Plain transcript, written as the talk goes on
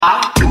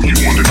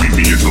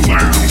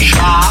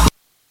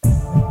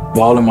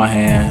Ball in my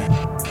hand.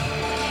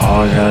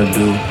 All I gotta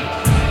do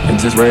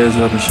is just raise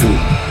up and shoot.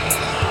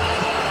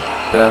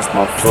 That's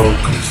my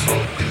focus.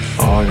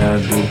 All I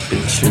gotta do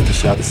is shoot the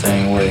shot the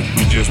same way.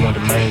 You just want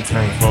to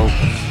maintain focus.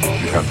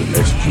 You have to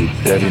execute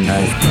every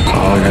night.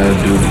 All I gotta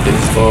do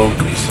is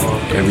focus.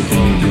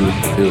 Everything you do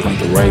feels like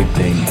the right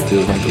thing,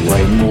 feels like the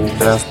right move.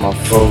 That's my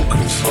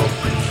focus.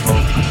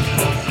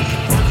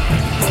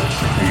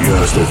 You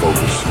gotta stay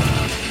focused.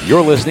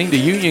 You're listening to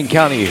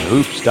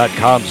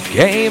UnionCountyHoops.com's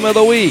Game of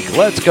the Week.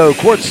 Let's go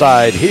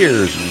courtside.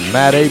 Here's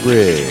Matt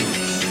Abrig.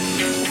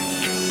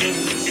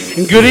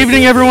 And good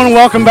evening, everyone.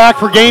 Welcome back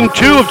for Game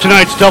 2 of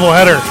tonight's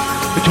doubleheader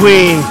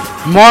between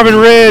Marvin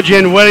Ridge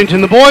and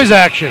Weddington. The boys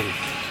action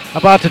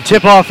about to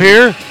tip off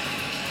here.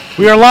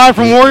 We are live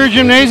from Warrior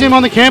Gymnasium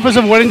on the campus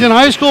of Weddington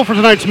High School for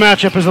tonight's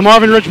matchup as the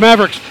Marvin Ridge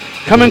Mavericks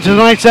come into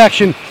tonight's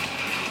action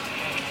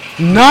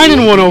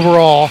 9-1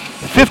 overall,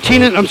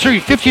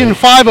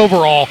 15-5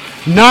 overall,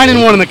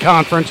 9-1 in the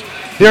conference.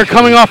 They are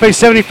coming off a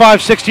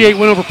 75-68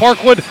 win over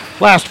Parkwood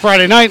last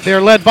Friday night. They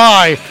are led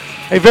by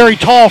a very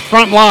tall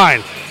front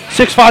line.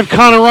 6'5"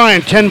 Connor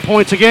Ryan, 10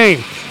 points a game.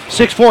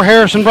 6'4"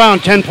 Harrison Brown,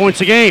 10 points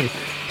a game.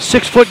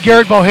 6'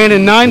 Garrett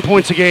Bohannon, 9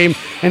 points a game.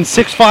 And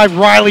 6'5"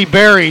 Riley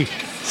Berry,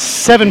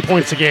 7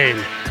 points a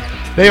game.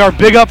 They are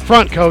big up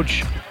front,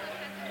 Coach.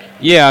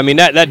 Yeah, I mean,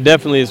 that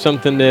definitely is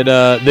something that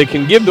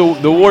can give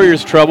the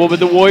Warriors trouble, but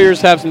the Warriors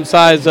have some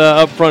size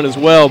up front as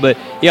well. But,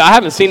 yeah, I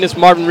haven't seen this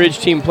Marvin Ridge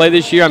team play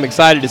this year. I'm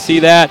excited to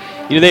see that.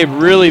 You know, they've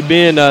really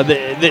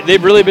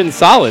been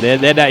solid. They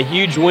had that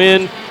huge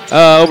win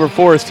over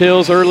Forest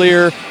Hills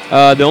earlier.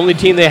 The only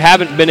team they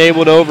haven't been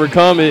able to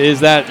overcome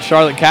is that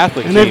Charlotte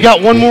Catholic team. And they've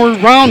got one more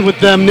round with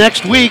them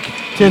next week,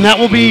 and that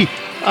will be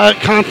a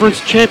conference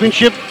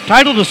championship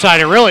title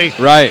decider, really.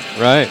 Right,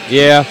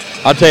 yeah.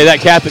 I'll tell you, that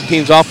Catholic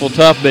team's awful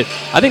tough, but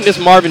I think this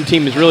Marvin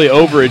team has really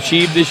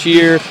overachieved this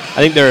year. I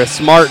think they're a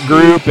smart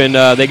group, and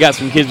they got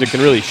some kids that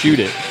can really shoot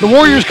it. The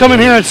Warriors come in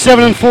here at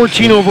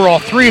 7-14 overall,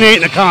 3-8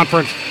 in the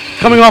conference,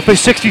 coming off a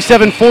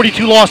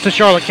 67-42 loss to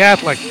Charlotte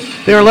Catholic.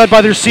 They are led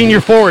by their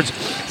senior forwards,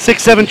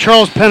 6'7"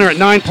 Charles Penner at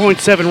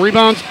 9.7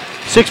 rebounds,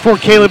 6'4"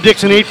 Caleb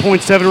Dixon,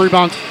 8.7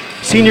 rebounds.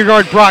 Senior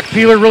guard Brock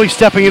Peeler really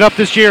stepping it up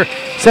this year,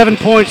 7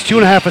 points,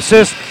 2.5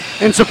 assists.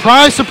 And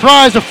surprise,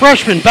 surprise, a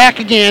freshman back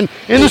again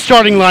in the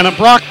starting lineup,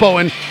 Brock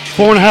Bowen,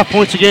 4.5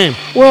 points a game.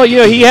 Well, you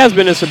know, he has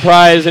been a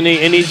surprise, and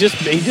he's just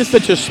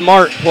such a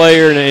smart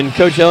player, and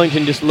Coach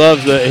Ellington just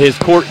loves his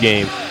court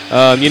game.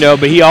 You know,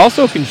 but he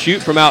also can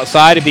shoot from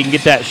outside if he can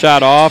get that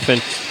shot off,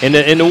 and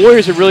the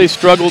Warriors have really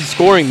struggled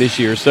scoring this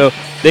year, so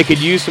they could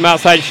use some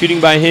outside shooting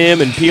by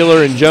him and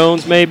Peeler and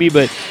Jones maybe,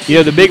 but, you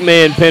know, the big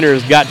man Penner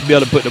has got to be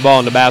able to put the ball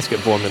in the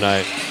basket for him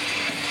tonight.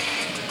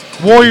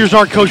 Warriors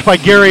are coached by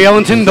Gary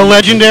Ellington, the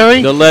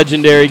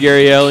legendary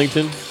Gary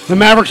Ellington. The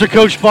Mavericks are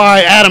coached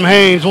by Adam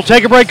Haynes. We'll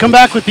take a break, come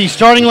back with the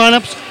starting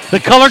lineups, the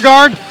color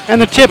guard,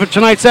 and the tip of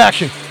tonight's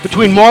action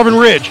between Marvin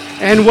Ridge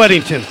and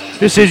Weddington.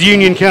 This is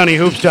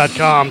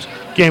UnionCountyHoops.com's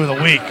Game of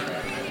the Week.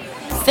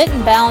 Fit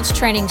and Balance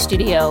Training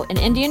Studio in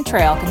Indian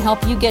Trail can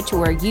help you get to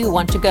where you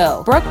want to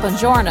go. Brooke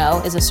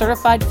Bongiorno is a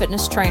certified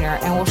fitness trainer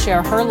and will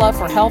share her love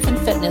for health and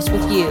fitness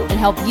with you and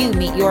help you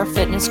meet your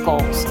fitness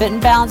goals. Fit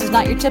and Balance is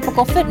not your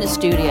typical fitness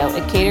studio.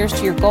 It caters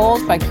to your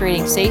goals by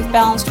creating safe,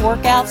 balanced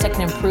workouts that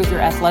can improve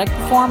your athletic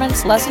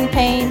performance, lessen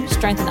pain,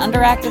 strengthen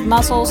underactive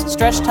muscles,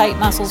 stretch tight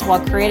muscles while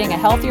creating a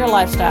healthier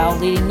lifestyle,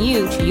 leading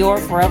you to your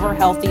forever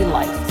healthy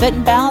life. Fit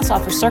and Balance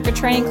offers circuit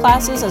training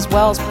classes as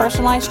well as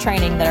personalized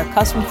training that are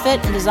custom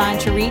fit and designed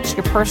to reach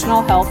your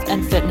personal health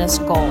and fitness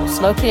goals.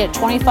 Located at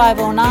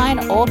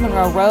 2509 Old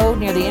Monroe Road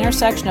near the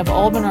intersection of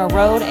Old Monroe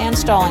Road and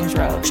Stallings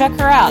Road. Check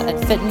her out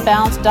at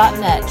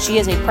fitandbalance.net. She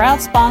is a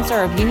proud sponsor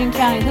of Union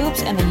County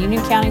Hoops and the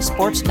Union County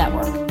Sports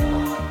Network.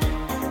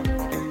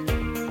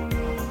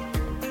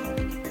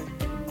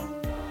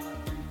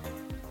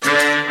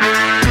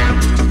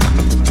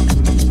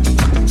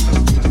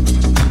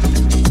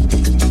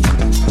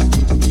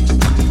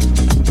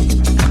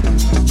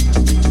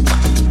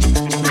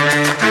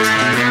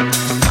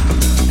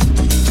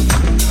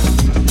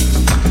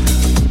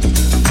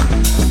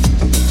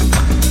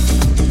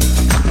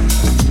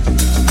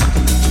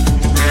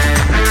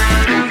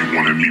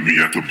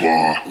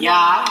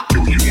 Yeah. Yo,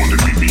 you wanna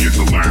meet me at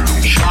the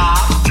lounge? Yeah.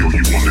 Yo,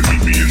 you wanna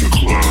meet me in the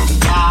club?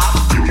 Yeah.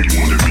 Yo, you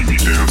wanna meet me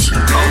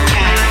downtown?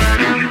 Okay.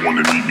 Yo, you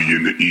wanna meet me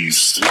in the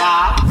east?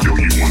 Yeah. Yo,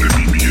 you wanna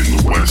meet me in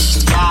the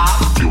west? Yeah.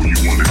 Yo, you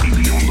wanna meet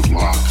me on the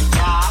block?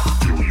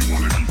 Yeah. Yo, you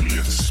wanna meet me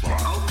at the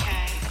spot?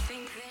 Okay.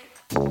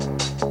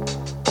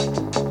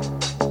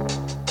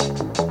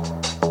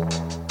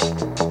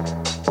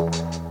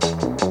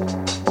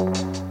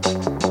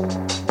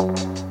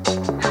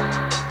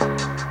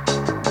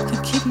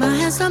 My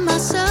hands on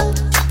myself.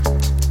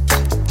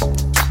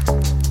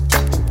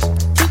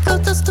 Pick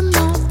out dust them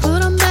off,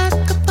 put them back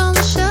up on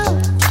the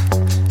shelf.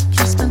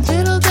 Kiss my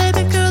little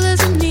baby girl is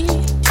in need.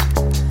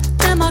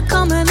 Am I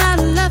coming out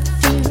of left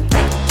field?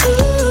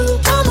 Ooh,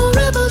 I'm a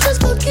rebel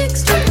just for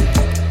kicks.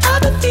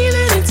 I've been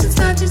feeling it since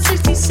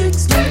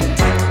 1966.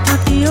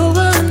 Might be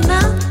over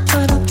now,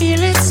 but I feel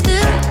it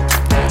still.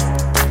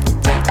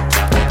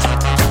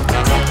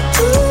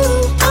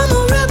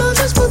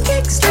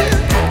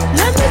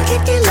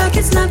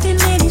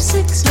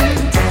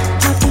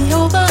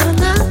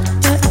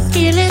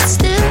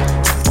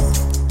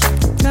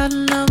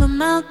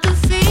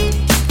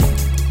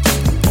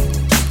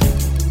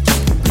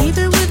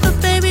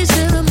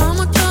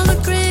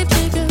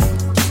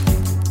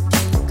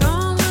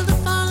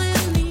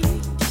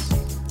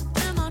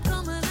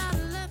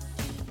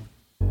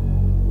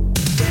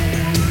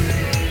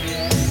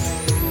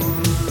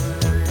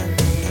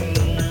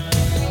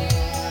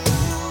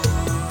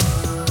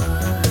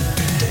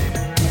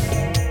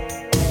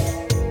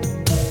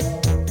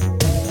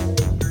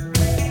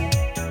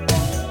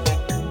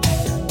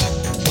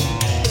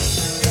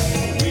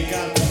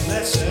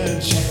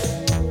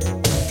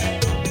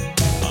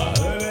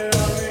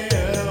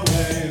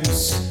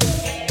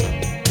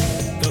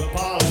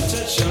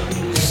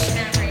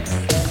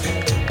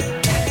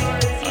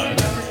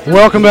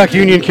 Welcome back,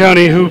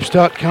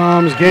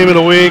 UnionCountyHoops.com's Game of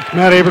the Week.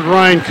 Matt Aber,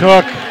 Ryan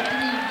Cook.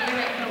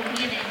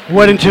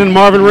 Weddington,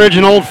 Marvin Ridge,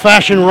 an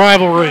old-fashioned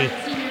rivalry.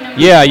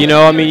 Yeah, you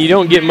know, I mean, you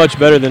don't get much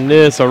better than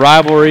this. A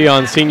rivalry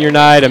on senior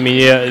night. I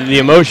mean, yeah, the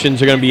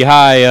emotions are going to be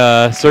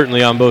high,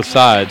 certainly on both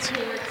sides.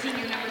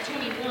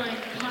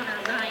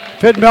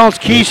 Fit and balance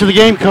keys to the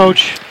game,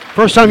 Coach.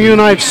 First time you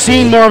and I have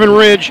seen Marvin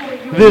Ridge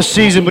this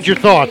season, but your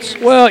thoughts?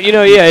 Well, you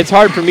know, yeah, it's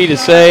hard for me to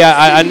say.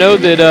 I know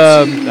that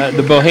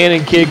the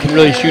Bohannon kid can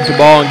really shoot the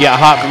ball and get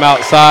hot from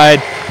outside.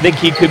 I think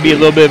he could be a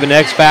little bit of an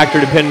X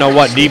factor depending on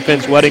what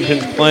defense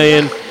Weddington's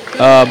playing.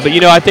 But, you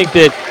know, I think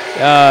that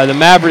the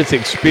Mavericks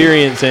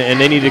experience and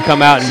they need to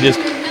come out and just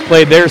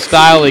play their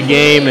style of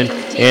game and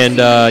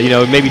you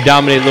know, maybe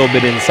dominate a little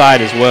bit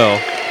inside as well.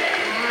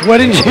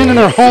 Weddington in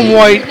their home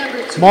white,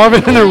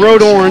 Marvin in their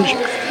road orange.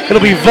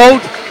 It'll be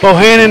Vogt,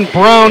 Bohannon,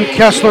 Brown,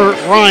 Kessler,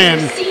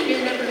 Ryan.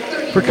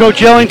 For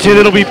Coach Ellington,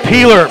 it'll be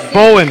Peeler,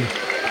 Bowen,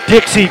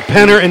 Dixie,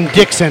 Penner, and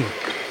Dixon.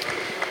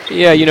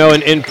 Yeah, you know,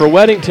 and for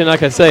Weddington,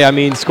 like I say, I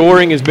mean,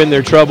 scoring has been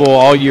their trouble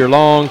all year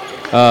long.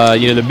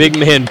 You know, the big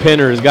man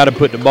Penner has got to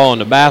put the ball in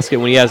the basket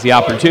when he has the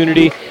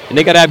opportunity, and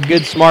they got to have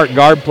good, smart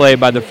guard play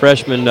by the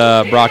freshman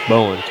Brock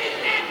Bowen.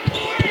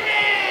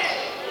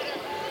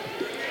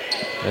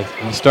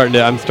 I'm starting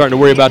to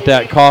worry about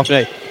that cough.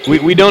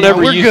 We don't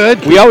ever we're use.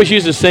 Good. We always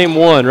use the same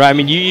one, right? I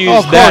mean, you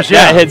use that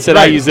headset.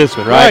 Right. I use this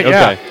one, right? Okay.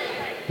 Yeah.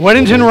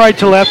 Weddington right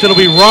to left. It'll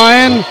be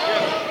Ryan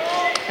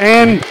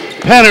and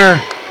Penner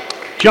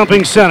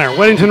jumping center.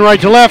 Weddington right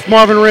to left.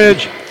 Marvin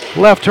Ridge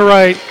left to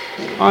right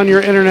on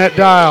your internet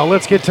dial.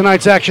 Let's get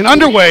tonight's action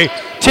underway.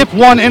 Tip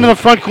one into the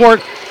front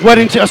court.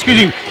 Marvin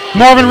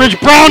Ridge.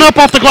 Brown up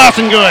off the glass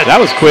and good. That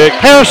was quick.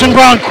 Harrison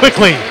Brown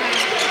quickly.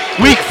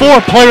 Week 4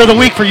 player of the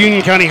week for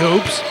Union County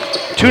Hoops.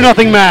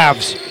 2-0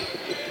 Mavs.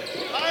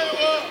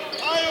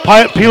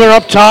 Peeler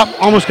up top,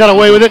 almost got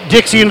away with it.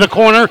 Dixie into the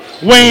corner.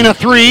 Wayne a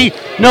three,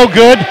 no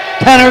good.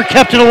 Penner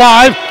kept it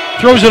alive,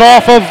 throws it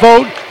off of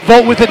Vogt.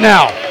 Vogt with it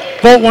now.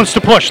 Vogt wants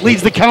to push,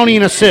 leads the county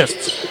in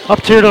assists.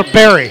 Up here to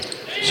Barry.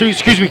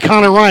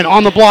 Connor Ryan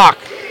on the block.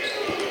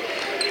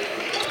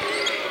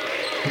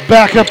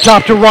 Back up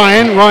top to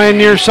Ryan. Ryan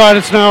near side,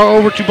 it's now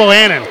over to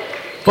Bohannon.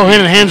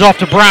 Bohannon hands off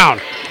to Brown.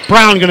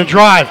 Brown gonna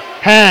drive,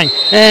 hang,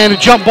 and a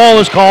jump ball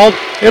is called.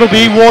 It'll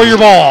be Warrior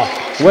ball.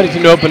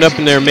 Weddington opened up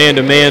in their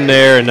man-to-man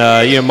there, and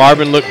you know,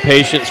 Marvin looked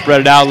patient,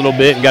 spread it out a little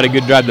bit, and got a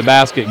good drive to the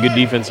basket, good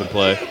defensive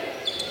play.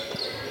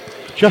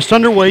 Just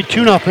underway,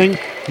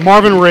 2-0,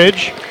 Marvin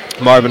Ridge.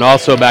 Marvin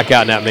also back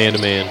out in that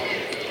man-to-man.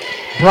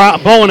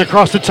 Bowen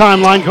across the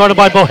timeline, guarded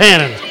by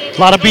Bohannon.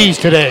 A lot of B's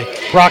today.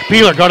 Brock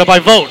Peeler, guarded by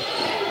Vogt.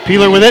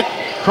 Peeler with it,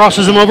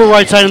 crosses him over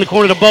right side in the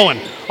corner to Bowen.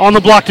 On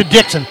the block to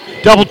Dixon,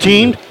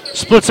 double-teamed,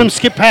 splits him,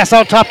 skip pass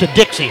out top to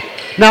Dixie.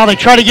 Now they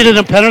try to get it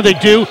in Penner, they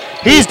do.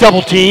 He's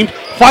double-teamed.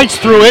 Fights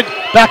through it,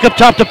 back up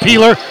top to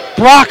Peeler.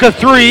 Brock a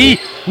three,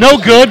 no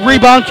good.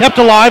 Rebound kept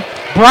alive.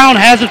 Brown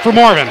has it for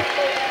Marvin.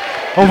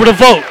 Over to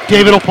Vogt.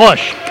 David will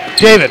push.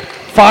 David,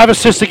 5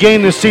 assists a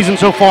game this season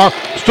so far.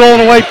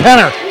 Stolen away,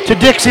 Penner to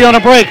Dixie on a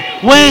break.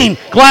 Wayne,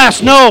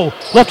 glass, no.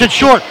 Left it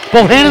short.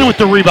 Bohannon with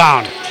the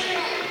rebound.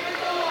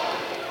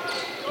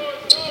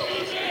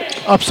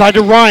 Upside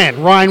to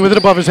Ryan. Ryan with it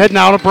above his head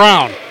now to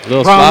Brown. A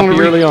little Brown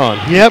sloppy early on.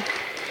 Yep.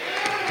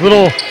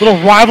 Little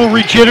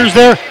rivalry jitters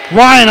there.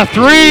 Ryan, a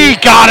three,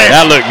 got it.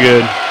 That looked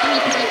good.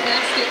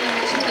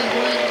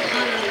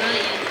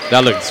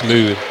 That looked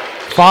smooth.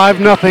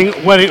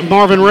 5-0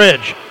 Marvin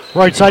Ridge.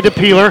 Right side to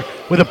Peeler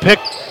with a pick.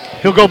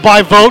 He'll go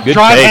by Vogt. Good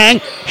Drive, take.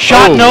 hang.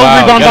 Shot, Oh, no. wow.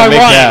 Rebound Gotta by make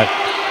Ryan. that.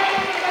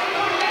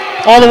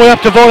 All the way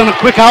up to Vogt on a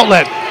quick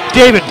outlet.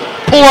 David,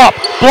 pull up.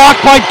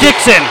 Blocked by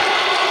Dixon.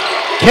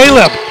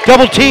 Caleb,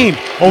 double team.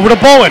 Over to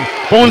Bowen.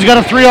 Bowen's got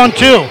a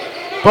 3-on-2.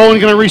 Bowen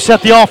going to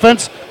reset the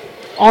offense.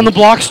 On the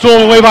block,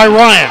 stolen away by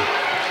Ryan.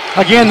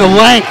 Again, the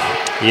length.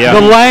 Yeah.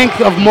 The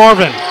length of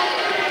Marvin.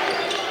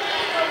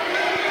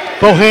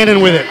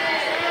 Bohannon with it.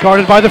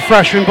 Guarded by the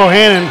freshman.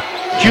 Bohannon,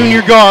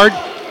 junior guard,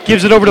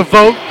 gives it over to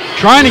Vogt.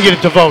 Trying to get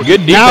it to Vogt.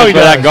 Good Now defense he by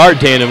that does. guard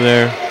tandem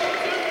there.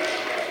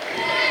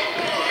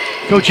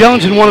 Coach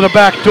Ellington wanted the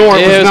back door.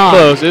 It was It's not.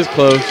 close. It's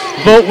close.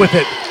 Vogt with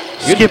it.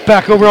 Good. Skip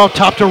back over on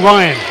top to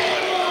Ryan.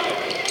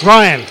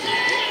 Ryan.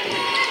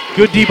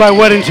 Good D by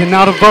Weddington.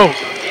 Now to Vogt.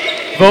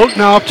 Vogt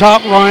now up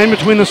top. Ryan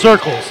between the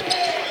circles.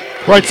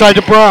 Right side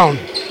to Brown.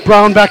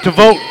 Brown back to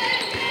Vogt.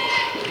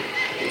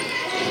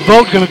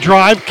 Vogt going to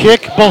drive,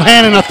 kick.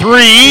 Bohannon a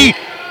three.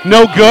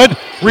 No good.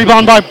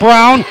 Rebound by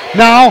Brown.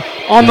 Now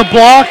on the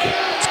block.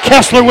 It's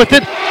Kessler with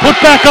it. Put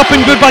back up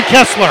and good by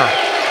Kessler.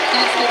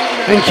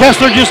 And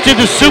Kessler just did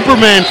the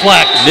Superman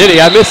flex. Did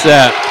he? I missed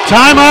that.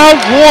 Timeout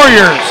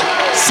Warriors.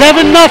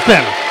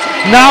 7-0.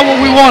 Not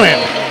what we wanted.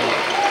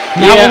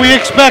 Not Yeah. what we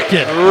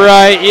expected.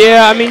 Right,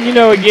 yeah, I mean, you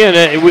know,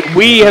 again,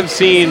 we have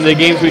seen the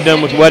games we've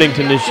done with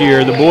Weddington this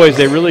year. The boys,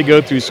 they really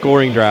go through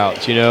scoring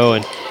droughts, you know,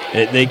 and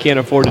they can't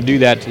afford to do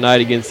that tonight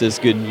against this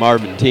good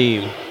Marvin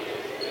team.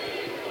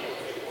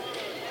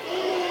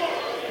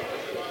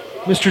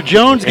 Mr.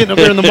 Jones getting up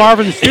there in the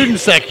Marvin student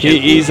section.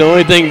 He's the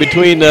only thing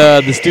between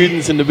the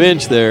students and the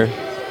bench there.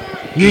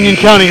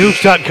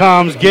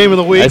 UnionCountyHoops.com's game of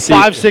the week. I see-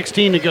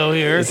 5:16 to go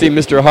here. I see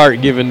Mr.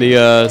 Hart giving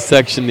the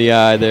section the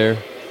eye there.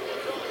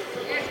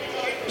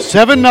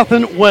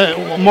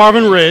 7-0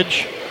 Marvin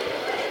Ridge.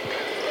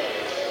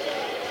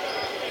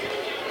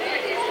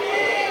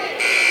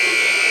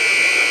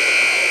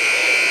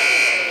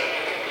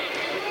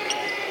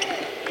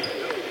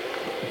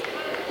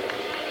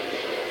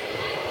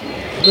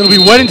 It'll be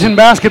Weddington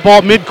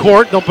basketball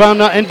midcourt.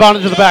 They'll inbound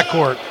it to the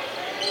backcourt.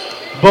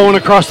 Bowen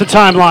across the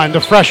timeline, the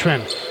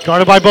freshman,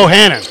 guarded by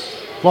Bohannon.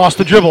 Lost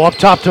the dribble up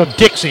top to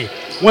Dixie.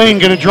 Wayne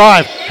gonna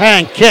drive,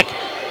 hang, kick.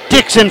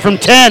 Dixon from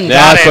 10.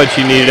 That's got it. what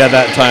you needed at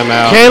that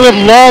timeout. Caleb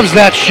loves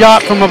that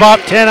shot from about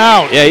 10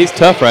 out. Yeah, he's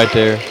tough right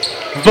there.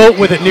 Vote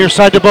with it near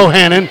side to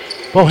Bohannon.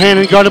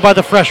 Bohannon guarded by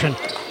the freshman.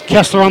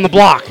 Kessler on the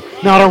block.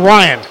 Now to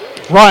Ryan.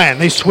 Ryan,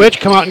 they switch,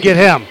 come out and get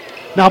him.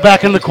 Now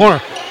back in the corner.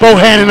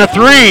 Bohannon a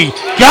three.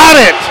 Got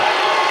it!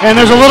 And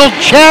there's a little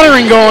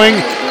chattering going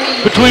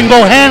between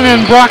Bohannon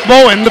and Brock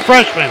Bowen, the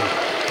freshman.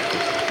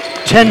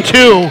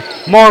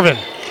 10-2, Marvin.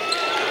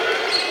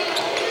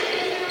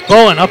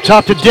 Bowen up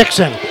top to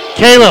Dixon.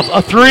 Caleb,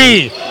 a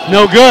three.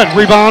 No good.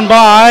 Rebound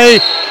by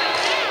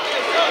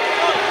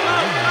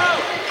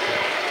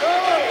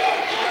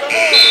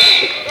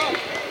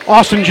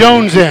Austin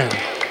Jones in.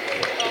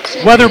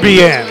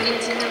 Weatherby in.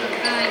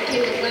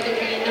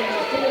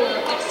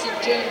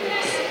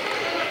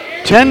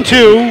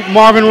 10-2,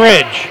 Marvin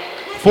Ridge.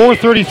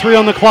 4:33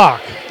 on the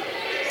clock.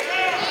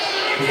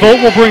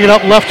 Vogt will bring it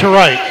up left to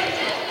right.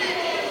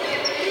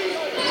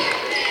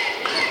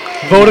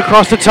 Vogt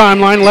across the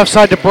timeline, left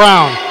side to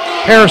Brown.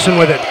 Harrison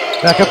with it.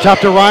 Back up top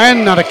to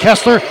Ryan, now to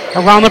Kessler,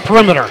 around the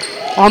perimeter.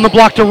 On the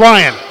block to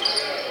Ryan.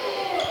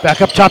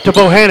 Back up top to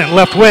Bohannon,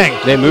 left wing.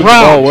 They moved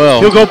Brown, the ball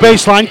well. He'll go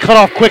baseline, cut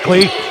off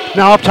quickly.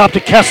 Now up top to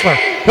Kessler.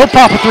 He'll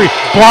pop a three.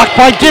 Blocked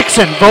by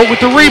Dixon. Vogt with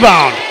the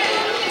rebound.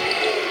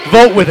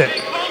 Vogt with it.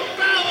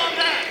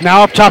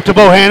 Now up top to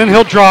Bohannon.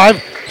 He'll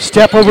drive.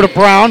 Step over to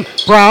Brown.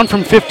 Brown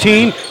from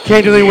 15.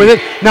 Can't do anything with it.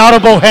 Now to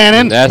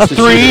Bohannon. That's a the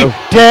three. shooter.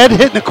 Dead.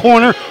 Hit in the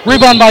corner.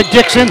 Rebound by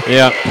Dixon.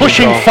 Yeah.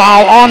 Pushing good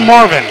foul call. on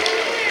Marvin.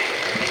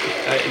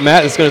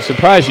 Matt, it's going to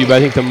surprise you, but I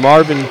think the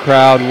Marvin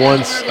crowd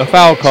wants a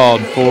foul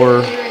called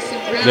for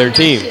their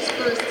team.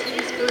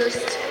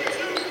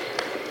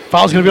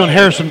 Foul's going to be on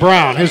Harrison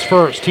Brown. His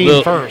first.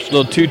 Team first.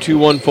 Little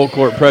 2-2-1 full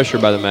court pressure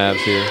by the Mavs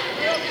here.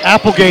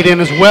 Applegate in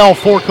as well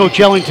for Coach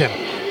Ellington.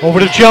 Over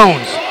to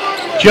Jones.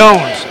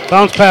 Jones.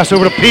 Bounce pass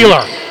over to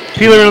Peeler.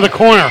 Peeler into the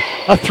corner.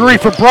 A three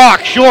for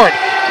Brock. Short.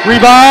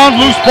 Rebound.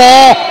 Loose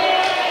ball.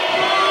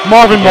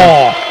 Marvin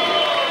ball.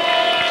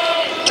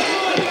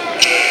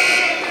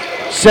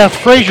 Seth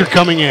Frazier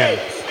coming in.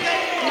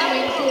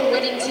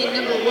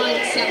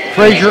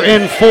 Frazier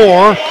in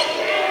for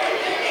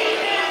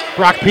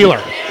Brock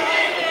Peeler.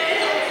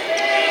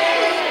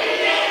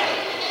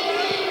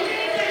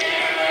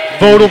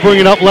 Vogt will bring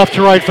it up left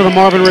to right for the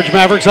Marvin Ridge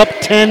Mavericks. Up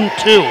 10-2.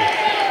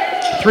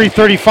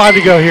 3:35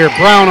 to go here.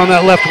 Brown on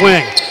that left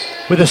wing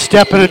with a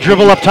step and a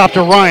dribble up top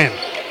to Ryan.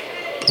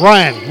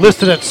 Ryan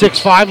listed at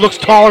 6'5", looks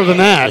taller than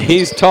that.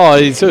 He's tall.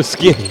 He's so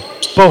skinny.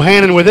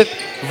 Bohannon with it.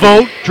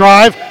 Vogt,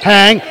 drive,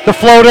 hang, the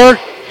floater.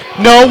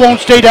 No, won't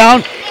stay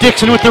down.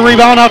 Dixon with the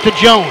rebound out to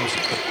Jones.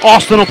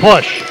 Austin will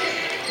push.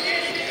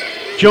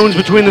 Jones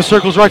between the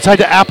circles, right side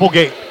to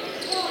Applegate.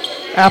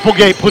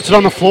 Applegate puts it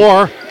on the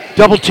floor.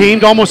 Double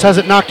teamed, almost has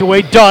it knocked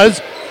away.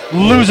 Does.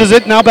 Loses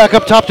it. Now back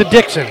up top to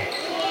Dixon.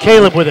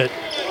 Caleb with it.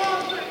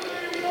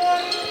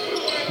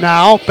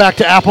 Now back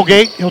to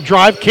Applegate. He'll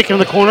drive, kick in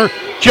the corner.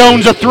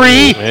 Jones a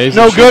three. Yeah, he's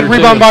no a good. shooter,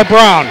 Rebound too. by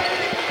Brown.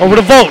 Over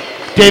to Vogt.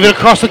 David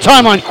across the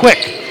timeline, quick.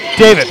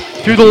 David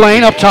through the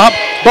lane, up top.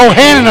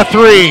 Bohannon a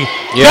three.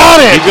 Yeah, Got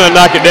it. He's going to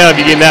knock it down if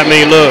you get that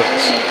many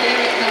looks.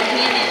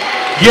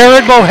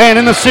 Garrett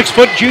Bohannon, the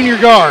 6-foot junior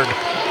guard.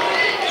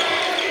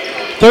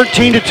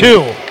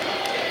 13-2.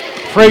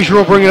 Frazier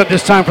will bring it up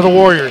this time for the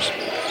Warriors.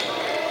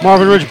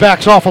 Marvin Ridge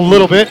backs off a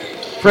little bit.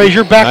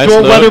 Frazier back Nice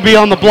door. look. Weatherby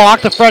on the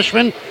block. The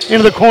freshman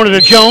into the corner to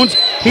Jones.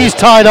 He's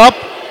tied up.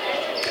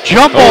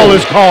 Jump ball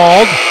is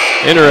called.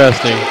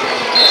 Interesting.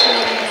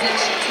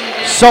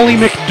 Sully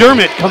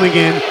McDermott coming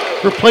in,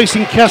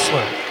 replacing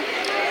Kessler.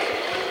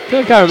 I feel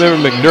like I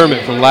remember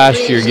McDermott from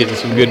last year getting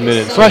some good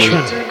minutes.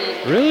 Freshman.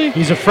 Really?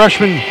 He's a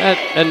freshman.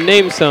 That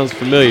name sounds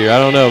familiar. I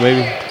don't know.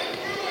 Maybe.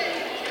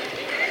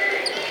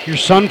 Your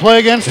son play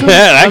against him?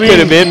 that I mean, could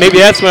have been. Maybe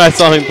that's when I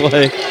saw him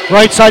play.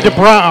 Right side to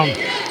Brown.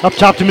 Up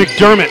top to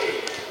McDermott.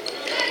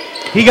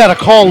 He got a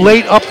call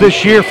late up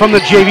this year from the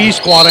JV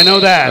squad. I know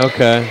that.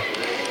 Okay.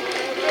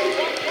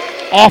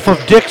 Off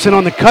of Dixon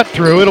on the cut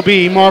through. It'll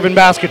be Marvin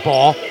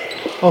basketball.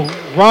 Oh,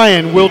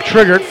 Ryan will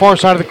trigger it far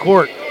side of the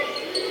court.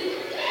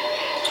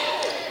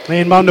 They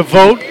inbound to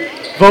Vogt.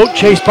 Vogt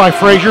chased by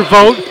Frazier.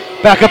 Vogt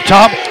back up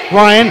top.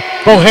 Ryan.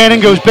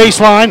 Bohannon goes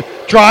baseline.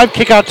 Drive.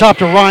 Kick out top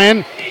to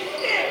Ryan.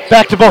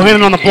 Back to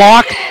Bohannon on the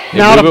block. They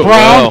Now to move it Brown.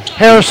 well.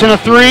 Harrison a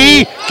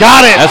three.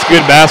 Got it. That's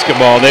good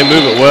basketball. They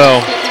move it well.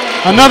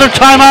 Another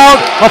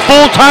timeout. A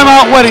full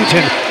timeout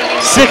Weddington.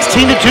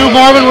 16-2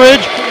 Marvin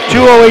Ridge.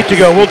 2:08 to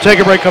go. We'll take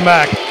a break. Come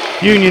back.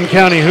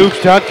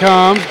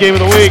 UnionCountyHoops.com's game of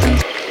the week.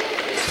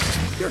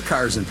 Your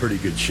car's in pretty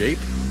good shape.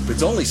 If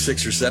it's only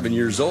 6 or 7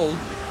 years old,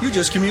 you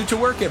just commute to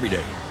work every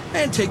day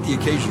and take the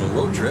occasional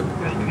road trip.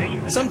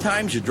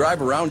 Sometimes you drive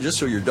around just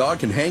so your dog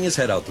can hang his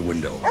head out the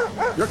window.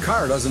 Your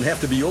car doesn't have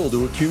to be old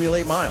to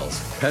accumulate miles.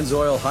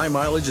 Pennzoil High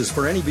Mileage is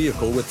for any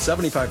vehicle with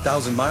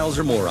 75,000 miles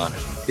or more on it.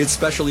 It's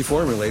specially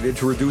formulated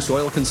to reduce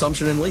oil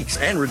consumption and leaks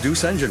and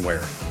reduce engine wear.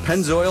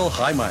 Pennzoil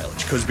High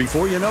Mileage, because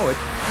before you know it,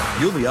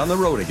 you'll be on the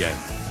road again.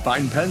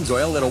 Find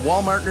Pennzoil at a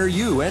Walmart near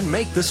you and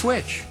make the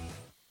switch.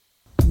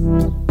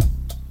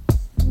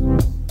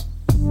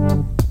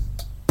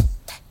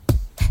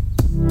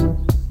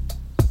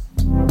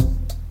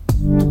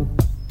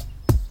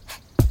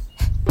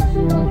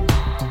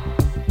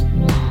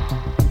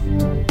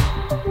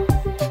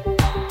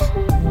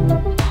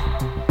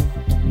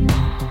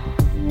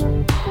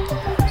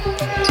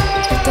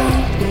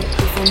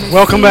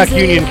 Welcome back,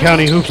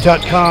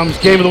 UnionCountyHoops.com's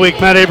Game of the Week.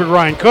 Matt Aber,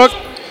 Ryan Cook.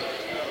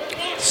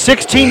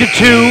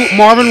 16-2,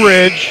 Marvin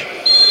Ridge.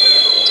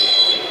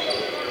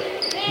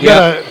 We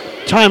got a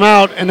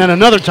timeout and then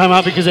another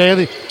timeout because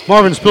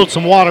Marvin spilled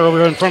some water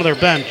over in front of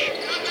their bench.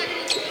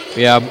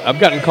 Yeah, I've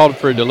gotten called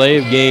for a delay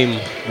of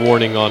game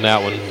warning on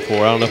that one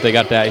before. I don't know if they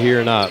got that here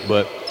or not,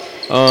 but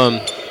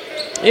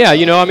yeah,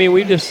 you know, I mean,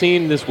 we've just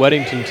seen this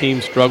Weddington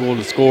team struggle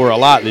to score a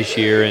lot this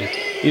year, and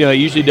you know, it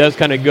usually does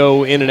kind of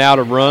go in and out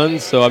of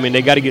runs. So, I mean,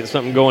 they got to get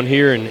something going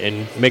here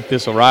and make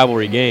this a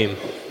rivalry game.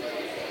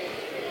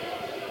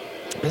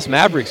 This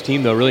Mavericks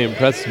team, though, really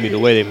impresses me the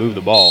way they move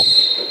the ball.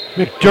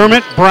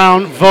 McDermott,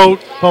 Brown,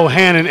 Vogt,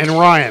 Bohannon, and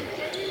Ryan.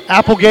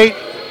 Applegate,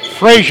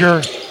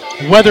 Frazier,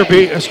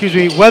 Weatherby,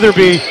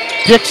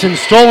 Dixon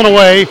stolen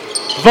away.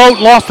 Vogt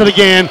lost it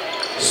again.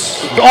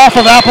 Off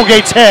of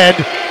Applegate's head,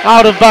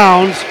 out of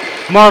bounds.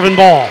 Marvin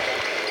Ball.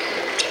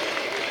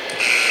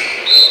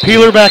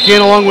 Peeler back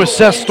in along with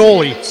Seth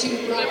Stoley.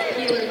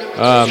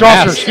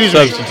 Mass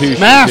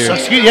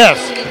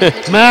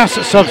substitution. Mass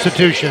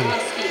substitution.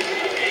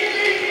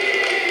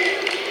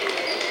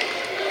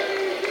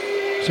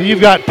 So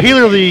you've got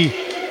Peeler, the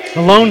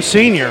lone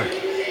senior.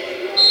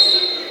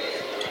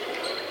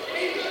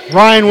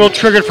 Ryan will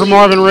trigger it for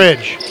Marvin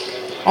Ridge.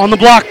 On the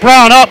block,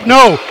 Brown up,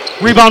 no.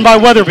 Rebound by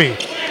Weatherby.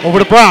 Over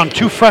to Brown,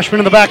 2 freshmen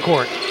in the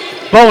backcourt.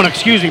 Bowen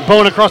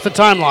across the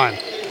timeline.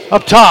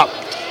 Up top,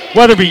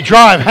 Weatherby,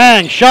 drive,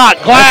 hang,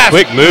 shot, glass.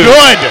 Quick move.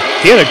 Good.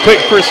 He had a quick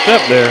first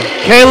step there.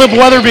 Caleb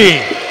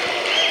Weatherby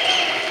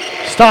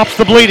stops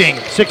the bleeding,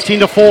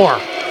 16-4.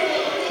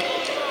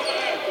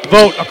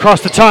 Vogt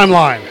across the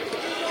timeline.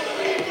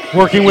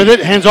 Working with it,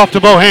 hands off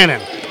to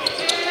Bohannon.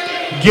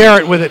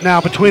 Garrett with it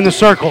now between the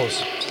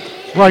circles.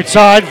 Right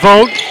side,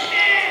 Vogt.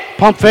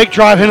 Pump fake,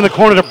 drive into the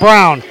corner to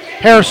Brown.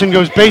 Harrison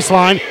goes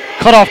baseline,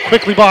 cut off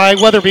quickly by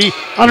Weatherby.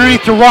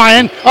 Underneath to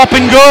Ryan, up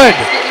and good.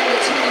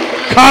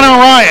 Connor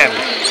Ryan.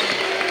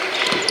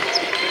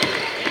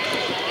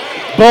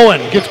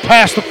 Bowen gets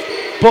past the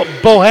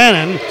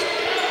Bohannon,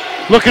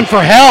 looking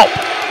for help.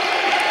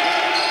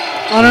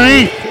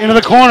 Underneath, into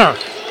the corner.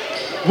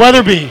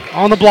 Weatherby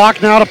on the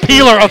block now to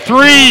Peeler, a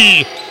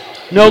 3.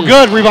 No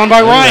good, rebound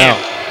by Ryan.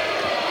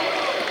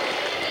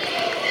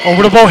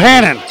 Over to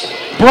Bohannon.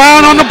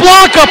 Brown on the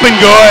block, up and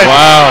good.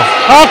 Wow.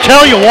 I'll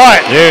tell you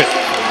what.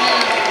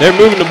 They're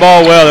moving the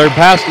ball well. They're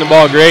passing the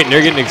ball great, and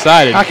they're getting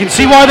excited. I can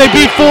see why they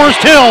beat Forest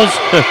Hills.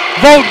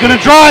 Vogt gonna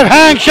drive,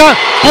 hang, shot,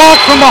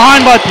 blocked from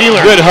behind by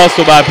Peeler. Good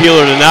hustle by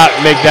Peeler to not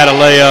make that a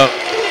layup.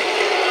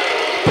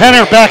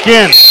 Penner back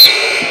in.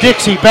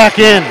 Dixie back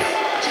in.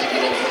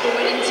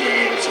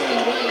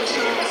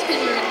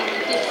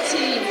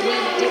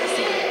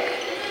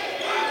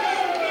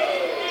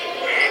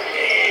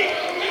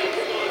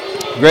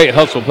 Great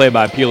hustle play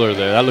by Peeler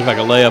there. That looked like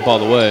a layup all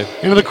the way.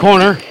 Into the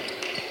corner.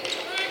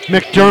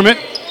 McDermott.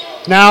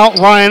 Now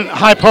Ryan,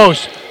 high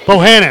post.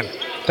 Bohannon.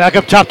 Back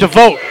up top to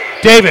Vogt.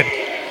 David.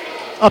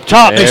 Up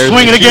top. There's they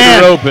swing the it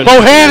again. open.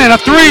 Bohannon, a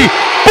 3.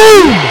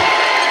 Boom!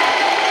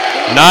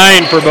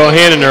 9 for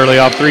Bohannon early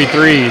off 3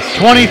 threes.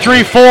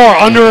 23-4.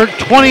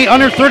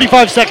 Under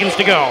 35 seconds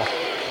to go.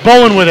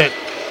 Bowen with it.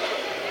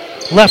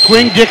 Left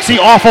wing. Dixie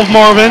off of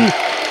Marvin.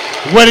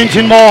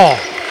 Weddington ball.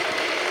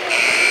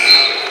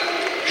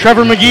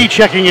 Trevor McGee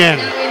checking in.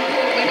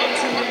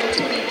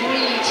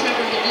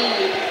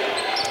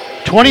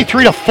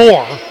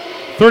 23-4.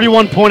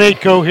 31.8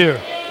 go here.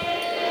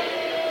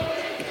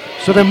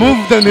 So they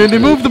moved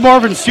the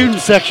Marvin student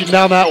section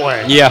down that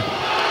way. Yeah.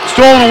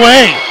 Stolen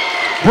away.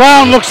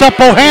 Brown looks up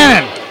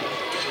Bohannon.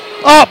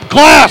 Up,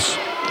 glass.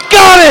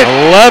 Got it!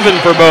 11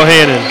 for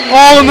Bohannon.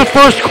 All in the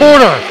first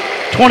quarter.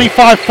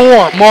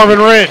 25-4, Marvin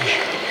Ridge.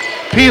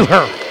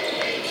 Peeler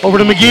over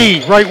to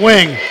McGee, right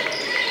wing.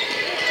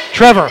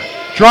 Trevor,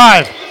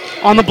 drive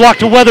on the block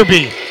to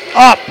Weatherby.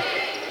 Up,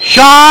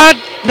 shot.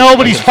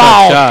 Nobody's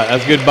fouled. Shot.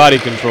 That's good body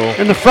control.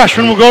 And the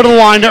freshman will go to the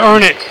line to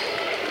earn it.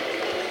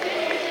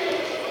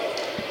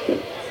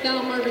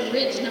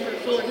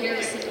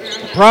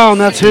 Brown,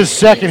 that's his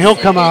second. He'll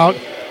come out.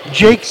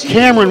 Jake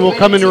Cameron will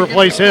come in to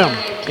replace him.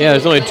 Yeah,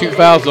 there's only 2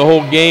 fouls the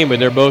whole game, but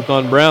they're both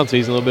on Brown, so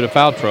he's in a little bit of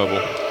foul trouble.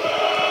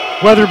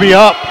 Weatherby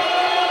up.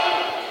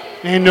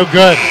 And no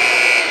good.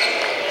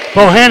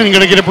 Bohannon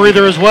going to get a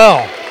breather as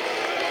well.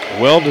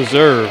 Well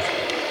deserved.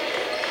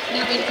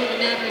 Now in for the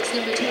Mavericks,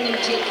 number 20,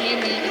 Jake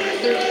Cameron,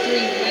 number 33,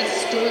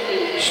 Wes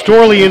Storley.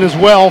 Storley in as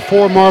well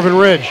for Marvin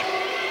Ridge.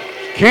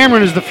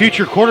 Cameron is the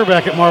future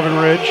quarterback at Marvin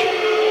Ridge.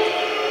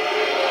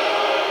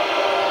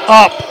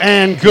 Up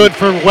and good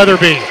for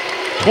Weatherby.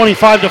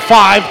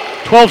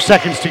 25-5, 12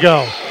 seconds to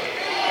go.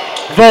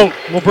 Vogt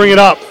will bring it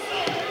up.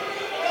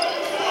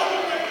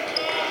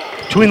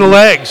 Between the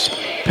legs,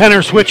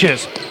 Penner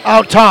switches,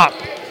 out top.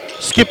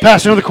 Skip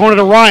pass into the corner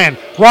to Ryan.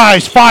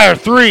 Rise, fire,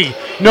 three,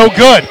 no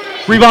good.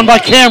 Rebound by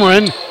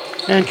Cameron,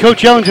 and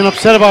Coach Ellington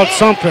upset about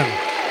something.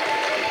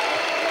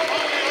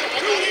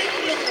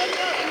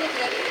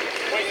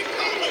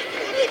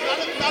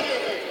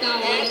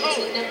 Foul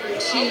Ellington, number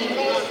 2,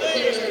 Mark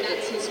Penner,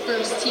 that's his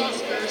first,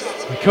 team's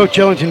first. And Coach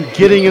Ellington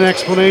getting an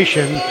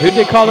explanation. Who did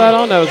they call that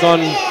on? That was on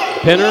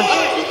Penner?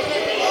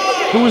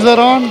 Who was that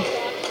on?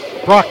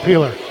 Brock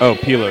Peeler. Oh,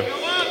 Peeler.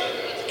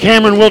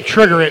 Cameron will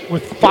trigger it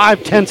with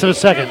 0.5 of a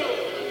second.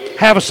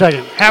 Half a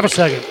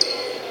second.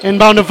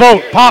 Inbound to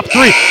Vogt. Pop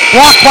three.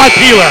 Blocked by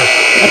Peeler.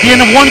 At the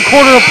end of 1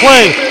 quarter of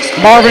play,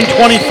 Marvin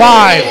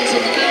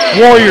 25.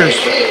 Warriors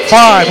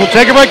 5. We'll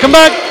take a break. Come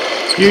back.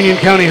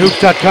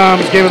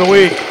 UnionCountyHoops.com's Game of the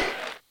Week.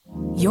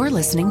 You're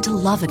listening to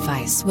Love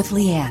Advice with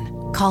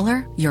Leanne.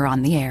 Caller, you're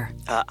on the air.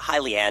 Hi,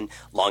 Leanne.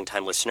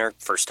 Longtime listener,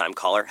 first-time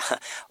caller.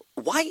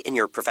 Why, in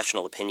your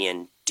professional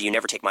opinion, do you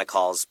never take my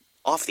calls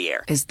off the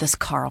air? Is this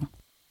Carl?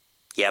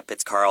 Yep,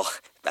 it's Carl.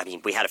 I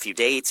mean, we had a few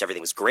dates.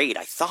 Everything was great.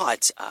 I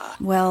thought,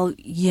 Well,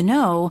 you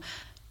know,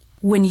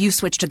 when you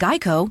switch to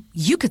Geico,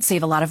 you could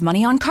save a lot of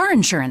money on car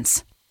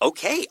insurance.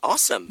 Okay,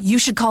 awesome. You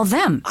should call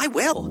them. I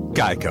will.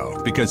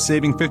 Geico, because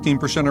saving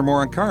 15% or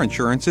more on car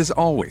insurance is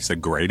always a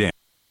great answer.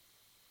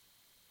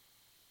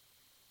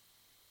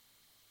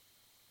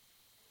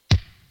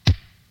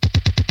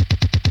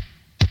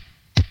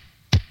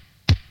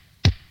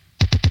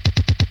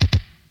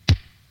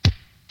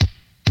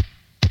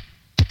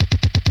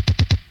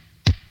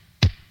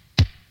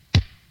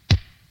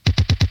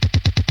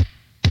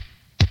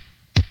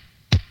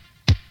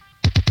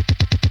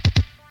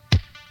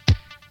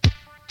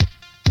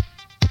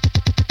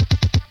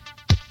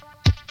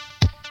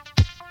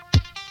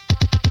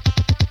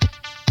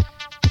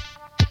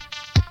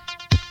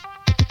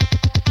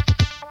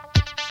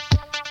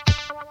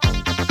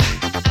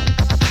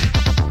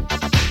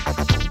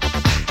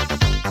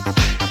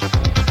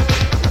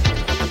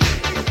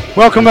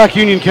 Welcome back,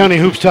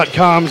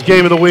 UnionCountyHoops.com's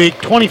Game of the Week.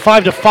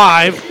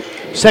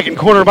 25-5. Second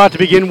quarter about to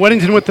begin.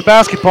 Weddington with the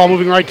basketball,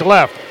 moving right to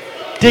left.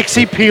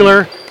 Dixie,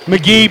 Peeler,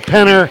 McGee,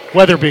 Penner,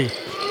 Weatherby.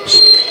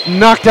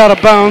 Knocked out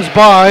of bounds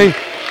by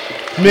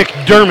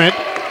McDermott.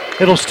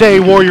 It'll stay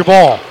Warrior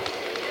ball.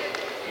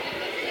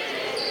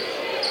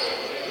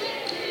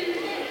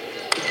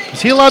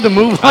 Is he allowed to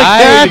move like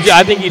that?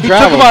 I think he He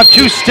traveled. took about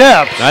 2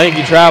 steps. I think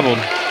he traveled.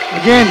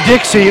 Again,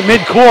 Dixie at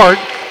midcourt.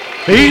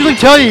 They usually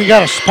tell you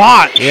got a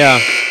spot. Yeah.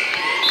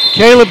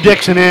 Caleb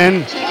Dixon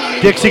in.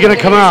 Dixie going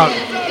to come out.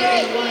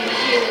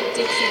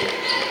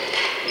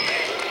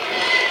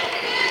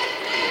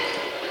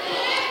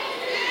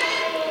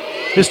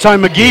 This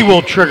time McGee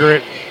will trigger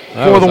it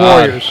That for was the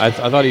odd. Warriors. I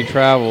thought he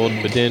traveled,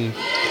 but then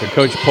the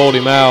coach pulled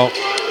him out.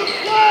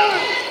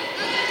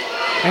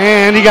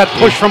 And he got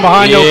pushed from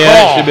behind, no Yeah,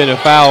 that call. should have been a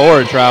foul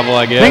or a travel,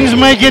 I guess. Things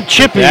may get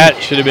chippy. That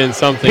should have been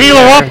something. Peeler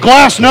there. up,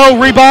 glass, no,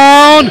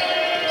 rebound.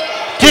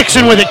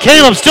 Dixon with it.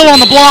 Caleb still on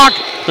the block.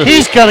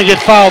 He's going to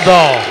get fouled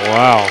though.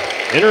 Wow.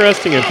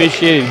 Interesting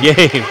officiated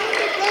game.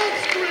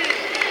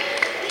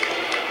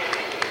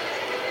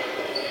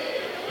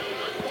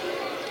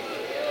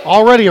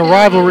 Already a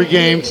rivalry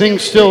game.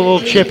 Things still a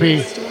little chippy.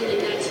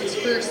 That's his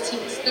first,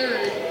 team's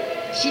third.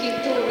 Shooting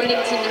for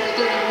Weddington, number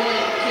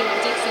 31,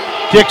 Caleb Dixon.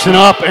 Dixon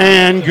up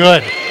and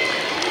good.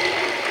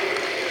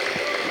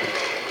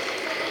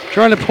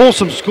 Trying to pull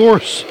some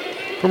scores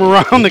from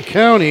around the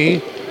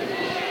county.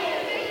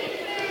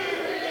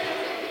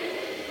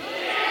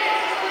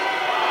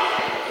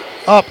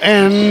 Up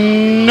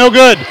and no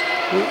good.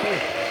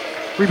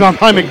 Rebound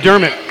by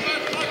McDermott.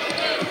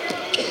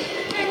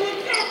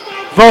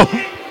 Vogt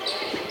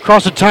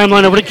across the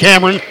timeline over to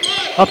Cameron.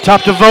 Up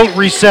top to Vogt,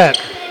 reset.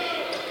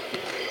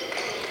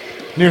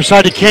 Near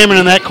side to Cameron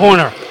in that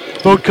corner.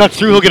 Vogt cuts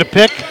through, he'll get a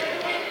pick.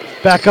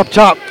 Back up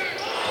top,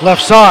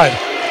 left side.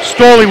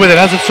 Storley with it,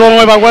 has it stolen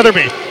away by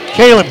Weatherby.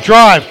 Caleb,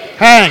 drive,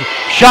 hang,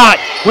 shot,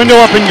 window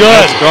up and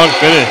good. Strong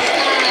finish.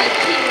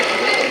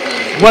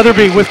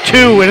 Weatherby with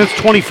 2, and it's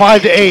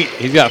 25-8.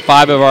 He's got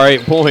 5 of our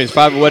 8 points,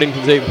 5 of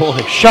Weddington's 8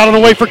 points. Shot on the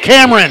way for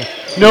Cameron,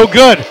 no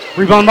good.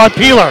 Rebound by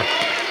Peeler.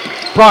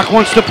 Brock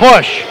wants to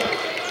push.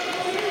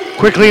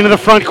 Quickly into the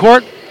front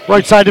court,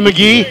 right side to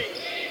McGee.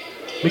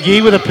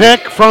 McGee with a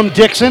pick from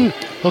Dixon.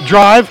 He'll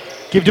drive,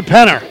 give to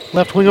Penner.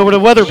 Left wing over to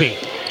Weatherby.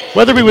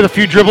 Weatherby with a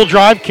few dribble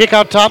drive, kick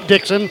out top,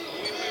 Dixon.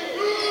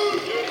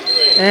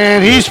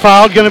 And he's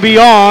fouled, going to be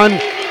on.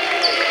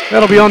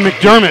 That'll be on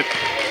McDermott.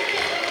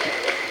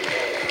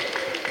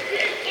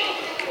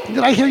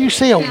 Did I hear you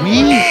say a we?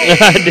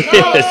 I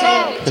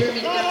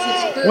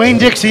did. Wayne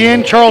Dixie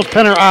in, Charles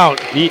Penner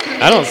out.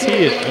 I don't see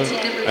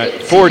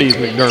it. 40 is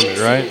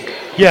McDermott, right?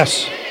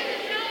 Yes.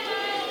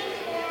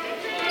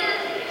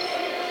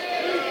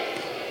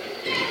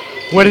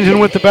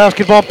 Weddington with the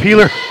basketball.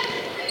 Peeler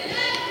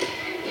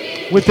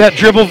with that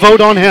dribble.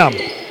 Vote on him.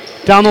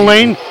 Down the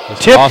lane.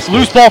 Tip.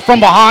 Loose ball from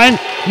behind.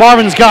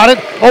 Marvin's got it.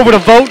 Over to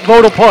Vote.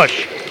 Vote will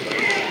push.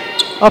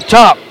 Up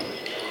top.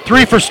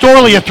 3 for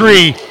Storley. A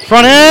 3.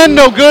 Front end.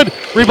 No good.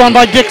 Rebound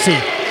by Dixie.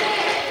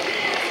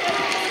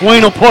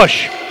 Wayne will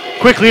push.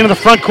 Quickly into the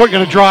front court.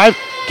 Going to drive.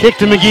 Kick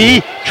to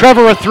McGee.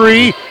 Trevor a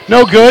 3.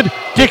 No good.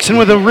 Dixon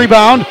with a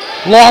rebound.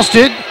 Lost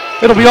it.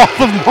 It'll be off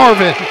of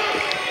Marvin.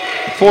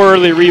 4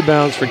 early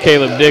rebounds for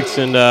Caleb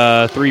Dixon,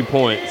 3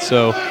 points.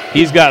 So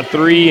he's got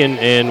 3,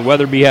 and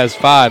Weatherby has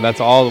 5.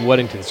 That's all of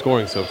Weddington's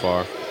scoring so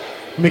far.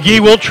 McGee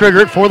will trigger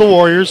it for the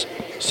Warriors.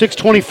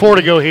 6:24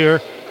 to go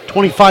here.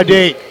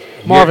 25-8.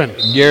 Marvin.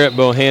 Garrett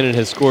Bohannon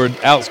has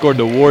outscored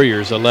the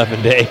Warriors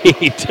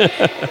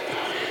 11-8.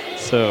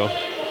 So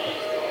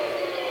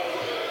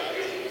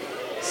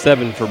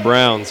 7 for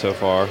Brown so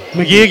far.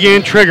 McGee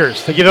again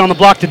triggers. They get it on the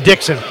block to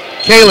Dixon.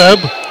 Caleb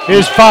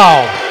is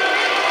fouled.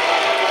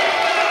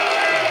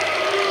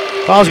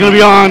 Foul's going to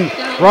be on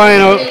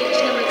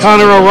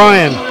Connor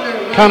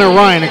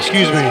Ryan,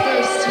 excuse me.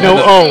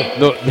 No O.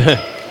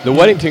 The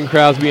Weddington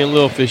crowd's being a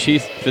little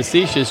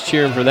facetious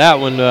cheering for that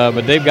one,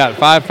 but they've got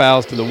 5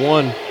 fouls to the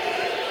 1.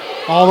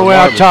 All the way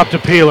out top to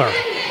Peeler.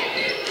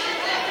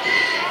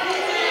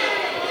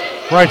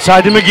 Right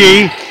side to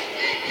McGee.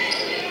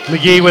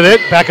 McGee with it.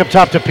 Back up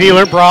top to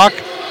Peeler. Brock.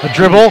 A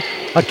dribble.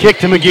 A kick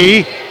to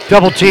McGee.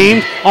 Double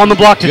teamed. On the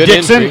block to Good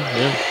Dixon. entry,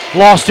 yeah.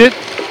 Lost it.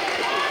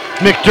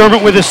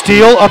 McDermott with a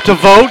steal. Up to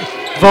Vote.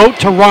 Vote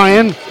to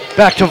Ryan.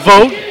 Back to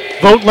Vote.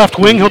 Vote left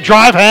wing. He'll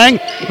drive, hang.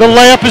 The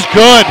layup is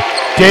good.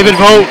 David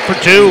Vote for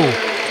 2.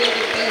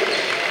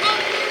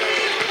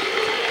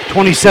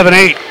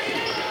 27-8.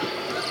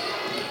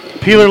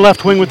 Peeler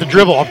left wing with the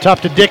dribble. Up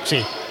top to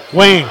Dixie.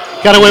 Wayne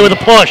got away with a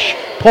push.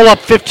 Pull up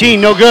 15.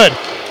 No good.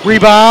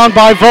 Rebound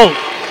by Vote.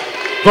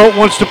 Vote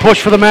wants to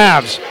push for the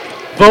Mavs.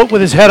 Vote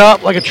with his head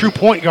up like a true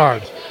point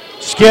guard.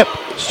 Skip.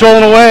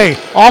 Stolen away.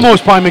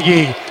 Almost by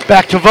McGee.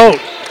 Back to Vote.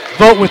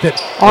 Vote with it.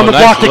 On the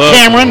block to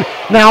Cameron.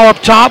 Now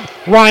up top.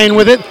 Ryan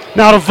with it.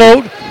 Now to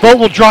Vote. Vote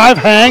will drive.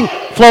 Hang.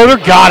 Floater.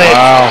 Got it.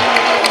 Wow.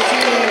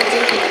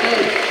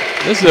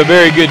 This is a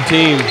very good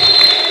team.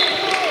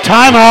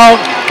 Timeout.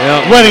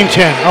 Yep.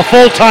 Weddington. A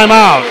full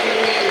timeout.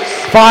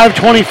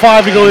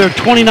 5:25 to go here.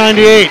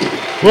 29-8.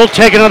 We'll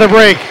take another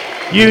break.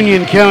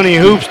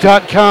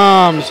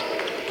 UnionCountyHoops.com's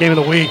Game of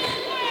the Week.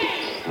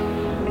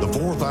 The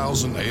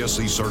 4,000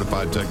 ASC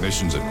certified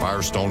technicians at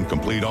Firestone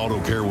Complete Auto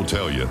Care will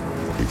tell you,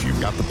 if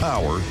you've got the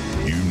power,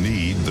 you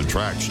need the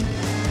traction.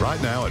 Right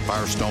now at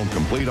Firestone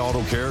Complete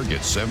Auto Care,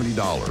 get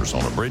 $70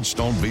 on a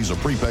Bridgestone Visa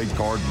prepaid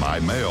card by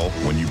mail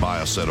when you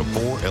buy a set of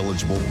 4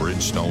 eligible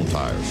Bridgestone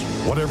tires.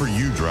 Whatever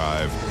you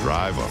drive,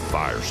 drive a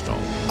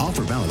Firestone.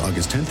 Offer valid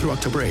August 10th through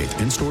October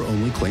 8th. In-store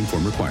only. Claim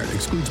form required.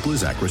 Excludes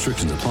Blizzak.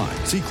 Restrictions apply.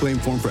 See claim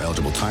form for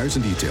eligible tires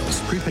and details.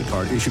 Prepaid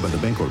card issued by the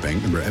Bancorp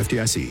Bank, member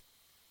FDIC.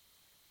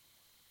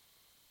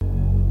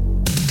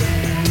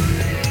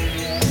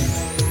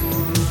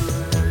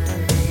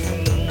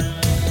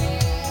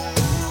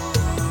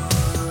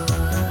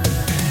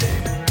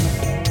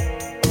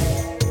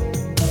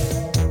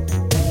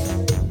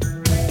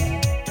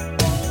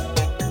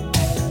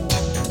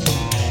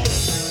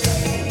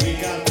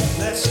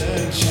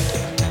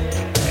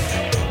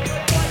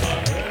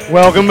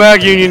 Welcome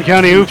back,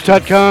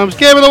 UnionCountyHoops.com's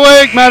Game of the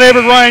Week. Matt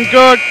Abrams, Ryan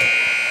Cook.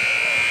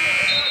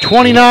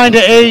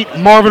 29-8,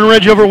 Marvin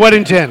Ridge over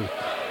Weddington.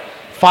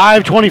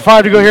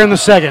 5:25 to go here in the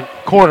second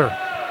quarter.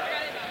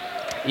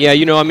 Yeah,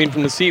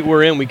 from the seat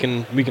we're in, we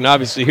can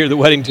obviously hear the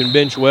Weddington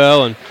bench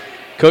well, and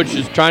Coach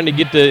is trying to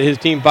get his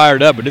team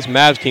fired up, but this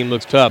Mavs team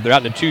looks tough. They're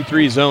out in the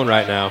 2-3 zone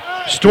right now.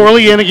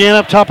 Storley in again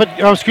up top. That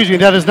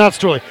is not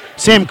Storley.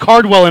 Sam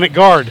Cardwell in at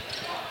guard.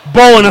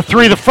 Bowen a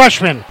 3, the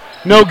freshman.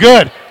 No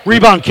good.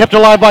 Rebound kept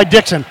alive by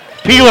Dixon.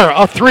 Peeler,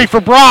 a 3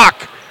 for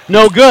Brock.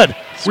 No good.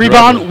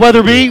 Rebound,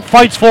 Weatherby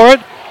fights for it.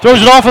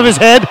 Throws it off of his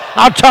head.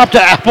 Out top to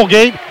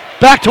Applegate.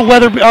 Back to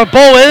Weatherby.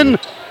 Bowen.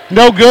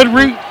 No good.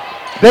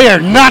 They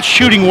are not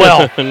shooting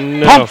well.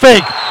 No. Pump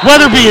fake.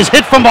 Weatherby is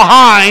hit from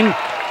behind.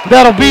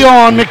 That'll be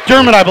on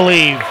McDermott, I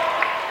believe.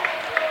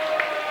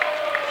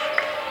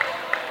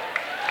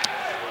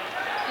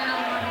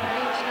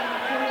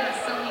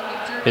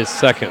 His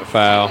second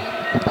foul.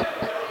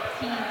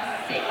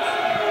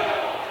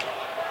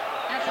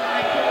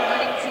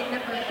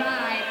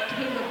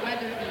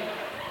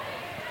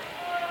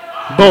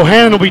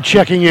 Bohannon will be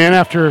checking in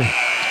after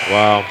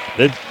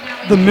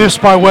the miss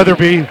by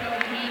Weatherby.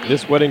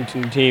 This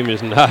Weddington team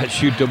does not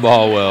shoot the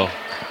ball well.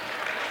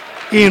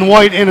 Ian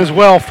White in as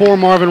well for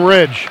Marvin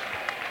Ridge.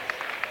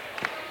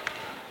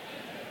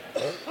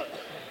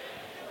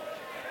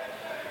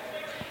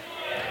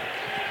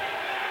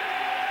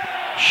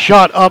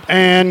 Shot up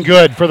and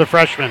good for the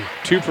freshman.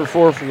 2 for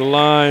 4 from the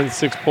line,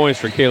 6 points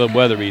for Caleb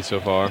Weatherby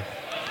so far.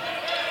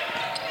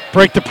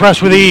 Break the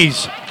press with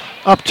ease.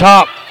 Up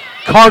top,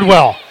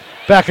 Cardwell.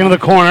 Back into the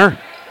corner.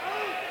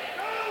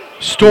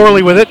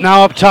 Storley with it.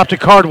 Now up top to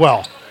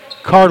Cardwell.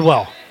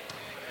 Cardwell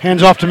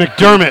hands off to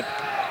McDermott.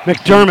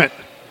 McDermott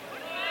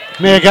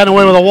may have gotten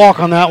away with a walk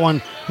on that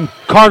one.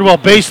 Cardwell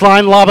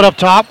baseline, lob it up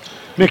top.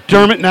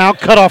 McDermott now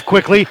cut off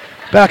quickly,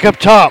 back up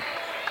top.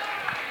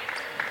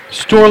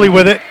 Storley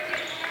with it.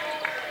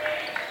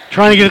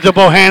 Trying to get it to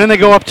Bohannon. They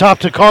go up top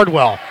to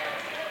Cardwell.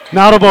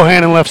 Now to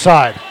Bohannon left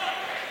side.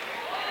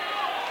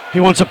 He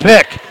wants a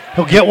pick.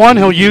 He'll get one.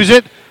 He'll use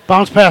it.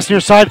 Bounce pass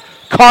near side.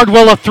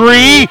 Cardwell a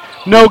three.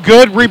 No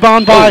good.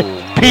 Rebound by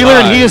Peeler,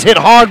 and he is hit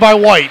hard by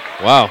White.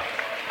 Wow.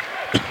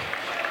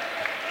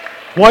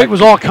 White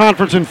was all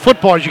conference in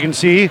football, as you can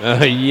see.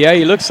 Yeah,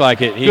 he looks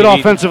like it. Good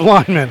offensive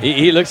lineman.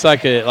 He looks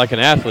like an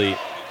athlete.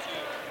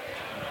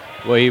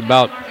 Well, he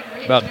about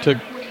took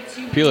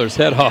Peeler's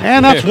head off.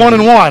 And that's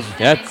 1-1.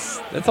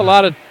 That's a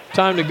lot of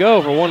time to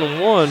go for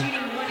 1-1.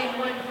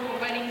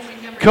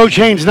 Coach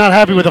Haynes not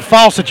happy with the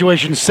foul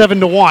situation,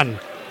 7-1.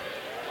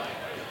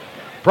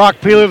 Brock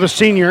Peeler, the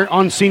senior,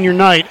 on senior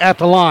night at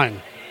the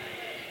line.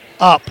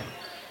 Up.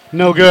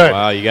 No good.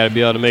 Wow, you got to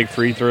be able to make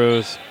free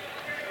throws.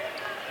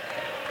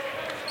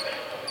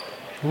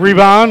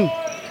 Rebound.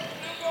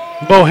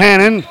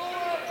 Bohannon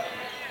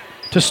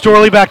to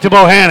Storley, back to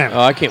Bohannon. Oh,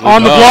 I can't.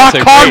 On the block,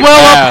 Cardwell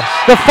up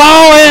the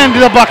foul and to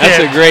the bucket.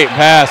 That's a great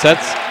pass.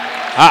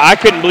 I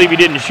couldn't believe he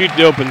didn't shoot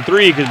the open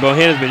three because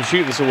Bohannon's been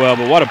shooting so well,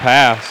 but what a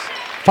pass.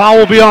 Foul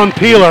will be on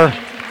Peeler.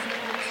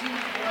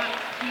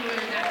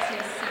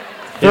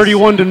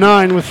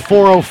 31-9 with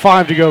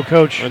 4:05 to go,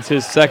 Coach. That's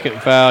his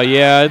second foul.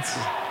 Yeah, it's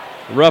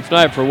a rough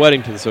night for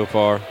Weddington so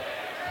far.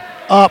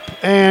 Up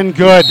and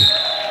good.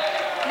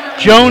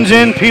 Jones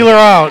in, Peeler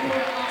out.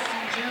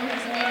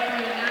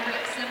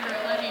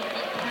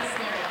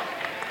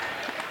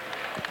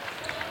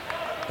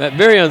 That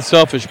very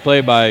unselfish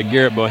play by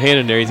Garrett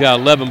Bohannon there. He's got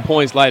 11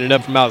 points, lighting it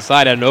up from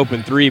outside, had an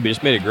open three, but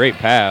just made a great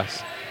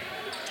pass.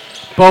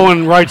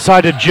 Bowen right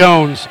side to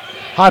Jones.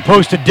 High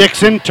post to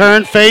Dixon,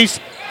 turn, face,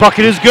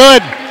 bucket is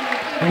good.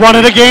 Run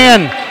it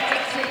again.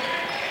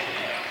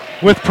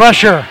 With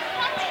pressure.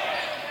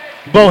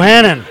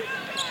 Bohannon.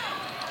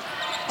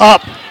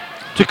 Up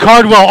to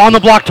Cardwell, on the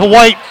block to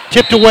White,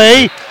 tipped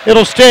away.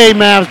 It'll stay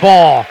Mavs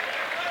ball.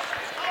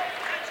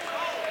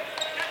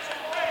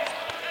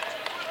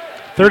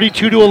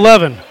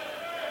 32-11.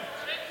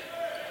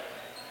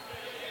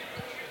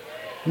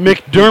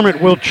 McDermott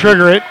will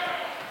trigger it.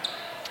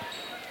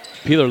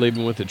 Peeler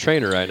leaving with the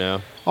trainer right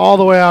now. All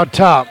the way out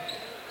top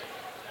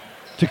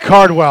to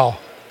Cardwell.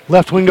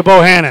 Left wing to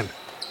Bohannon.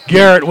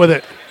 Garrett with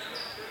it.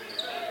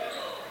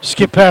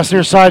 Skip pass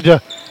near side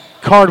to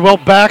Cardwell.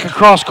 Back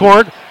across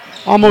court.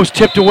 Almost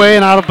tipped away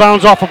and out of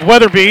bounds off of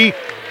Weatherby.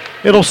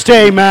 It'll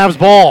stay Mavs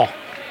ball.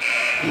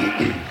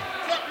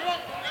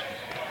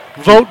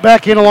 Vote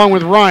back in along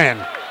with Ryan.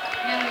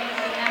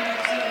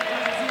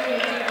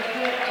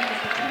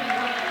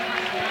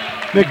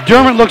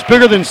 McDermott looks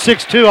bigger than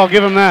 6'2", I'll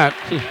give him that.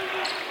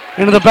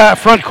 Into the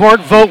front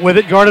court, Vote with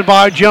it, guarded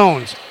by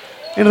Jones.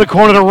 Into the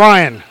corner to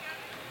Ryan.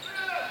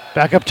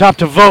 Back up top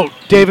to Vote.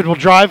 David will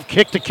drive,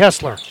 kick to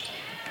Kessler.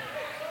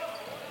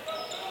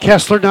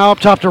 Kessler now up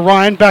top to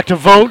Ryan, back to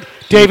Vote.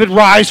 David,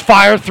 rise,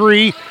 fire,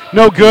 three.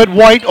 No good.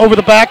 White over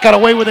the back, got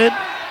away with it.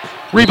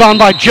 Rebound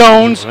by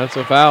Jones. That's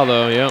a foul,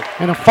 though, yeah.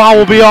 And a foul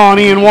will be on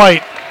Ian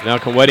White. Now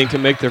can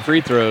Weddington make their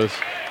free throws.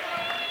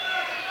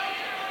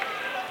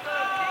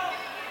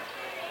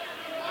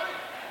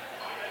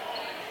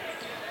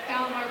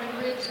 Foul Marvin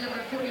Ridge,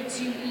 number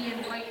 42,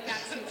 Ian White.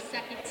 That's his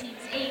second, team's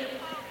 8.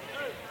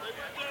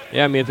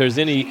 Yeah, I mean, if there's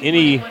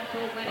any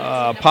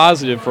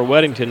positive for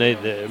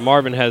Weddington,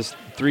 Marvin has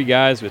 3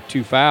 guys with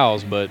 2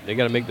 fouls, but they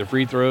got to make their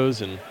free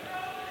throws and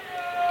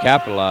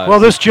capitalize. Well,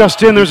 this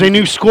just in, there's a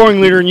new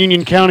scoring leader in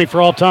Union County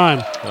for all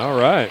time. All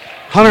right.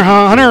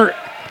 Hunter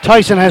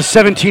Tyson has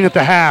 17 at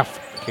the half.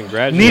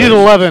 Congratulations. Needed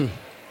 11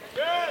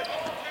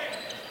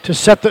 to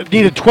set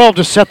needed 12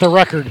 to set the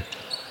record.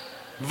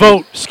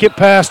 Vote, skip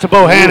pass to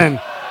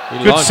Bohannon.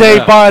 Good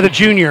save by the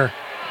junior.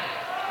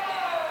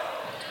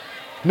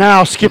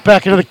 Now skip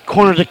back into the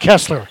corner to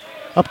Kessler.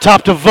 Up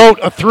top to Vote,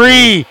 a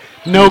three,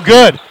 no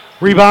good.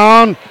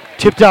 Rebound,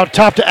 tipped out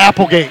top to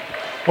Applegate.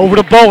 Over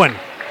to Bowen.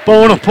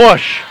 Bowen a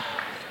push.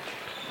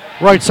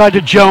 Right side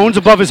to Jones,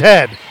 above his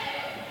head.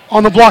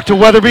 On the block to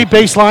Weatherby,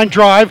 baseline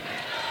drive.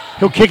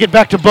 He'll kick it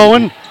back to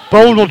Bowen.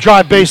 Bowen will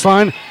drive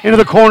baseline into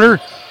the corner.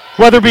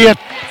 Weatherby at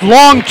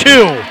long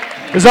 2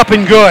 is up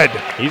and good.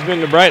 He's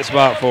been the bright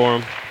spot for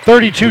him.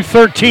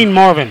 32-13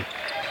 Marvin.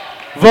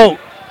 Vote,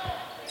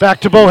 back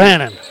to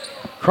Bohannon.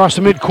 Across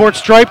the midcourt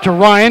stripe to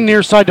Ryan,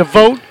 near side to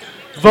Vote.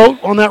 Vote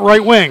on that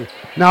right wing.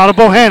 Now to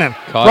Bohannon.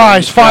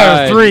 Rise,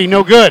 fire, three,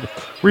 no good.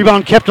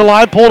 Rebound kept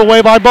alive, pulled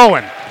away by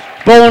Bowen.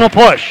 Bowen a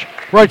push.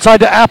 Right side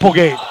to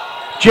Applegate.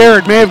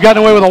 Jared may have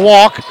gotten away with a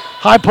walk.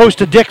 High post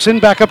to Dixon,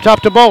 back up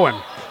top to Bowen.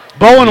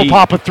 Bowen will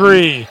pop a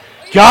three.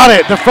 Got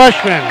it, the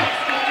freshman.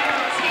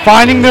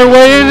 Finding their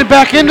way in and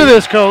back into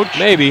this, Coach.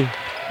 Maybe.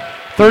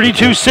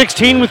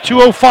 32-16 with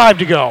 2:05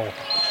 to go.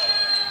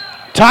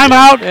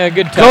 Timeout. Yeah,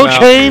 good timeout. Coach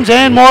Haynes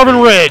and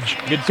Marvin Ridge.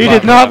 He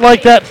did not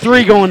like that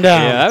three going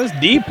down. Yeah, that was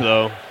deep,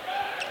 though.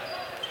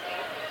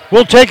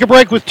 We'll take a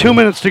break with 2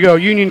 minutes to go.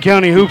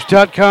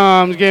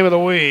 UnionCountyHoops.com's Game of the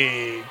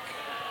Week.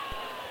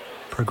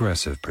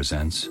 Progressive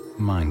presents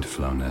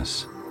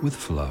Mindfulness with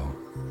Flow.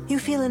 You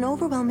feel an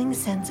overwhelming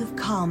sense of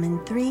calm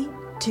in 3,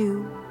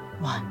 2,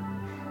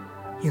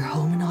 1. Your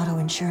home and auto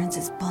insurance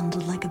is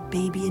bundled like a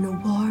baby in a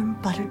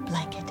warm, buttered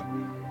blanket.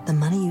 The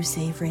money you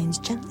save rains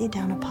gently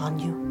down upon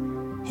you,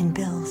 in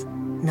bills,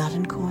 not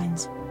in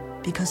coins,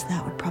 because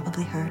that would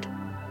probably hurt.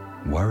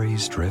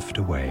 Worries drift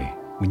away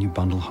when you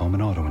bundle home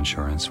and auto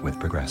insurance with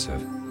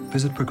Progressive.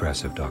 Visit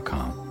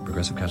Progressive.com.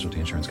 Progressive Casualty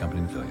Insurance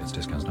Company and affiliates.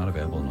 Discounts not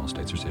available in all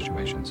states or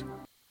situations.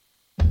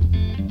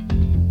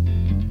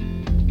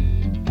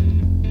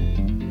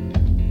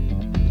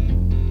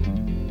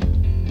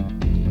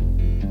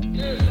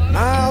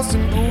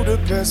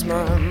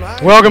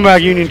 Welcome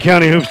back,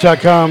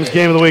 UnionCountyHoops.com's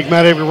Game of the Week.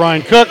 Matt Avery,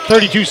 Ryan Cook,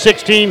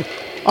 32-16,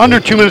 under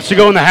 2 minutes to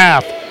go in the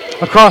half.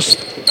 Across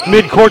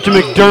midcourt to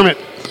McDermott,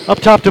 up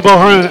top to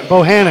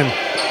Bohannon.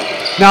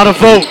 Now to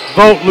Vogt.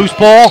 Vogt, loose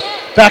ball,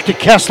 back to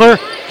Kessler.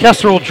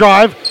 Kessler will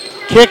drive,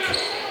 kick,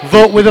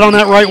 Vogt with it on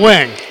that right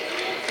wing.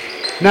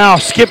 Now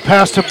skip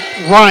pass to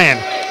Ryan.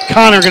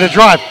 Connor going to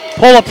drive,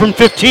 pull up from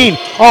 15,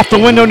 off the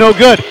window, no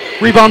good.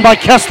 Rebound by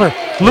Kessler.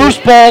 Loose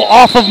ball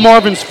off of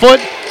Marvin's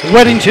foot.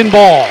 Weddington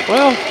ball.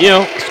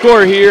 Well,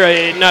 score here.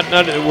 Not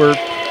that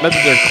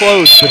they're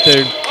close, but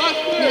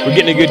we're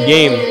getting a good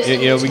game.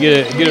 We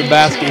get a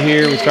basket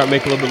here. We start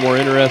making it a little bit more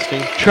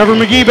interesting. Trevor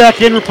McGee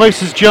back in,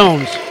 replaces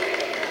Jones.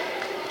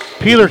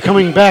 Peeler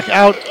coming back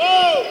out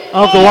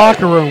of the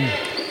locker room.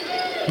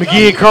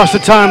 McGee across the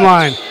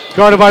timeline,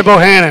 guarded by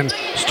Bohannon.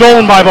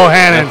 Stolen by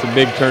Bohannon. That's a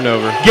big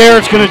turnover.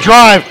 Garrett's going to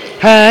drive,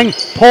 hang,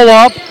 pull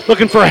up,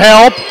 looking for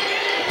help.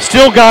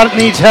 Still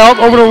needs help.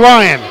 Over to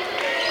Ryan.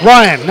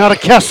 Ryan, now to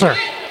Kessler.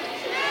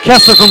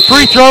 Kessler from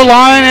free throw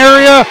line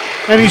area,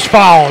 and he's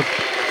fouled.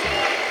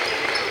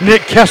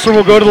 Nick Kessler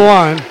will go to the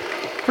line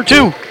for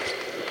 2.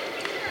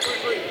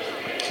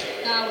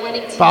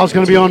 Foul's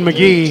going to be on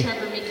McGee.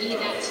 Trevor McGee,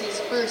 that's his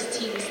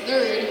first, team's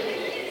third.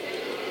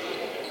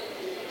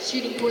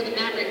 Shooting for the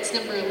Mavericks,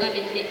 number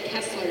 11, Nick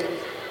Kessler.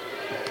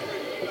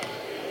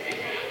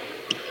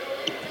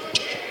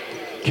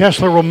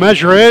 Kessler will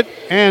measure it,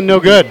 and no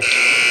good.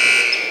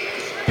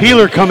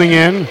 Peeler coming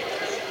in.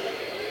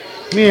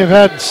 May have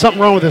had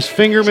something wrong with his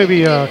finger,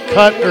 maybe a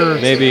cut or...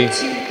 Maybe,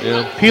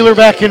 yeah. Peeler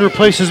back in,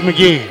 replaces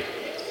McGee.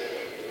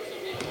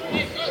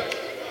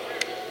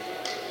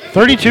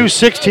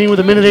 32-16 with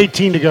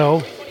 1:18 to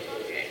go.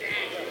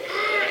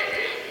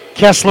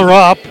 Kessler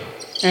up,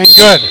 and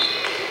good.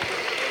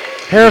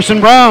 Harrison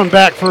Brown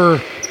back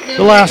for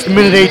the last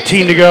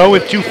 1:18 to go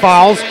with 2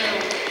 fouls.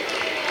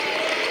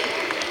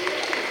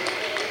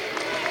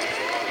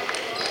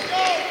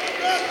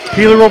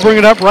 Peeler will bring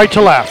it up right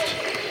to left.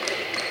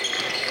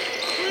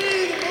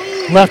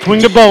 Left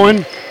wing to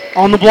Bowen.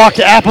 On the block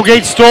to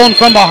Applegate, stolen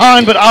from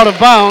behind, but out of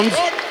bounds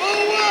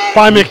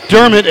by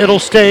McDermott. It'll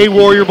stay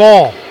Warrior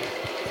ball.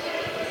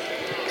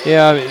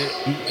 Yeah,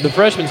 the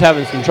freshman's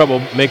having some trouble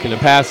making the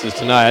passes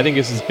tonight. I think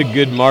this is a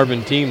good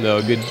Marvin team,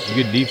 though. Good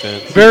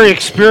defense. Very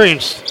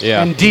experienced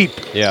and deep.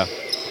 Yeah.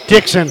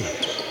 Dixon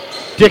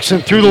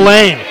through the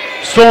lane.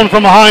 Stolen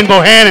from behind,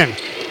 Bohannon.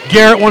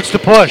 Garrett wants to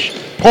push.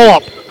 Pull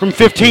up from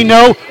 15,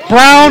 no.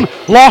 Brown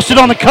lost it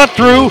on the cut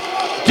through.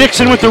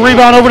 Dixon with the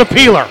rebound over to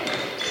Peeler.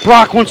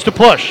 Brock wants to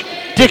push.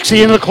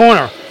 Dixie into the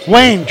corner.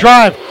 Wayne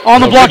drive on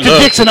the block to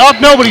Dixon. Up,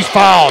 nobody's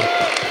fouled.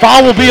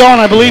 Foul will be on,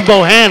 I believe,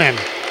 Bohannon.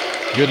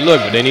 Good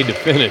look, but they need to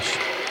finish.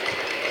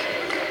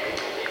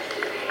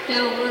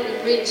 Foul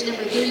Marvin Ridge,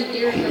 number 3,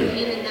 Garrett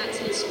Bohannon, that's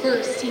his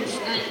first, team's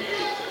 9th.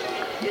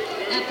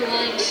 At the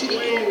line, shooting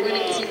for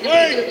Reddington,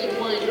 number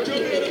 31,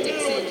 Caitlin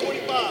Dixon.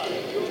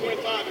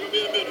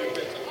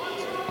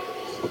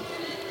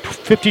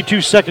 52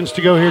 seconds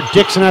to go here.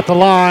 Dixon at the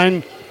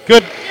line.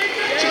 Good.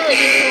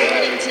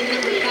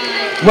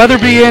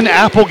 Weatherby in,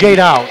 Applegate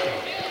out.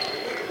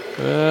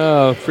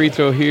 Free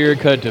throw here,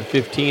 cut to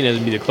 15.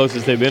 That'd be the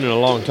closest they've been in a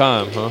long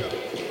time, huh?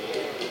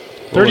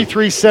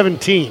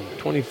 33-17.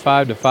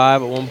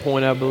 25-5 at one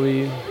point, I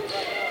believe.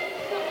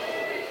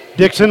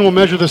 Dixon will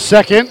measure the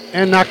second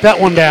and knock that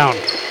one down.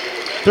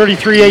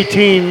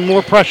 33-18,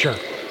 more pressure.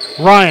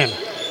 Ryan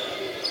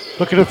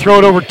looking to throw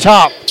it over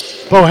top.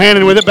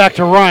 Bohannon with it back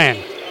to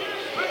Ryan.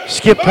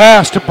 Skip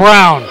pass to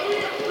Brown.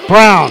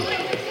 Brown.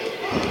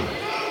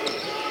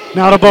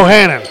 Now to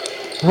Bohannon.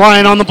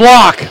 Ryan on the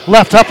block.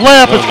 Left up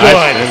layup is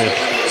good.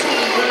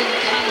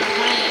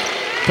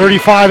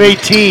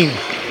 35-18.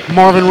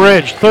 Marvin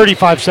Ridge.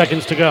 35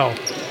 seconds to go.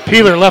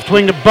 Peeler left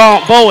wing to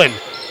Bowen.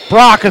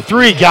 Brock a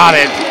 3. Got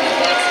it.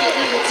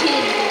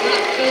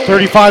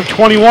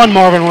 35-21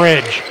 Marvin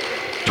Ridge.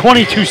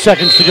 22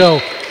 seconds to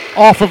go.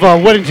 Off of a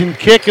Weddington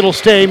kick. It'll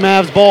stay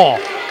Mavs ball.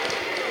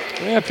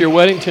 Yeah, if you're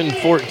Weddington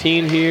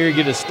 14 here,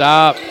 get a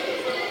stop.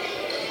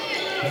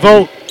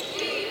 Vogt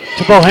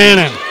to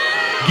Bohannon.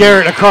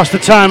 Garrett across the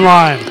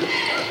timeline.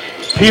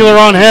 Peeler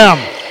on him.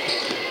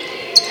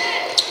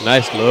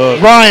 Nice look.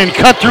 Ryan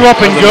cut through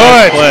up and good.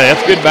 Nice play.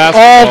 That's good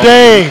basketball. All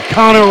day,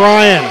 Connor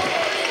Ryan.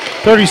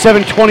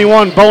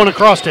 37-21, Bowen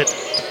across it.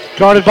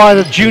 Guarded by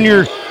the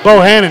junior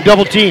Bohannon,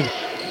 double team.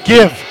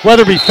 Give.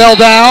 Weatherby fell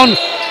down.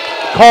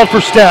 Called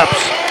for steps.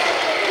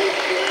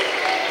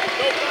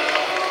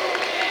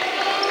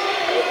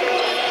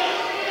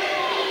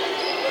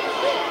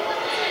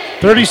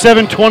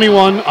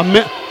 (37-21),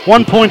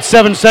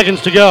 1.7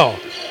 seconds to go.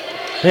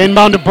 They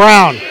inbound to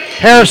Brown.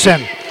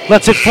 Harrison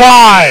lets it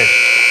fly.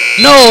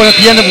 No, and at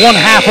the end of one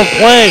half of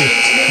play,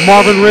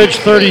 Marvin Ridge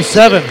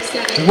 37,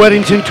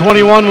 Weddington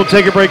 21. We'll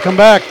take a break, come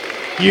back.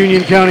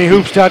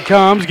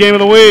 UnionCountyHoops.com's Game of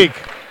the Week.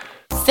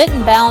 Fit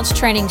and Balance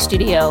Training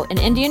Studio in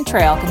Indian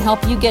Trail can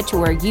help you get to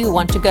where you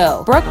want to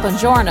go. Brooke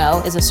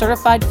Bongiorno is a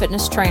certified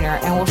fitness trainer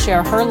and will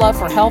share her love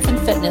for health and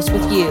fitness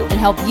with you and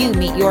help you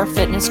meet your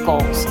fitness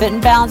goals. Fit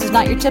and Balance is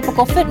not your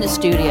typical fitness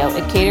studio.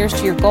 It caters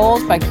to your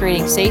goals by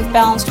creating safe,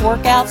 balanced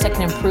workouts that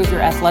can improve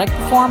your athletic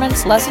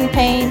performance, lessen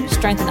pain,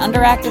 strengthen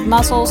underactive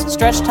muscles,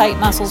 stretch tight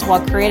muscles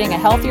while creating a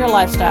healthier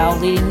lifestyle,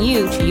 leading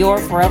you to your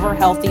forever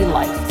healthy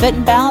life. Fit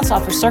and Balance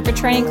offers circuit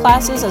training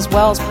classes as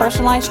well as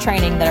personalized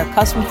training that are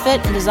custom fit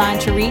and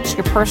designed to reach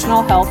your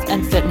personal health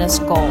and fitness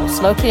goals.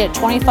 Located at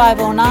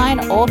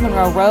 2509 Old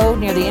Monroe Road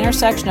near the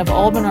intersection of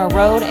Old Monroe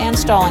Road and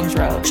Stallings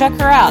Road. Check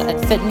her out at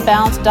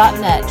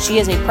fitandbalance.net. She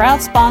is a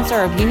proud sponsor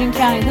of Union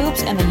County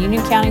Hoops and the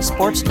Union County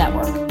Sports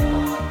Network.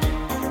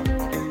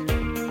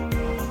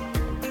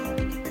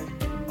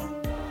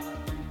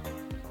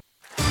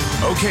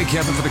 Okay,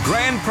 Kevin, for the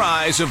grand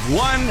prize of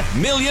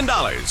 $1 million.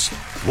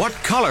 What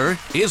color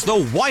is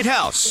the White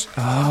House?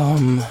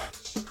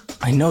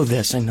 I know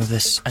this.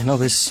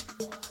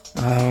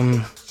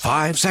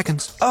 5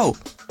 seconds. Oh,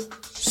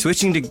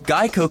 switching to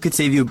Geico could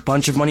save you a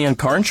bunch of money on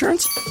car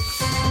insurance?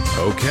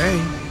 Okay.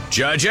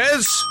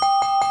 Judges?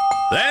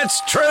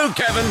 That's true,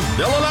 Kevin.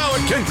 They'll allow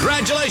it.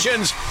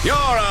 Congratulations. You're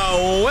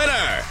a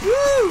winner.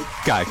 Woo!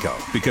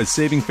 Geico, because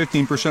saving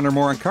 15% or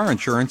more on car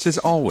insurance is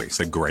always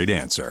a great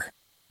answer.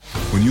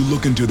 When you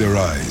look into their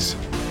eyes,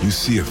 you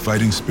see a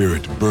fighting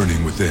spirit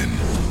burning within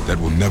that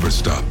will never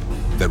stop,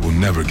 that will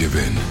never give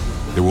in.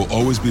 There will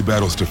always be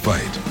battles to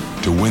fight.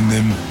 To win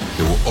them,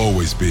 there will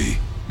always be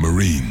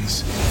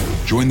Marines.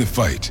 Join the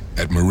fight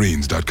at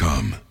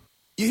marines.com.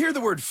 You hear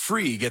the word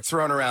free get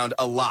thrown around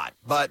a lot,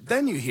 but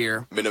then you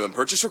hear minimum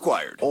purchase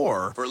required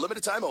or for a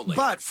limited time only.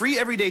 But free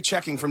everyday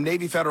checking from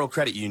Navy Federal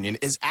Credit Union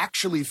is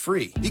actually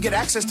free. You get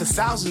access to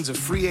thousands of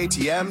free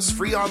ATMs,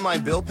 free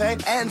online bill pay,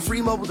 and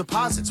free mobile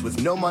deposits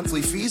with no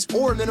monthly fees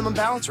or minimum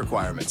balance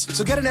requirements.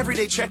 So get an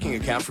everyday checking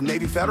account from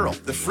Navy Federal,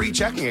 the free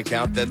checking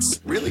account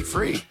that's really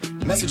free.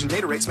 Message and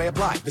data rates may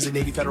apply. Visit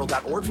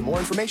NavyFederal.org for more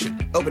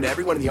information. Open to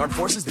everyone in the armed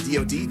forces, the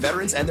DoD,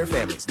 veterans, and their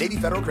families. Navy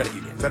Federal Credit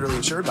Union, federally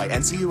insured by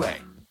NCUA.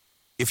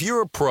 If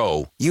you're a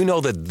pro, you know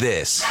that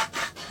this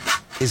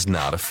is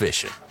not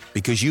efficient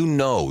because you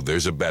know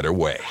there's a better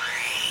way.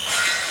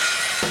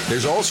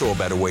 There's also a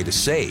better way to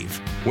save.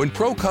 When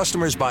pro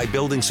customers buy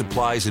building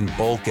supplies in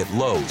bulk at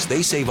Lowe's,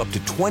 they save up to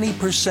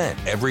 20%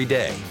 every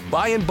day.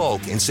 Buy in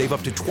bulk and save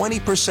up to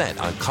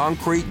 20% on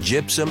concrete,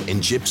 gypsum,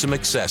 and gypsum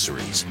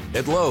accessories.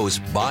 At Lowe's,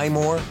 buy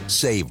more,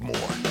 save more.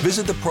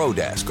 Visit the Pro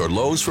Desk or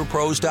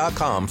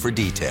Lowe'sForPros.com for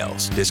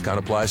details. Discount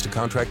applies to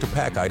contractor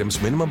pack items.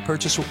 Minimum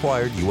purchase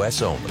required,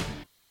 U.S. only.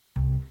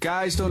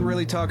 Guys don't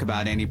really talk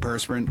about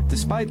antiperspirant.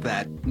 Despite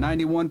that,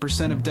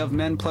 91% of Dove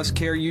Men Plus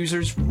Care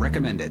users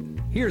recommend it.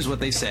 Here's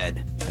what they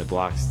said. It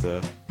blocks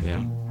the,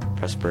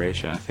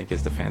 perspiration, I think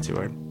is the fancy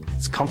word.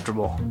 It's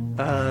comfortable.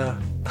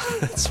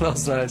 It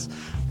smells nice.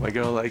 My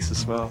girl likes the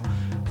smell.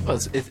 Well,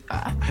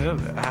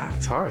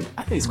 it's hard.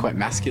 I think it's quite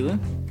masculine.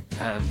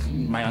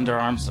 My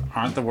underarms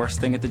aren't the worst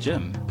thing at the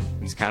gym.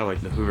 It's kind of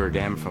like the Hoover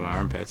Dam from my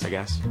armpits, I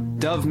guess.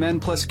 Dove Men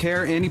Plus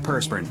Care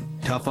antiperspirant.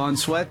 Tough on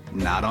sweat,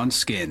 not on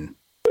skin.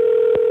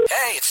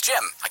 Hey, it's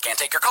Jim. I can't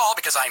take your call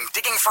because I'm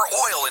digging for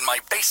oil in my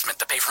basement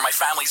to pay for my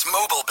family's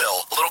mobile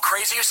bill. A little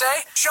crazy, you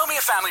say? Show me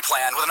a family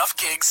plan with enough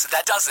gigs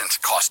that doesn't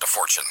cost a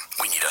fortune.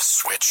 We need a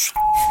switch.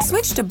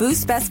 Switch to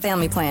Boost Best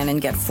Family Plan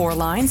and get 4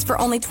 lines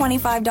for only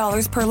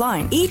 $25 per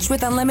line, each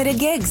with unlimited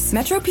gigs.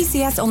 Metro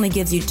PCS only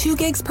gives you 2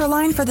 gigs per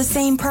line for the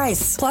same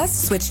price. Plus,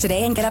 switch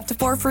today and get up to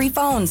 4 free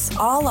phones,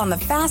 all on the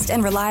fast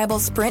and reliable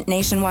Sprint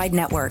nationwide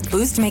network.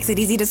 Boost makes it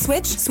easy to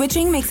switch.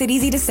 Switching makes it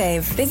easy to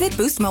save. Visit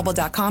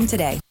boostmobile.com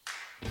today.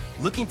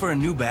 Looking for a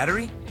new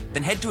battery?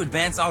 Then head to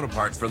Advanced Auto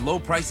Parts for low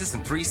prices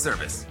and free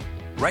service.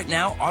 Right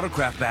now,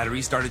 Autocraft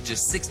batteries start at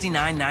just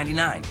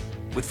 $69.99,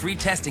 with free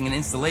testing and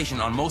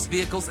installation on most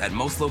vehicles at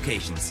most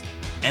locations.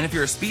 And if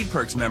you're a Speed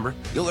Perks member,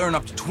 you'll earn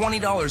up to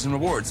 $20 in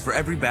rewards for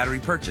every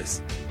battery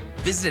purchase.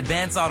 Visit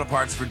Advanced Auto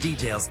Parts for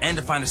details and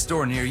to find a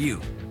store near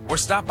you, or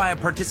stop by a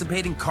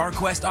participating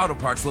CarQuest Auto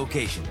Parts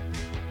location.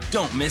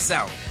 Don't miss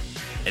out.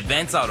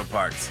 Advanced Auto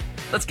Parts.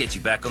 Let's get you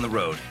back on the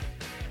road.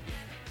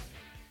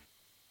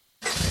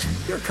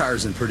 Your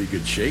car's in pretty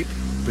good shape.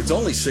 If it's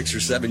only 6 or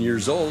 7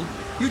 years old,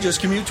 you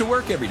just commute to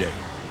work every day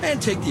and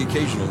take the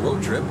occasional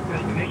road trip.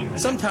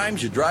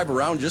 Sometimes you drive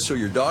around just so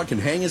your dog can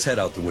hang his head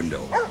out the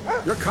window.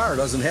 Your car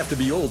doesn't have to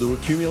be old to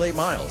accumulate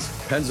miles.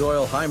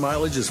 Pennzoil High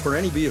Mileage is for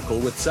any vehicle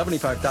with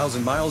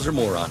 75,000 miles or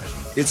more on it.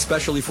 It's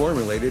specially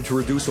formulated to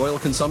reduce oil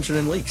consumption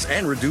and leaks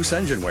and reduce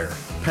engine wear.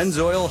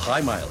 Pennzoil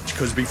High Mileage,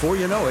 because before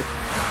you know it,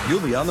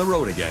 you'll be on the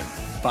road again.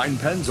 Find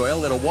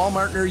Pennzoil at a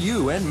Walmart near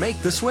you and make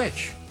the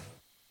switch.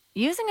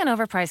 Using an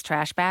overpriced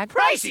trash bag?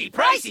 Pricey,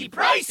 pricey,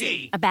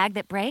 pricey! A bag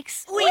that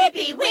breaks?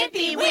 Whippy,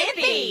 whippy,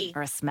 whippy!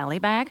 Or a smelly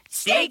bag?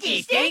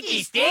 Stinky,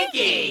 stinky,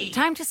 stinky!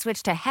 Time to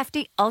switch to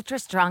Hefty Ultra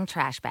Strong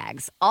trash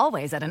bags,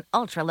 always at an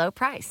ultra low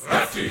price.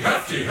 Hefty,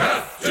 hefty,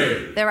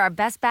 hefty! They're our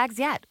best bags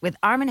yet, with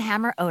Arm &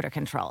 Hammer odor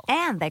control.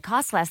 And they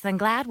cost less than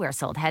Glad we're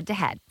sold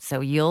head-to-head,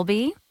 so you'll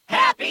be...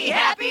 happy,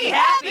 happy,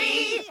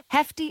 happy!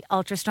 Hefty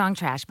Ultra Strong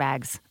trash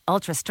bags.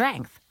 Ultra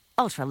strength,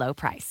 ultra low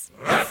price.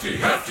 Hefty,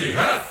 hefty,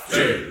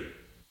 hefty!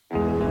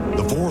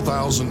 The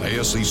 4,000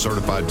 ASE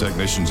certified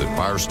technicians at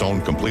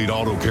Firestone Complete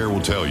Auto Care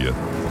will tell you,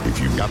 if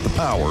you've got the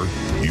power,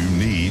 you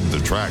need the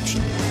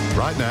traction.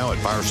 Right now at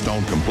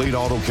Firestone Complete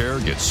Auto Care,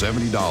 get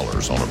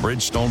 $70 on a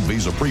Bridgestone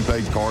Visa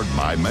prepaid card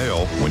by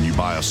mail when you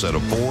buy a set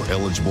of 4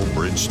 eligible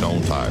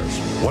Bridgestone tires.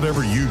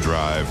 Whatever you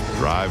drive,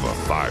 drive a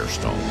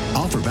Firestone.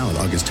 Offer valid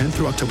August 10th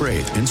through October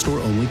 8th. In-store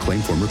only. Claim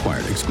form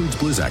required. Excludes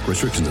Blizzak.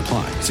 Restrictions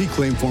apply. See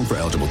claim form for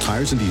eligible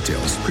tires and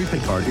details.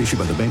 Prepaid card issued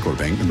by the Bancorp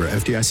Bank, member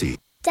FDIC.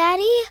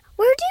 Daddy,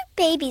 where do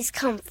babies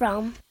come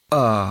from?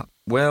 Honey?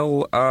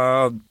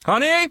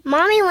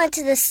 Mommy went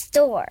to the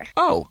store.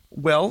 Oh,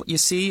 well, you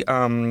see,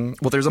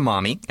 there's a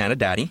mommy and a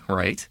daddy,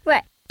 right?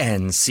 Right.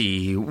 And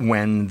see,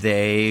 when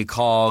they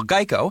call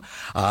Geico,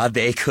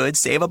 they could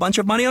save a bunch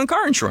of money on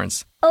car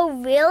insurance. Oh,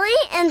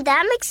 really? And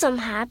that makes them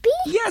happy?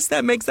 Yes,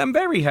 that makes them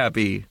very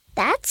happy.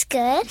 That's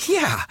good.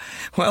 Yeah.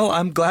 Well,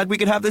 I'm glad we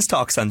could have this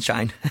talk,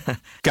 Sunshine.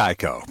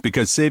 Geico,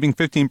 because saving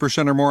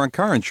 15% or more on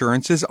car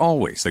insurance is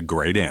always a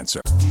great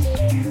answer.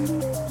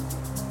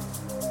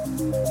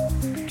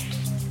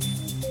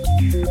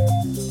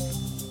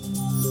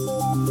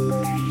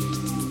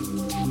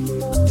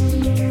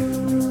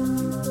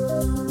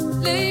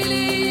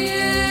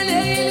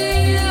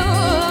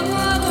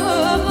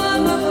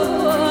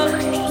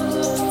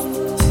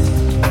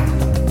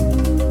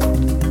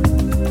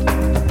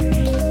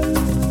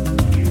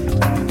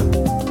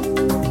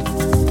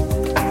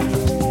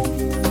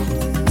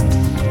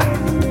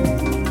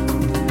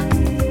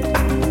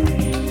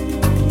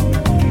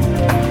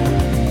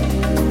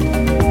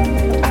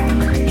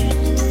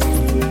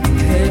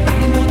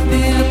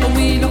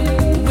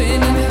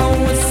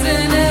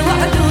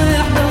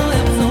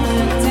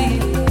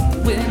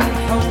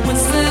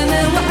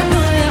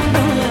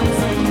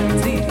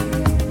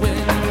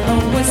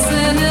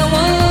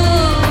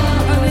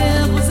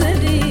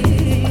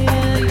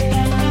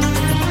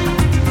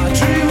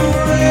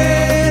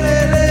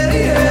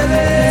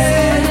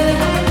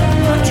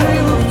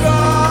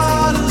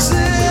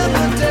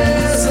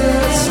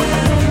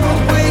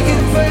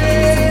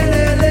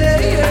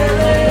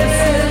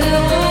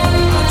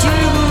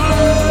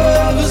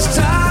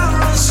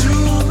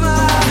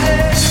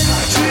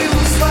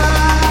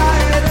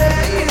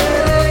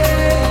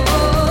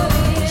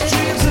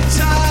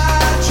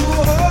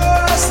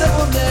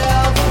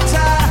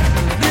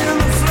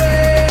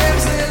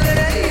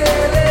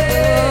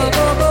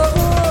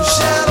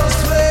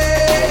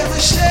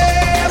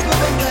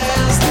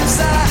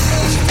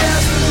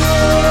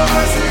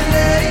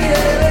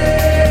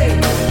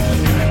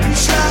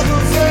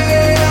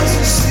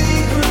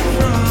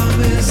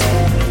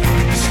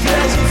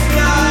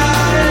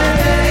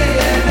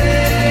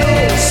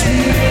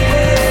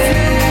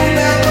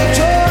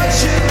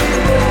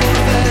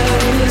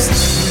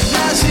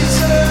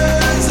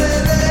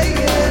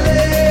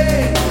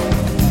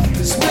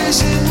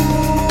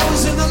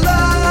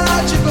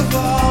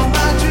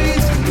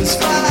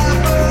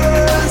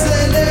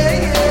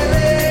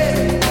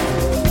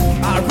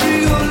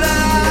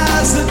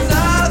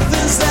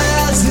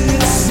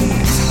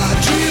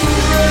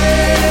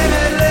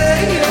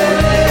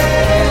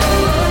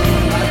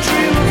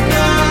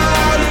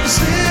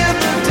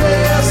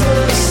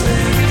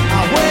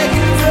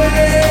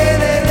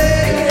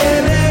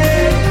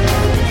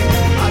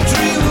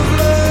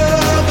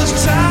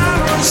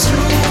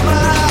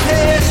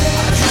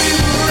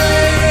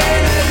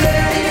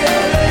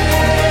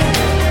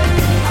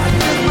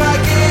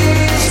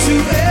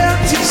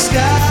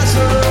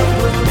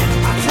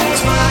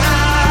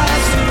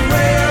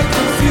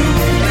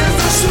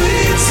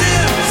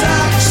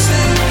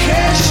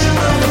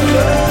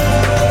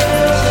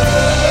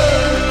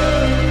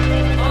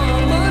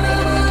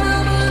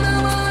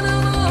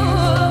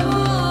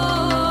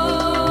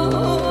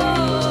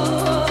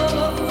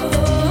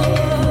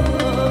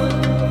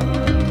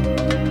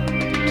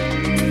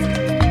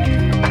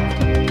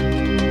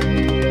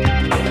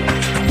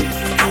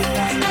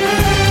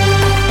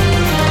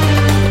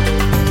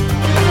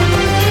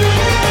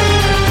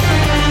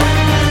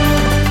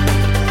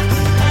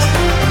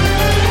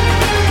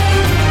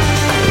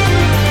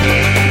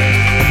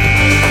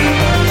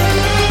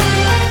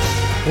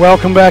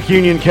 Welcome back,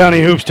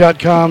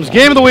 UnionCountyHoops.com's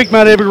Game of the Week.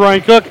 Matt Avery,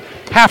 Ryan Cook.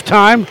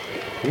 Halftime.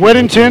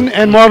 Weddington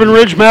and Marvin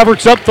Ridge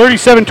Mavericks up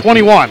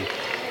 37-21.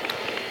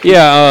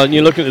 Yeah,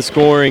 you look at the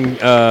scoring.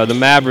 The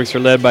Mavericks are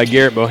led by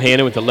Garrett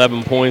Bohannon with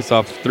 11 points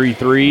off 3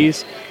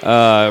 threes.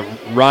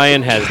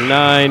 Ryan has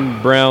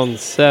 9, Brown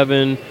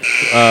 7,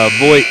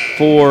 Voigt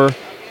 4,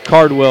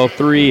 Cardwell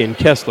 3, and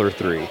Kessler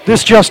 3.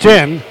 This just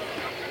in.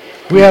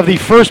 We have the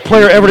first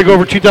player ever to go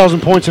over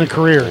 2,000 points in a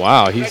career.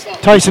 Wow,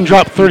 Tyson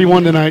dropped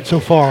 31 tonight so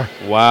far.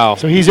 Wow.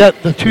 So he's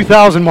at the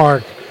 2,000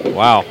 mark.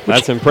 Wow,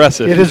 that's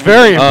impressive. It is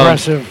very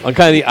impressive. On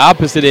kind of the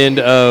opposite end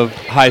of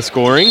high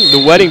scoring, the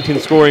Weddington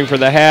scoring for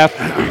the half,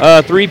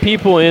 3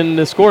 people in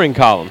the scoring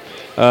column.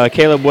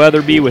 Caleb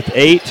Weatherby with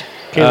 8.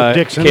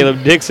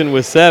 Caleb Dixon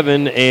with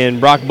 7, and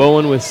Brock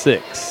Bowen with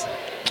 6.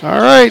 All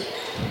right.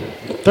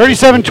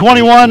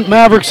 37-21,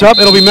 Mavericks up.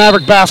 It'll be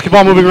Maverick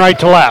basketball moving right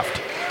to left.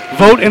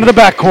 Vogt into the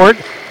backcourt.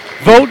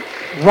 Vogt,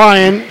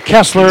 Ryan,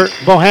 Kessler,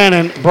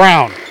 Bohannon,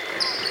 Brown.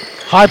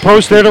 High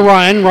post there to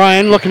Ryan.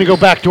 Ryan looking to go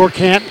backdoor,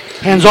 can't.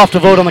 Hands off to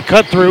Vogt on the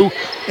cut through.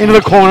 Into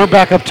the corner,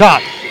 back up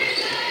top.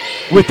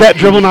 With that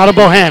dribble now to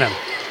Bohannon.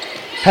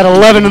 Had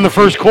 11 in the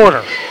first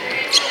quarter.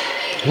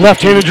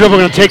 Left-handed dribble,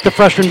 going to take the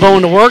freshman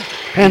Bowen to work.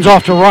 Hands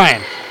off to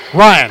Ryan.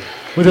 Ryan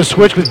with a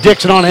switch with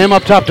Dixon on him,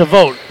 up top to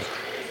Vogt.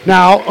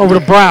 Now over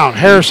to Brown.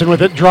 Harrison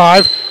with it,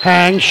 drive,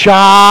 hang,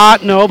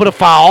 shot, no, but a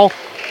foul.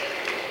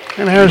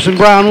 And Harrison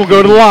Brown will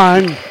go to the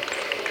line.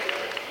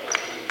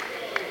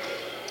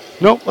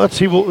 Nope, let's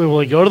see, will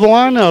he go to the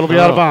line? No, it'll be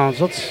out of bounds.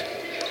 Let's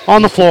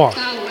on the floor.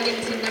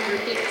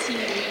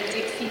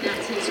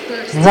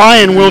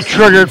 Ryan will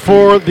trigger it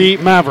for the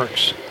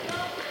Mavericks.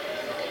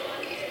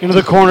 Into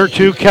the corner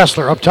to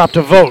Kessler, up top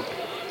to Vogt.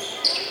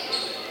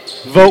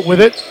 Vogt with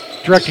it,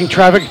 directing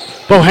traffic.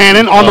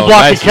 Bohannon on the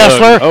block to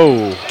Kessler.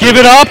 Give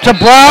it up to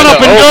Brown,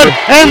 up and good,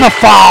 and the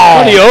foul.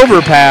 On the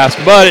overpass,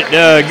 but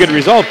good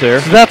result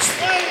there. So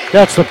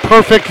that's the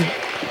perfect.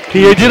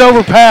 He did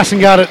overpass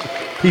and got it.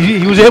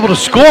 He was able to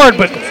score it,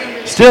 but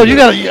still, you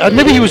got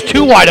maybe he was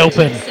too wide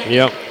open.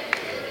 Yep,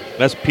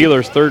 that's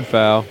Peeler's 3rd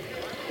foul.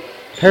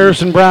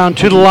 Harrison Brown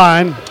to the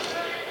line.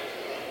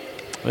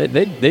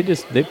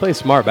 They play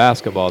smart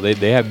basketball.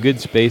 They have good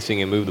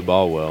spacing and move the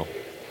ball well.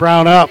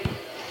 Brown up,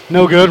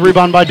 no good.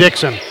 Rebound by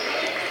Dixon.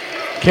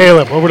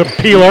 Caleb over to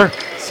Peeler.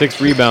 6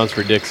 rebounds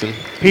for Dixon.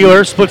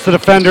 Peeler splits the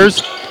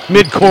defenders.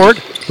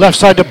 Midcourt, left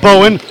side to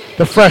Bowen,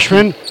 the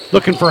freshman,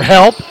 looking for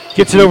help.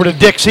 Gets it over to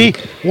Dixie.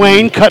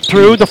 Wayne cut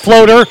through, the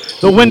floater,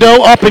 the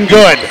window, up and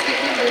good.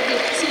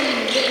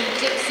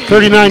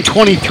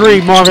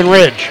 39-23, Marvin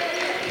Ridge.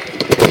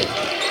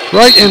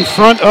 Right in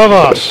front of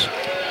us.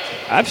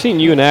 I've seen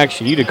you in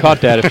action. You'd have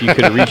caught that if you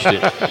could have reached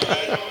it.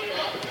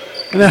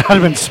 And that would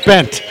have been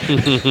spent.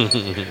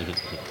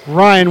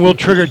 Ryan will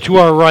trigger to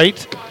our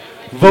right.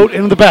 Vogt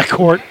into the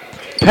backcourt.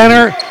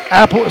 Penner,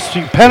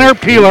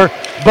 Peeler,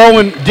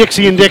 Bowen,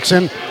 Dixie, and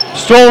Dixon.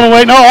 Stolen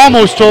away. No,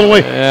 almost stolen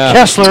away. Yeah.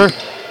 Kessler.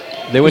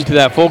 They went to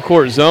that full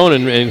court zone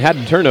and had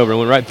the turnover and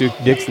went right through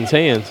Dixon's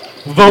hands.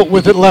 Vogt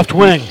with it left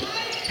wing.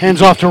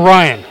 Hands off to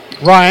Ryan.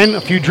 Ryan,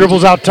 a few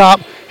dribbles out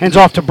top. Hands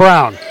off to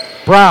Brown.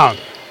 Brown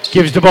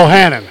gives to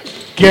Bohannon.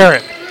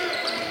 Garrett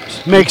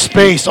makes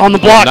space on the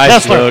block. Nice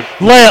Kessler. look.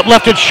 Layup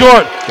left it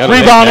short.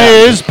 Rebound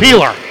is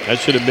Peeler. That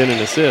should have been an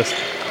assist.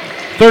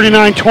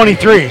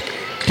 39-23.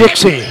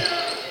 Dixie.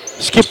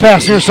 Skip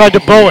pass near side to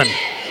Bowen.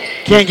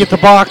 Can't get the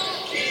block.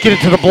 Get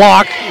it to the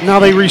block. Now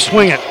they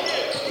re-swing it.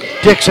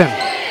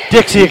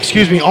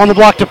 Dixie, on the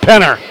block to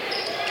Penner.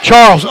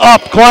 Charles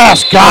up,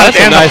 glass, got it,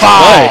 and the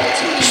foul.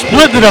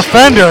 Split the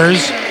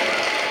defenders.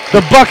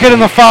 The bucket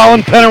and the foul,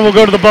 and Penner will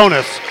go to the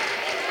bonus.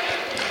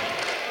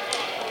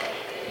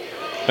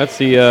 That's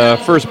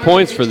the first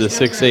points for the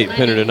 6'8"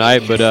 Penner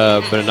tonight, but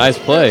a nice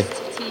play.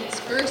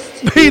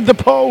 Feed the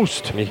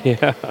post.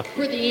 Yeah.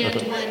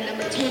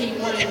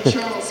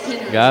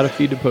 Got to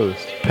feed the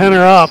post.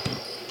 Penner up.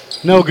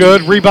 No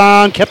good.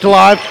 Rebound, kept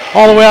alive,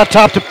 all the way out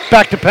top to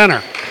back to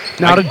Penner.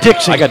 Now to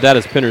Dixie. I got that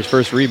as Penner's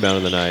first rebound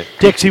of the night.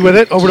 Dixie with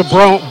it, over to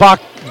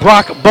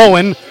Brock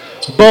Bowen.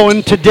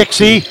 Bowen to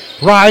Dixie.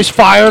 Rise,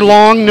 fire,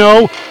 long,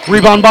 no.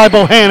 Rebound by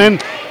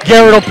Bohannon.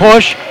 Garrett will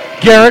push.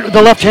 Garrett,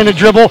 the left-handed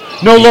dribble.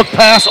 No look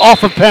pass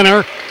off of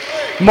Penner.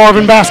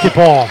 Marvin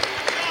basketball.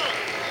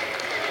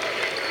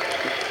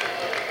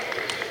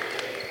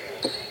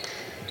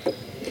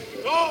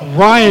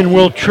 Ryan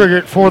will trigger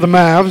it for the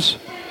Mavs.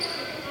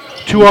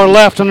 To our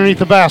left underneath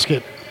the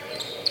basket.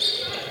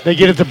 They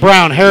get it to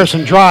Brown.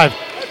 Harrison drive.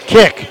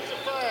 Kick.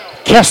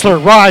 Kessler,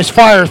 rise,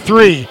 fire,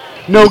 3.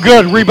 No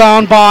good.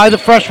 Rebound by the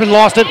freshman.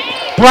 Lost it.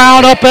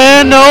 Brown up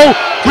and no.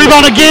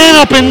 Rebound again.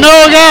 Up and no.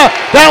 Yeah,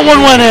 that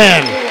one went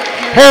in.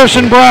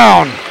 Harrison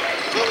Brown.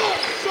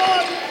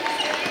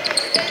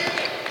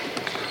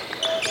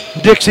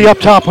 Dixie up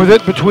top with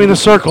it between the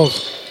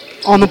circles.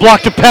 On the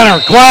block to Penner.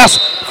 Glass.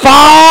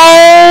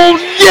 Foul.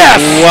 Yes.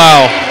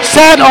 Wow.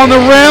 Sat on the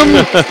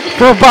rim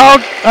for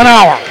about an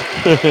hour.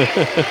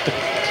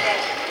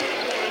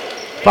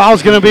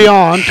 Foul's going to be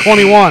on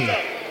 21.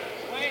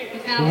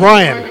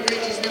 Ryan.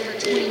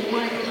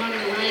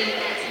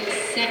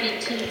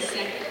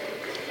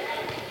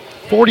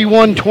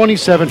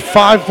 41-27,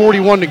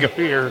 5:41 to go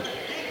here.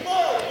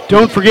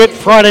 Don't forget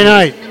Friday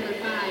night,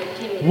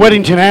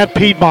 Weddington at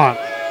Piedmont.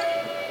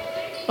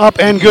 Up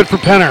and good for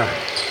Penner.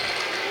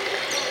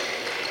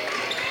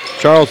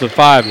 Charles with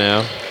 5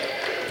 now.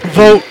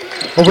 Vogt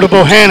over to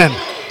Bohannon.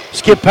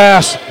 Skip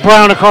pass.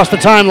 Brown across the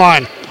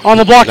timeline. On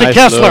the block Nice to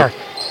Kessler.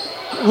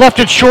 Left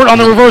it short on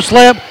the reverse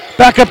layup.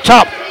 Back up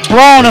top.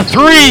 Brown a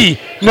 3.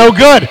 No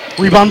good.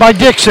 Rebound by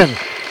Dixon.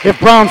 If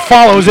Brown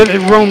follows it, it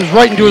roams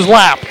right into his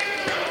lap.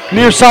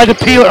 Near side to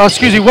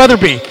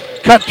Weatherby.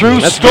 Cut through.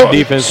 That's good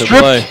defensive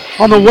stripped play.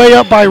 on the way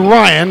up by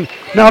Ryan.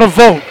 Now to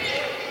Vogt.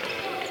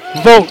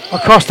 Vogt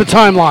across the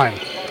timeline.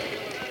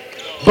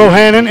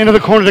 Bohannon into the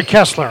corner to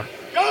Kessler.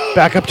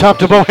 Back up top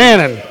to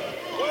Bohannon.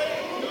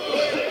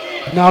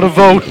 Now to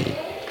Vogt.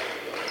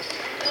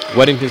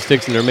 Weddington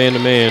sticks in their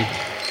man-to-man.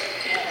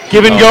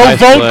 Give and go. Nice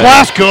Vogt. play.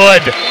 Glass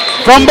good.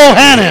 From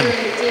Bohannon.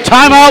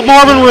 Timeout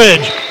Marvin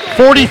Ridge.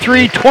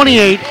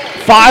 43-28.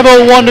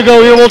 5:01 to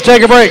go here. We'll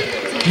take a break.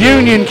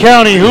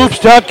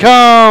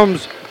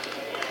 UnionCountyHoops.com's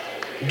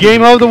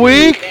Game of the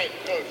Week.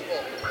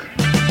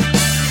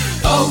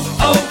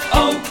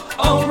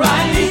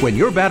 O'Reilly. When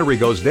your battery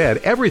goes dead,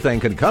 everything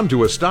can come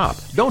to a stop.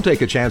 Don't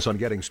take a chance on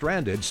getting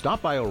stranded.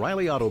 Stop by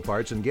O'Reilly Auto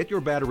Parts and get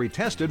your battery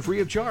tested free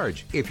of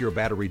charge. If your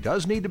battery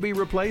does need to be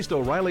replaced,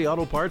 O'Reilly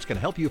Auto Parts can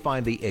help you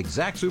find the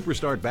exact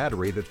Superstart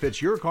battery that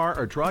fits your car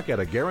or truck at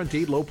a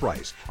guaranteed low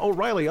price.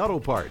 O'Reilly Auto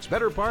Parts.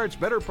 Better parts,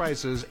 better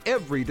prices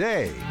every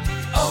day.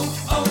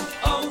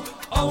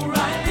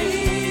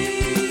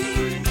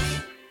 O'Reilly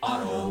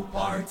Auto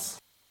Parts.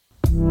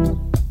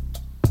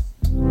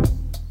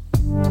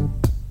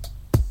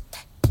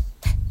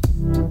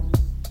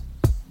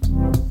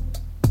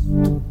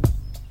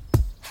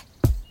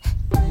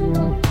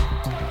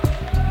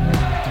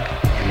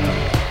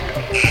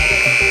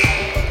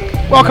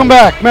 Welcome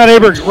back. Matt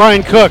Aberg,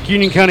 Ryan Cook,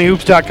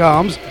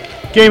 UnionCountyHoops.com's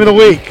Game of the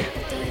Week.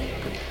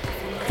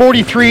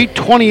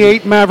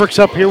 43-28 Mavericks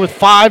up here with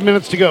 5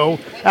 minutes to go.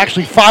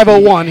 Actually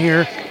 5:01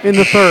 here in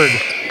the third.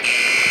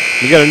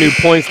 You got a new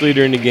points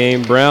leader in the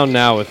game. Brown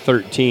now with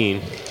 13.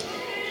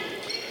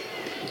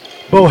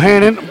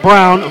 Bohannon,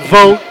 Brown,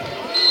 Vogt.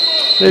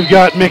 They've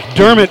got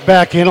McDermott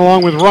back in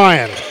along with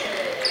Ryan.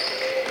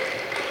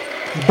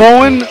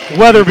 Bowen,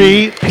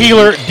 Weatherby,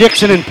 Peeler,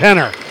 Dixon, and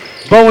Penner.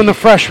 Bowen, the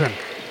freshman,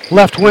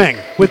 left wing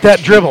with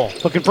that dribble.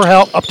 Looking for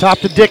help up top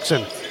to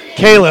Dixon.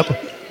 Caleb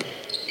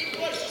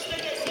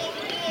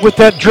with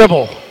that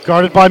dribble,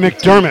 guarded by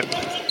McDermott.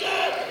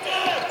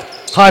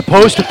 High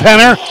post to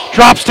Penner.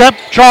 Drop step,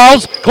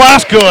 Charles,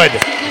 glass good.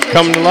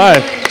 Coming to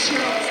life.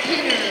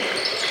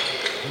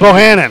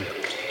 Bohannon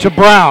to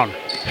Brown.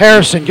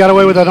 Harrison got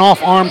away with an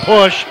off-arm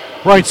push.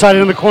 Right side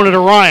in the corner to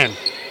Ryan.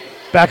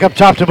 Back up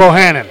top to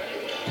Bohannon.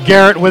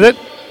 Garrett with it.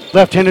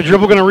 Left-handed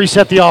dribble, going to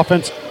reset the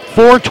offense.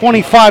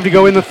 4:25 to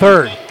go in the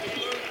third.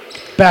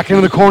 Back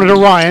into the corner to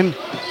Ryan.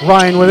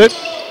 Ryan with it.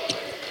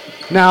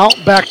 Now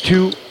back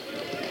to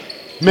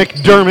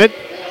McDermott.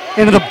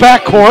 Into the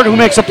backcourt, who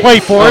makes a play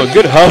for it.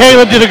 Good hustle.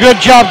 Caleb did a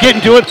good job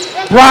getting to it.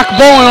 Brock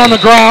Bowen on the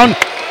ground.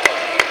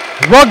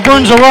 Rug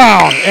burns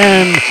around,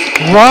 and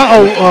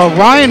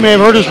Ryan may have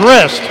hurt his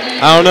wrist.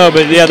 I don't know,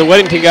 but yeah, the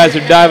Weddington guys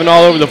are diving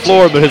all over the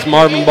floor, but it's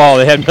Marvin Ball.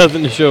 They had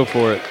nothing to show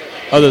for it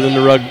other than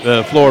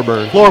the floor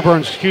burn. Floor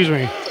burns, excuse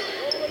me.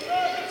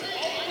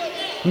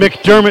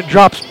 McDermott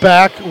drops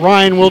back.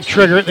 Ryan will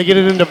trigger it. They get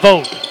it into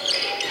Vogt.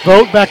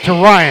 Vogt back to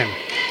Ryan.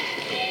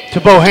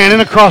 To Bohannon,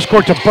 across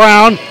court to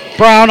Brown.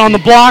 Brown on the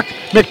block.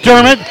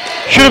 McDermott.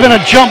 Should have been a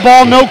jump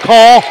ball, no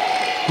call.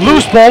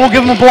 Loose ball, we'll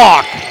give him a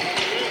block.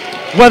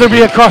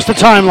 Weatherby across the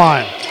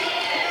timeline.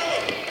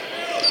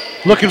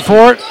 Looking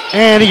for it,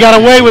 and he got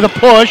away with a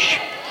push.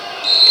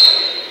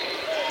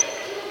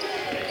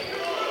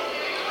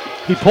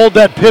 He pulled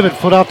that pivot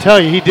foot, I'll tell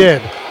you, he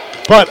did.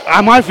 But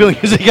my feeling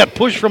is he got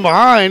pushed from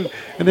behind,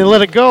 and they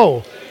let it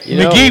go.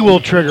 McGee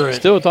will trigger it.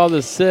 Still, with all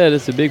this said,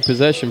 it's a big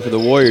possession for the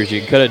Warriors. You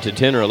can cut it to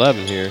 10 or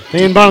 11 here.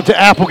 They inbound it to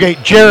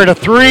Applegate. Jarrett, a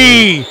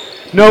 3.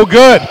 No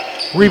good.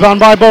 Rebound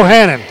by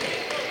Bohannon.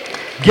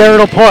 Garrett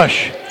will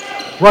push.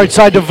 Right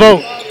side to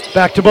Vogt.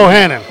 Back to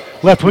Bohannon.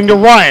 Left wing to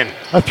Ryan.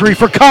 A 3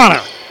 for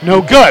Connor.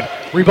 No good.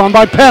 Rebound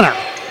by Penner.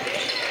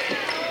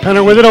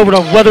 Penner with it over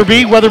to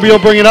Weatherby. Weatherby will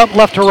bring it up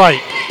left to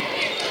right.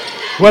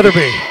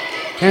 Weatherby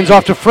hands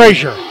off to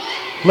Frazier.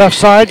 Left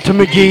side to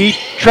McGee.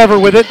 Trevor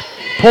with it.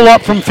 Pull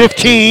up from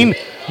 15.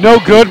 No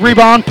good.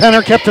 Rebound.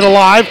 Penner kept it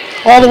alive.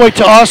 All the way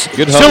to us.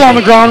 Good Still hustle. on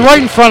the ground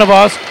right in front of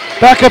us.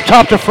 Back up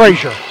top to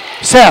Frazier.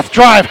 Seth,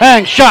 drive,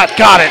 hang, shot.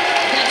 Got it.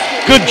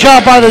 Good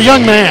job by the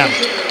young man.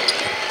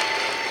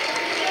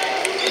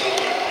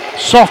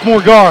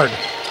 Sophomore guard.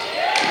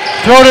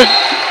 Threw it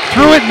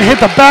and hit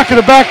the back of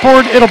the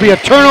backboard. It'll be a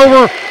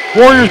turnover.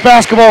 Warriors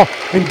basketball,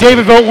 and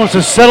David Vogt wants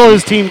to settle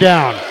his team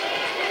down.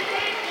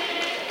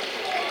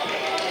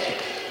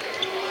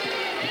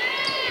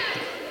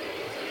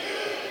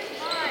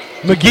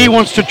 McGee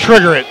wants to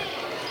trigger it.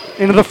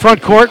 Into the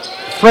front court.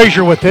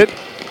 Frazier with it.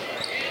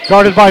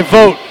 Guarded by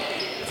Vogt.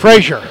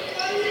 Frazier.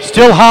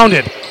 Still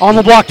hounded. On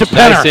the block to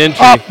Penner. Nice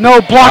entry. Up.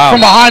 No. Blocked from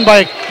behind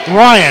by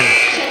Ryan.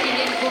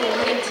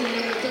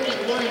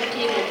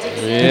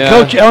 And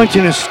Coach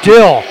Ellington is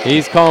still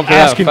He's calling for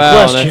asking that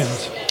foul.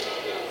 questions.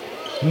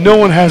 No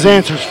one has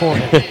answers for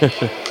him.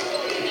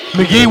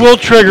 McGee will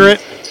trigger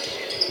it.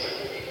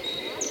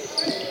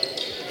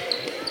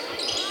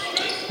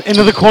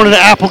 Into the corner to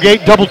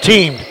Applegate, double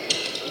teamed.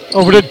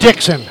 Over to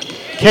Dixon.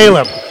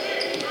 Caleb.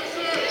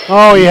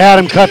 Oh, he had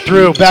him cut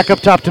through. Back up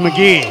top to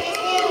McGee.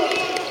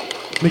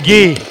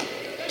 McGee.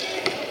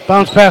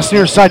 Bounce pass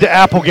near side to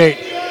Applegate.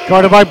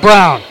 Guarded by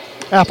Brown.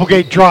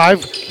 Applegate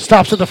drive.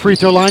 Stops at the free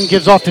throw line.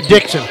 Gives off to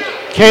Dixon.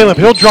 Caleb,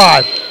 he'll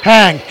drive.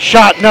 Hang.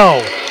 Shot,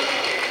 no.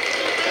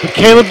 But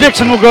Caleb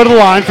Dixon will go to the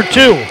line for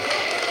 2.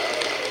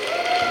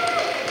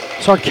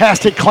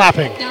 Sarcastic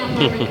clapping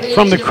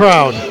from the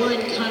crowd.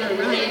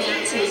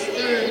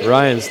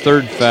 Ryan's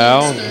third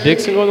foul.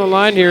 Dixon going to the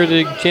line here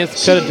to chance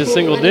to cut it to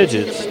single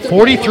digits.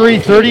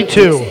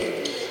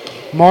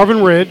 43-32.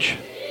 Marvin Ridge.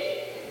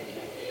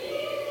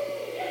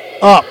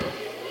 Up.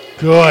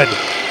 Good.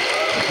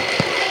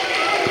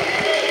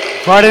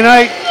 Friday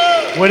night,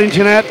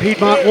 Weddington at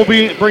Piedmont. We'll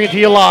be bringing it to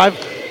you live.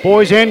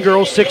 Boys and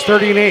girls,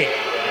 6:30 and 8.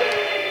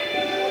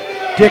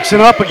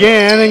 Dixon up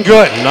again and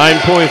good. 9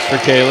 points for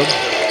Caleb.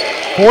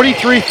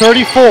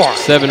 43-34.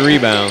 7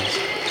 rebounds.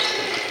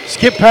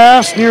 Skip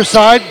pass near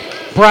side.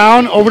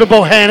 Brown over to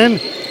Bohannon.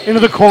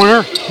 Into the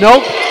corner.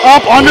 Nope.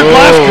 Up under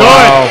glass. Good.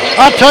 Wow.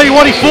 I'll tell you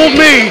what, he fooled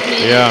me.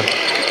 Yeah.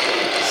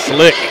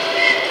 Slick.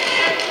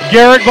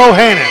 Garrett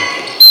Bohannon.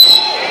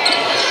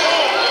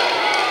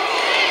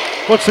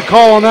 What's the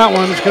call on that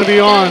one? It's going to be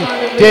on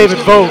David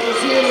Vogt.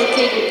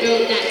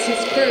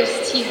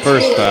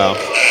 First foul.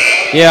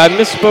 Yeah, I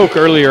misspoke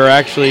earlier.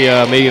 Actually,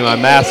 maybe my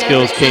math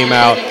skills came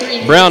out.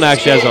 Brown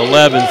actually has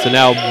 11, so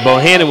now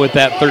Bohannon with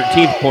that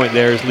 13th point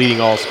there is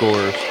leading all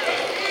scorers.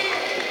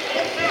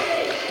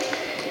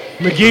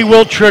 McGee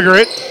will trigger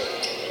it.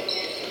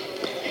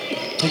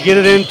 To get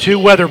it into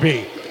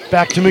Weatherby.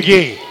 Back to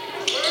McGee.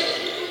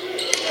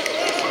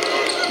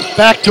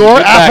 Backdoor,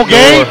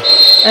 Applegate.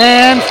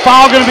 And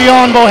foul going to be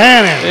on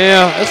Bohannon.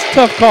 Yeah, that's a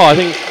tough call. I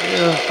think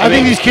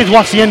these kids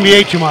watch the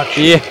NBA too much.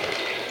 Yeah.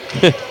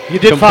 You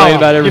did foul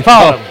him. You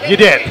fouled him. You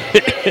did.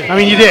 I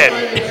mean, you did.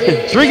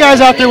 3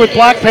 guys out there with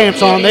black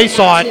pants on. They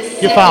saw it.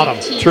 You fouled them.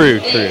 True.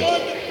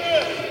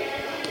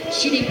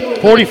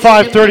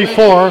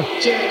 45-34.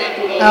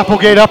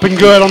 Applegate up and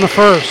good on the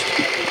first.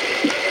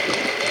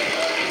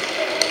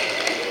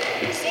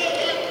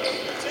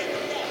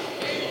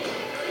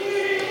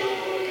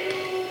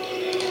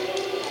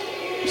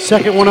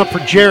 Second one up for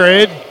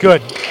Jared.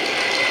 Good.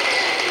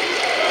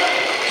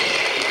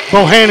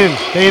 Bohannon.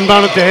 They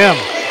inbound it to him.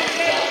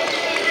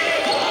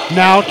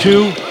 Now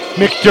to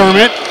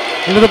McDermott.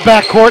 Into the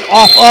backcourt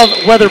off of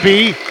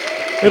Weatherby.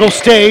 It'll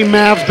stay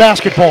Mavs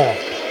basketball.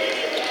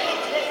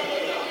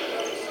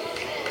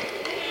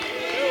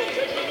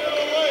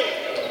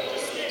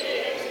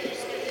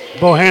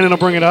 Bohannon will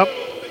bring it up.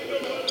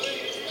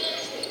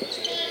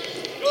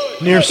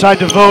 Near side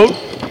to Vogt.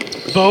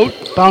 Vogt.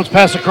 Bounce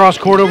pass across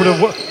court over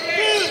to...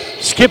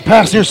 Skip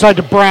pass near side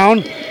to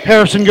Brown.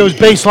 Harrison goes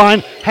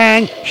baseline.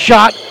 Hang.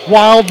 Shot.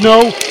 Wild.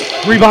 No.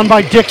 Rebound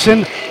by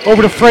Dixon.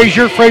 Over to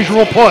Frazier. Frazier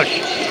will push.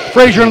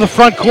 Frazier in the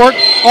front court.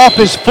 Off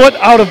his foot.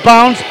 Out of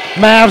bounds.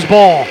 Mavs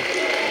ball.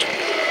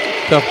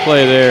 Tough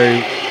play there.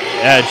 He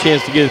had a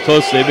chance to get as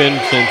close as they've been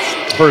since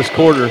first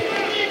quarter.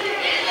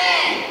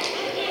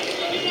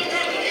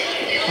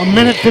 A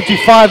minute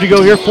 55 to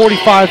go here.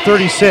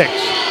 45-36.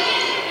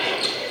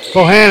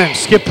 Bohannon.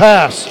 Skip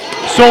pass.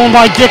 Stolen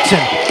by Dixon.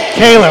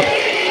 Caleb.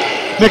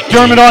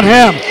 McDermott on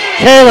him.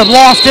 Caleb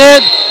lost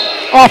it.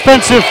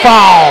 Offensive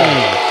foul.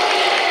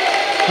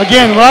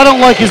 Again, what I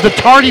don't like is the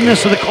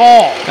tardiness of the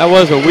call. That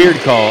was a weird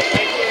call.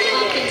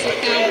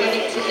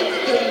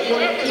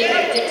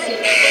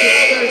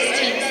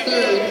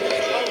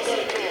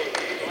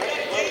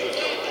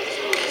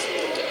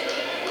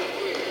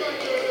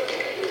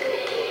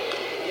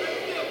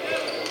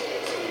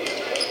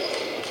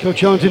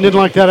 Coach Ellington didn't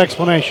like that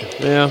explanation.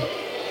 Yeah.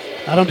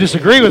 I don't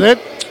disagree with it.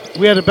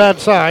 We had a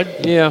bad side.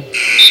 Yeah.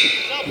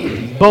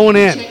 Bowen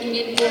in.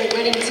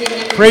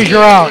 Frazier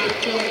out.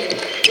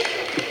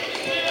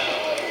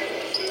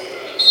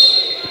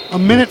 A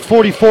minute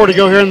 44 to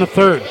go here in the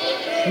third.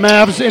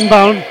 Mavs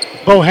inbound.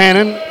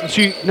 Bohannon.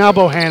 Now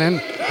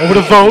Bohannon. Over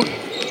to Vogt.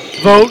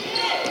 Vogt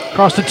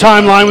across the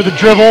timeline with a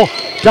dribble.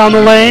 Down the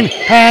lane.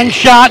 Hang.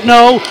 Shot.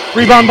 No.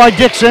 Rebound by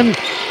Dixon.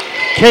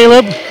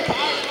 Caleb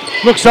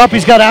looks up.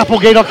 He's got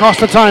Applegate across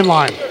the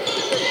timeline.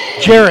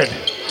 Jared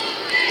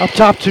up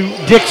top to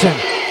Dixon.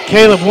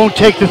 Caleb won't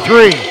take the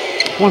three.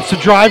 Wants to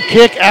drive,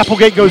 kick.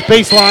 Applegate goes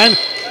baseline.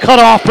 Cut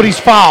off, but he's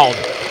fouled.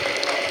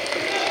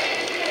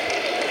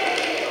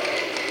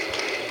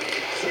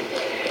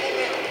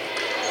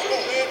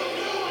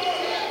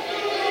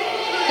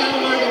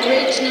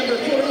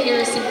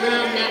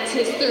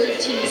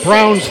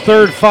 Brown's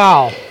third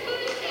foul.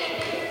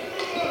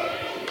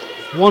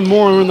 One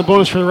more in the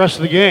bonus for the rest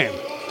of the game.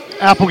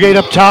 Applegate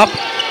up top.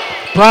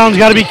 Brown's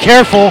got to be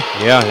careful.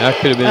 Yeah, that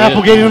could have been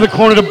Applegate into the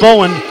corner to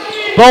Bowen.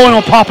 Bowen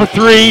will pop a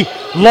three.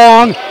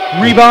 Long.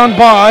 Rebound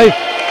by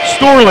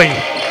Storley.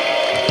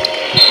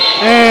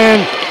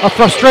 And A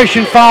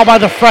frustration foul by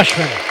the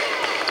freshman.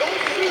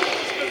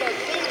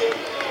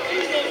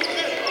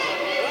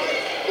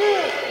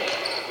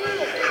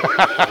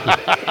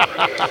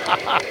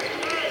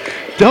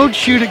 Don't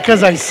shoot it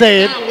because I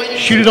say it.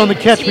 Shoot it on the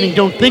catch, meaning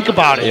don't think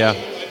about it. Yeah.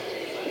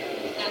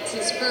 That's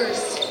his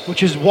first.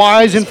 Which is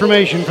wise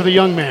information for the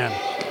young man.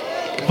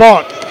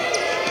 Vaught.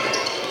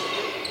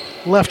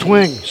 Left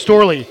wing.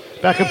 Storley.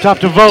 Back up top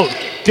to Vogt.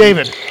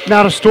 David.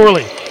 Now to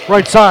Storley.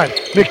 Right side.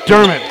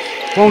 McDermott.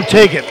 Won't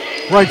take it.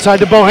 Right side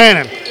to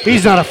Bohannon.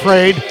 He's not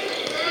afraid.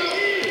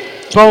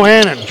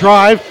 Bohannon.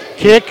 Drive.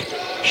 Kick.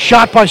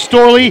 Shot by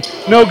Storley.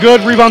 No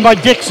good. Rebound by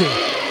Dixie.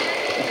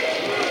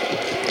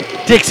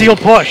 Dixie will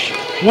push.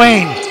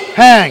 Wayne.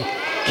 Hang.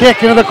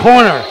 Kick into the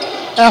corner.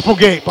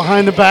 Applegate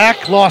behind the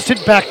back. Lost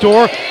it.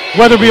 Backdoor.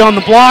 Weatherby on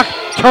the block.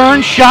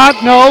 Turn.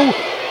 Shot. No.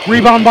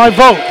 Rebound by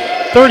Vogt.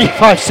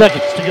 35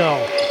 seconds to go.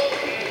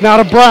 Now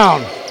to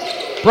Brown.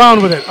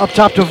 Brown with it. Up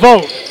top to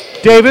Vogt.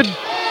 David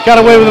got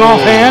away with an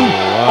offhand.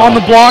 On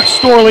the block.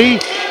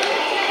 Storley.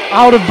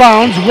 Out of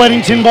bounds.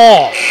 Weddington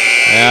ball.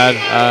 Yeah,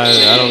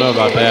 I don't know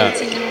about that.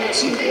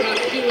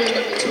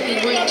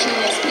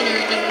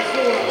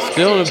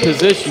 Still in a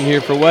position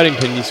here for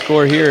Weddington. You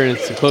score here, and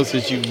it's the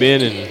closest you've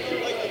been in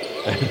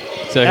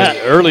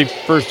early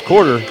first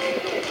quarter.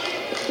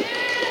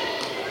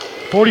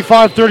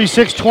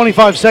 45-36,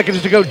 25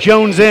 seconds to go.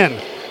 Jones in.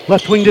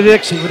 Left wing to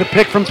Dixie with a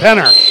pick from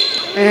Penner.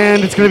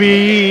 And it's going to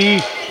be,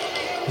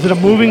 is it a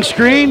moving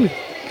screen?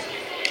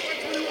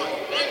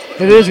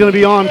 It is going to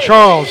be on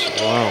Charles.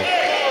 Wow.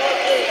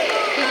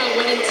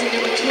 Weddington,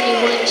 number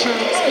 21,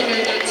 Charles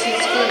Penner. That's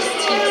his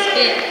first, team's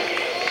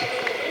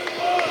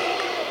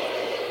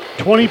fifth.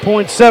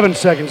 20.7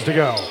 seconds to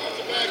go.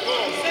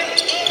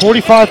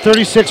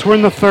 45-36, we're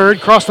in the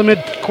third. Cross the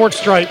mid-court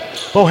stripe.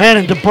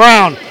 Bohannon to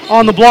Brown.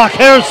 On the block,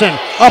 Harrison.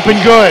 Up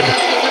and good.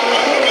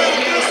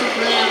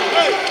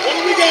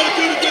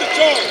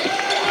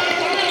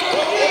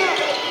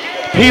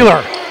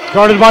 Peeler,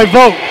 guarded by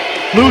Vogt.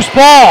 Loose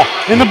ball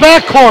in the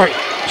backcourt.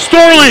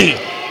 Storley.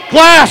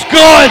 Glass,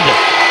 good.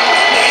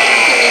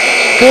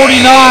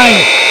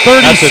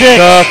 49-36. That's a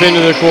tough end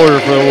of the quarter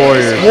for the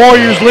Warriors.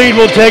 Warriors lead.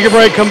 We'll take a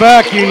break. Come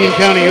back.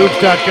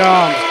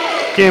 UnionCountyHoops.com.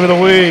 Game of the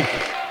week.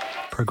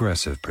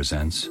 Progressive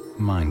presents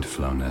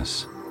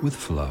Mindfulness with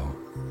Flow.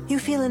 You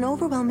feel an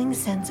overwhelming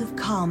sense of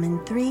calm in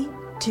 3,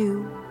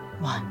 2,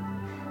 1.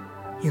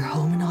 Your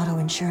home and auto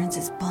insurance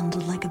is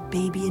bundled like a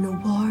baby in a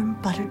warm,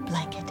 buttered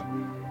blanket.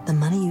 The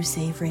money you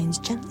save rains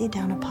gently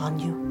down upon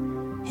you.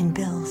 In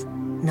bills,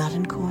 not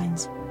in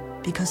coins,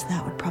 because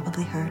that would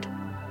probably hurt.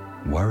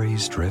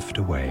 Worries drift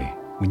away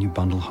when you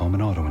bundle home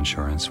and auto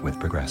insurance with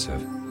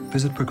Progressive.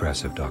 Visit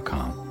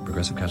Progressive.com.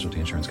 Progressive Casualty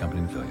Insurance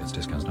Company and affiliates.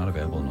 Discounts not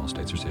available in all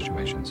states or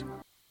situations.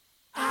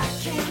 I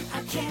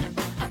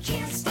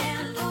can't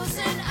stand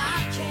losing. I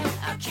can't stand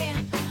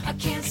losing. I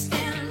can't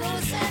stand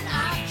losing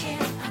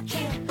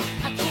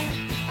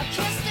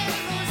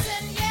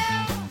you.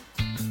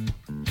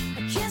 I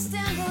can't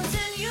stand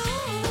losing you.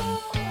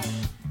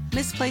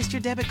 Misplaced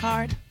your debit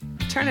card?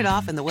 Turn it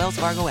off in the Wells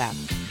Fargo app.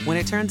 When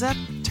it turns up,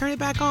 turn it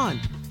back on.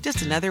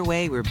 Just another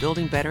way we're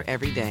building better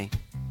every day.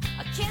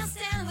 I can't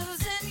stand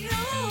losing you.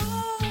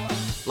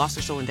 Lost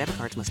or stolen debit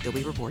cards must still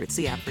be reported.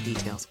 See app for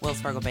details.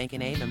 Wells Fargo Bank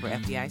N.A., member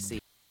FDIC.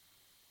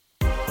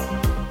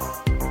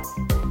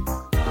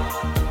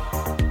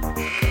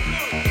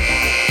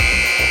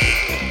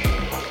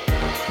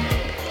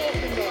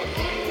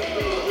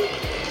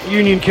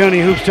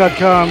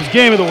 UnionCountyHoops.com's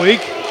Game of the Week.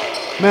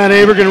 Matt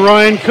Aberg and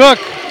Ryan Cook.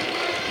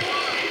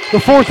 The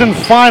fourth and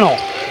final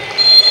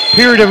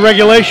period of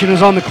regulation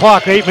is on the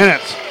clock, 8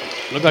 minutes.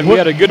 Looked like we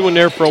had a good one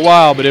there for a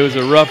while, but it was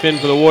a rough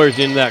end for the Warriors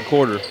in that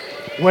quarter.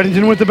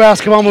 Weddington with the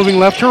basketball, moving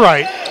left to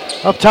right.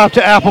 Up top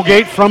to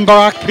Applegate from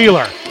Brock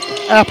Peeler.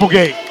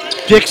 Applegate,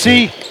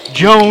 Dixie,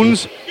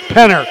 Jones,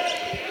 Penner.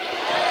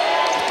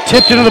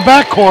 Tipped into the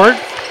backcourt.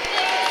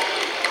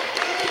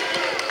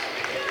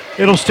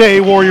 It'll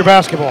stay Warrior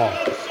basketball.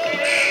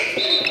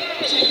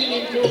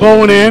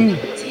 Bowen in,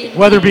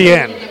 Weatherby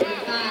in.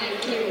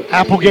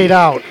 Applegate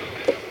out.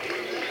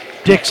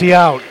 Dixie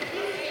out.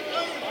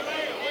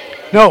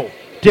 No,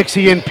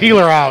 Dixie in,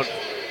 Peeler out.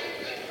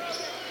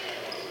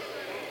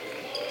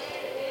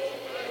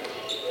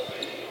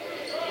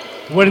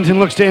 Weddington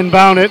looks to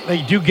inbound it.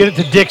 They do get it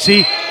to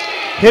Dixie.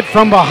 Hit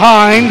from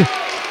behind.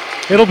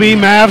 It'll be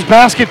Mavs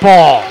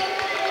basketball.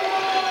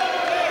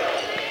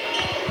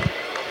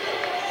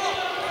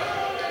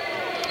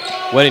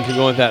 Weddington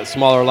going with that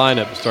smaller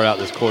lineup to start out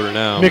this quarter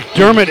now.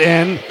 McDermott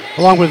in,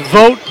 along with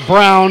Vogt,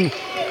 Brown,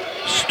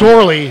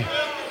 Storley,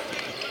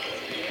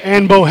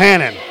 and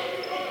Bohannon.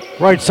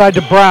 Right side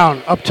to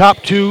Brown. Up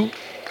top to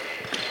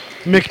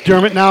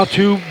McDermott, now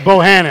to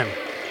Bohannon.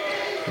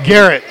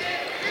 Garrett,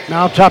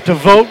 now up top to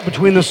Vogt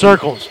between the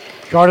circles.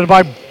 Guarded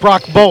by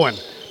Brock Bowen.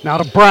 Now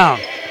to Brown,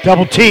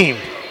 double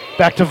teamed.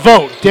 Back to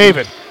Vogt,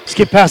 David.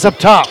 Skip pass up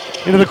top,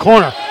 into the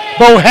corner.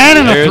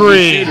 Bohannon a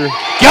three.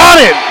 Got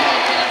it!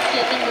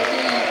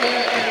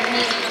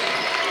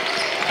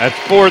 That's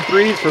 4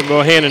 threes for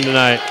Bohannon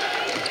tonight.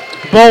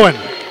 Bowen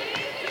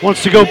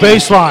wants to go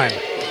baseline.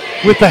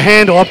 with the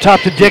handle up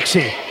top to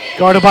Dixie.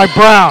 Guarded by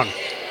Brown.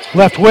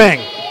 Left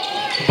wing.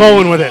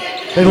 Bowen with it.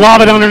 They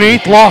lob it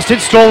underneath. Lost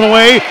it. Stolen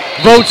away.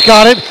 Votes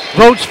got it.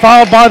 Votes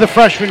fouled by the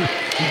freshman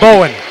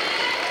Bowen.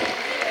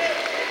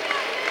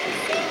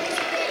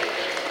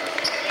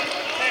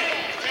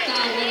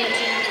 Foul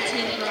Wellington number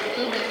 10, Brock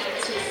Bowen.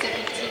 That's his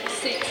second, team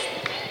sixth.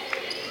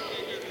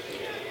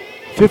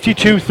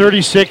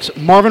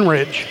 52-36 Marvin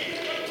Ridge.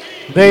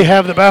 They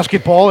have the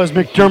basketball as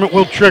McDermott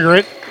will trigger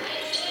it.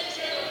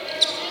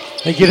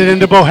 They get it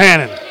into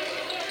Bohannon.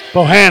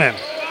 Bohannon.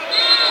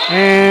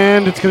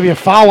 And it's going to be a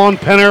foul on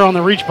Penner on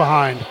the reach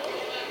behind.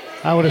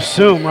 I would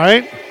assume,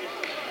 right?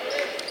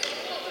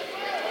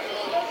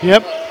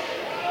 Yep.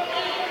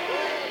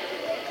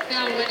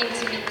 Foul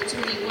Wellington number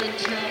 21,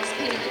 Charles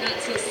Penner.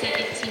 That's his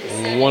second, team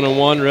seventh.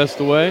 1-on-1 rest of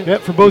the way.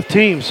 Yep, for both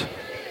teams.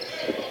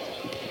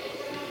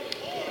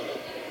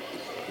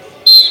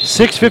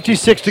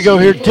 6:56 to go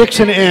here.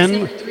 Dixon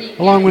in,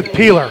 along with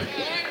Peeler.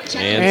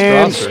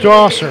 And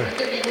Strasser.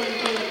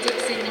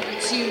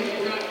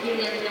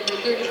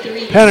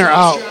 Penner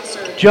out.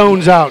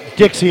 Jones out.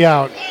 Dixie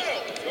out.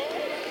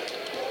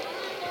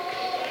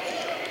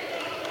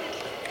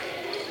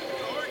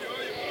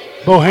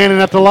 Bohannon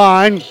at the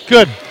line.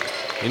 Good.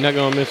 He's not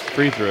going to miss the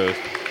free throws.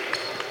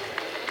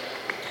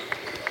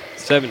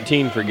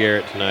 17 for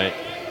Garrett tonight.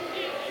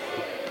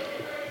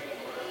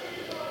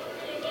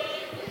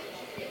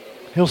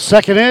 He'll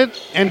second it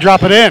and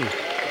drop it in.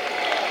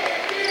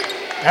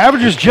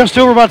 Averages just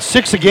over about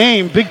 6 a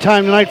game. Big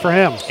time tonight for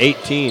him.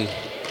 18.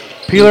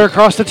 Peeler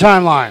across the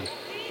timeline.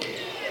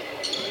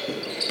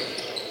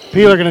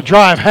 Peeler going to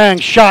drive, hang,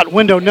 shot,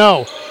 window,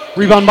 no.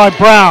 Rebound by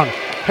Brown.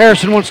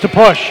 Harrison wants to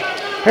push.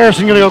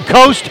 Harrison going to go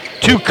coast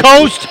to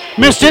coast.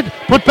 Missed it.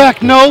 Put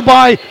back, no,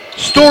 by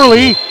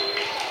Storley.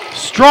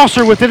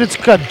 Strasser with it. It's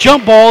a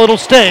jump ball. It'll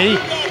stay.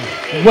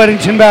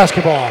 Weddington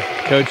basketball.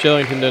 Coach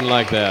Ellington didn't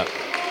like that.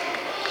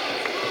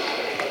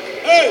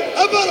 Hey,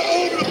 how about an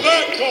over the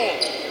back call?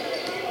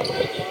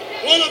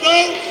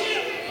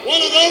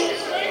 One of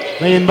those?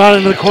 They inbound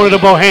into the corner to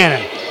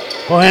Bohannon.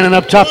 Bohannon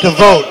up top to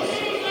Vogt.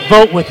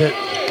 Vogt with it.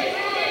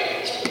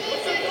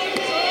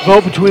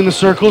 Vogt between the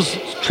circles.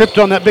 Tripped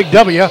on that big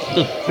W.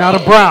 Now to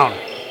Brown.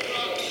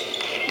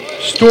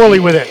 Storley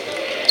with it.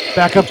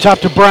 Back up top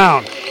to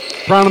Brown.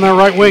 Brown on that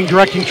right wing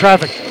directing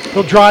traffic.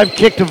 He'll drive,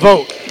 kick to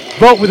Vogt.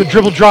 Vogt with a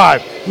dribble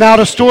drive. Now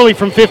to Storley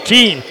from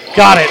 15.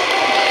 Got it.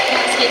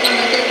 Basket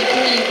number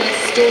 33 by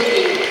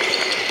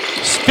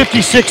Storley.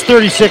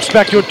 56-36,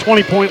 back to a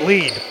 20-point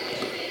lead.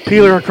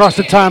 Peeler across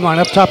the timeline,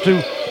 up top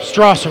to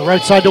Strasser,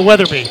 right side to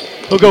Weatherby.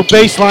 He'll go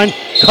baseline,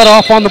 cut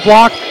off on the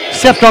block,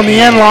 stepped on the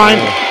end line,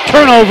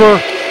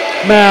 turnover,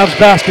 Mavs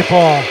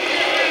basketball.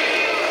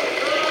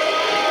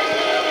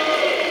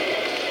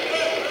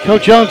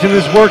 Coach Ellington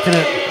is working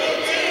it,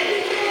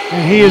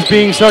 and he is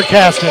being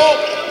sarcastic.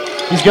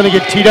 He's going to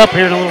get teed up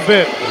here in a little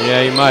bit.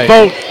 Yeah, he might.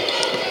 Vogt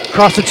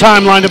across the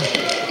timeline to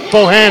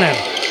Bohannon.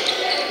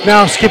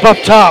 Now skip up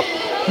top.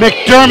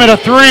 McDermott a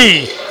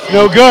three.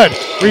 No good.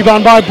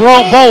 Rebound by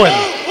Bowen.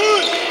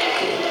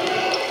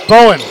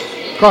 Bowen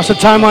across the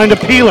timeline to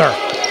Peeler.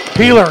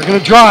 Peeler going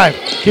to drive.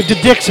 Give to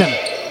Dixon.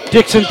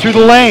 Dixon through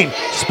the lane.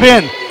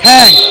 Spin.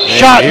 Hang.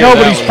 Shot.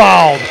 Nobody's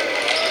fouled.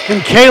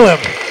 And Caleb,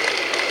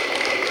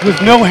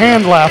 with no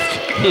hand left,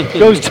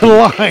 goes to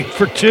the line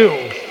for two.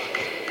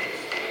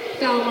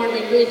 Foul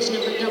Marvin Ridge,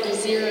 number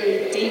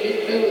 00,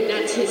 David Vogt.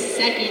 That's his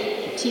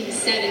second, team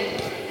 7.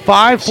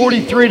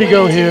 5:43 to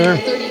go here.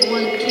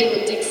 31,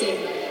 Caleb Dixon.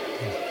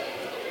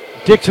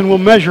 Dixon will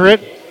measure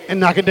it and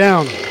knock it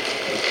down.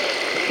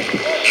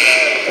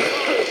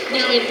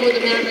 Now in for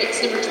the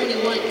Mavericks, number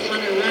 21,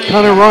 Connor Ryan.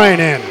 Connor Ryan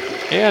in.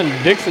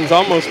 And Dixon's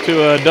almost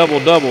to a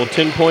double-double.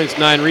 10 points,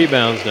 9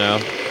 rebounds now.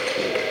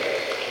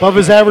 Above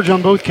his average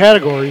on both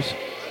categories.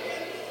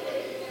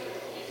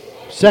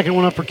 Second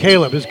one up for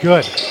Caleb is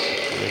good.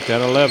 Make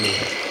that 11.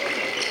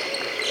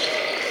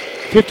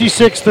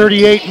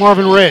 56-38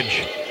 Marvin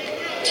Ridge.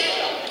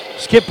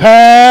 Skip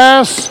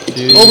pass.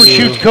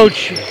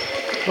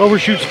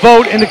 Overshoots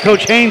Vogt into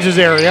Coach Haynes'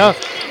 area.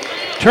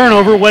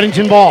 Turnover,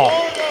 Weddington ball.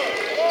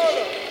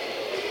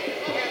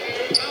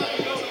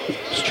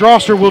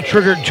 Strasser will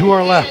trigger to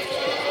our left.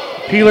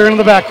 Peeler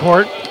into the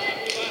backcourt.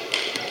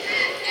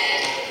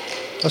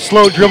 A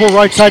slow dribble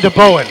right side to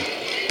Bowen.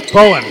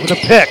 Bowen with a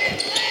pick.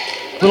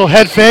 Little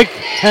head fake,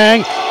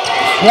 hang.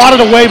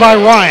 Swatted away by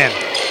Ryan.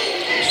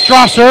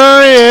 Strasser,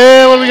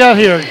 yeah, what do we got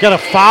here? Got a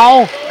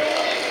foul?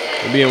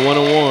 It'll be a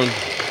 1-on-1.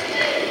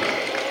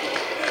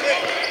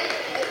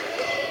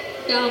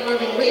 Foul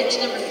Marvin Ridge,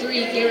 number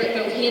 3, Garrett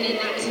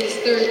Bohannon. That's his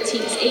third,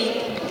 team's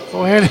 8th.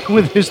 Bohannon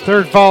with his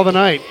third foul of the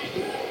night.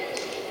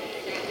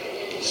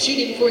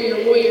 Shooting for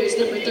your Warriors,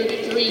 number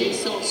 33,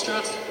 Saul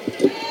Strasser.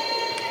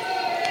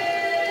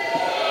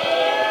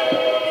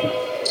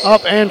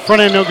 Up and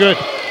front end, no good.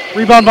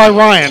 Rebound by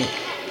Ryan.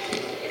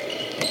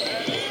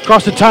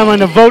 Across the timeline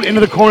to Vogt into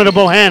the corner to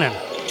Bohannon.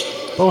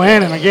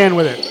 Bohannon again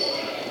with it.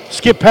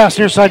 Skip pass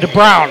near side to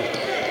Brown.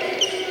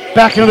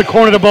 Back into the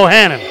corner to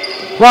Bohannon.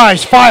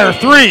 Rise, fire,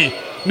 three.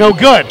 No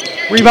good.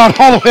 Rebound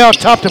all the way out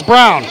top to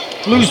Brown.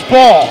 Loose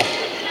ball.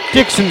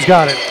 Dixon's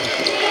got it.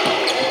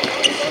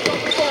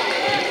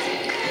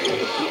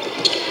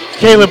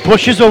 Caleb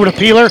pushes over to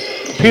Peeler.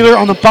 Peeler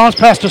on the bounce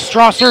pass to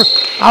Strasser.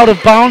 Out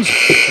of bounds.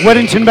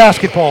 Weddington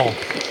basketball.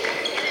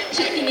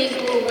 Checking in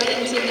for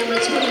Weddington, number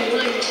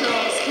 21,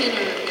 Charles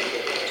Kenner.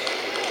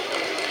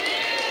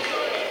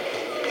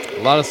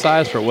 A lot of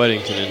size for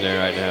Weddington in there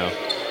right now.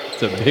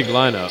 It's a big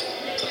lineup.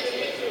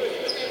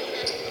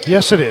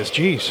 Yes, it is.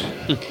 Jeez.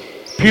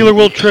 Peeler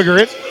will trigger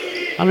it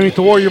underneath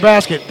the Warrior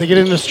basket. They get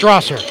into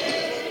Strasser.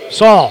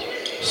 Saul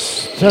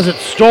says it's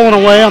stolen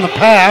away on the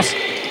pass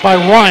by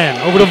Ryan.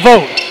 Over to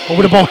Vogt.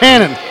 Over to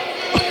Bohannon.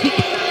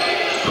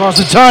 Across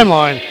the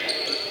timeline.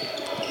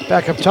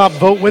 Back up top,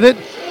 Vogt with it.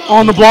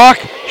 On the block.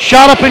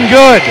 Shot up and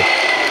good.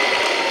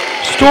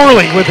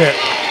 Storley with it.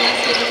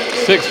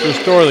 6 for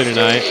Storley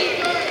tonight.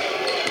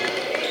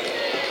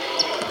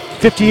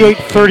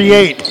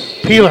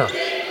 58-38. Peeler.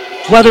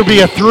 Weatherby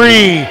a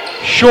 3.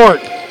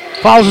 Short.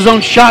 Fouls his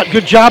own shot.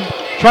 Good job.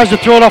 Tries to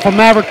throw it off a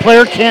Maverick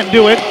player. Can't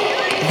do it.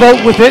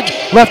 Vogt with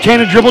it.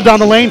 Left-handed dribble down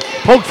the lane.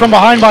 Poked from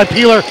behind by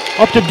Peeler.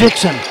 Up to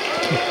Dixon.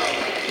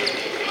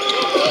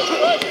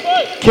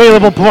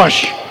 Caleb will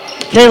push.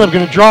 Caleb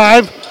going to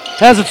drive.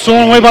 Has it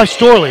stolen away by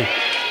Storley.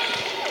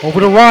 Over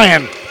to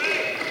Ryan.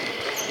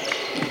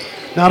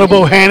 Now to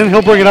Bohannon.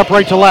 He'll bring it up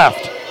right to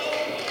left.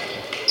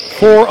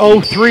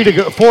 4:03 to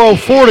go.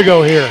 4:04 to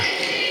go here.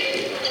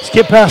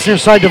 Skip pass near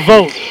side to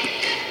Vogt.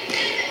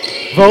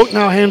 Vogt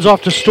now hands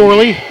off to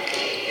Storley.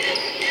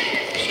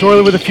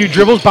 Storley with a few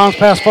dribbles. Bounce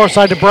pass far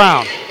side to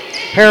Brown.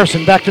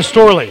 Harrison back to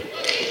Storley.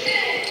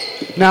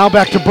 Now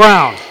back to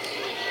Brown.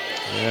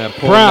 Yeah,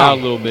 pulling out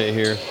a little bit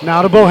here.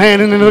 Now to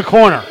Bohannon into the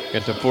corner.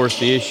 Got to force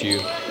the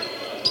issue.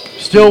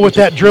 Still with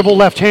that dribble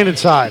left-handed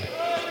side.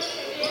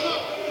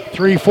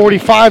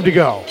 3:45 to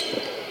go.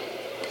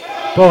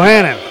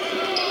 Bohannon.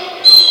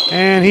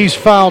 And he's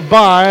fouled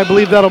by, I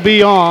believe that'll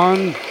be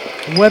on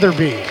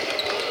Weatherby.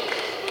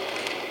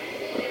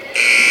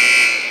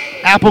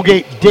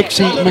 Applegate,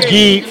 Dixie,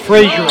 McGee,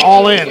 Frazier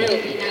all in.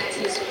 That's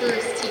his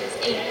first, team's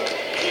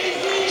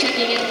 8th.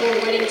 Checking in for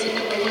Weddington,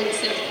 number 1,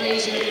 Seth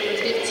Frazier, number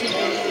 15,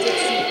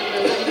 Dixie, number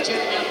 11,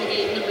 Jared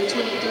Applegate, number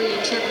 23,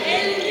 and Trevor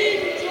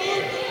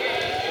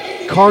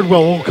McGee.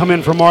 Cardwell will come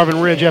in for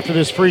Marvin Ridge after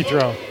this free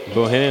throw.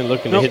 Bohannon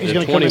looking to hit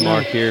the 20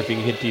 mark here if he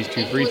can hit these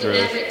 2 free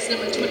throws. Mavericks,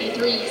 number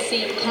 23,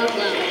 Sam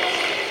Cardwell.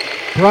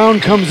 Brown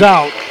comes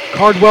out.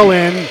 Cardwell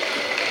in.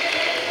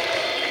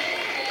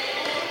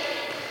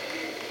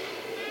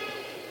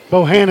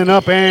 Bohannon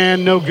up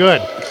and no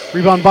good.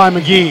 Rebound by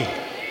McGee.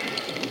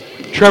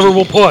 Trevor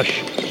will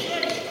push.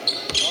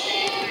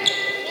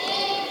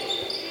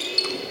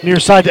 Near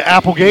side to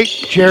Applegate.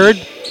 Jared,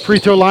 free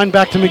throw line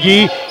back to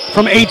McGee.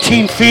 From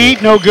 18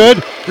 feet, no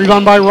good.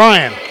 Rebound by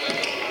Ryan.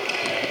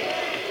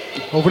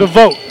 Over to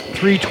Vogt.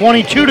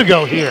 3:22 to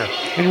go here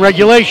in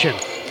regulation.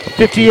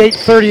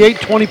 58-38,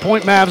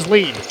 20-point Mavs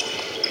lead.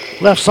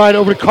 Left side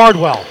over to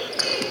Cardwell.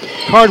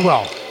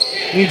 Cardwell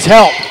needs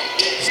help.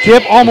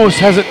 Skip almost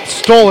has it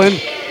stolen.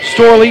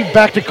 Storley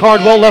back to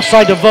Cardwell. Left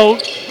side to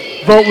Vogt.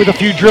 Vogt with a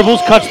few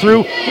dribbles, cuts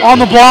through. On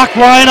the block,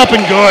 Ryan up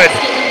and good.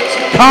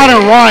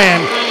 Connor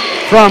Ryan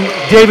from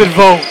David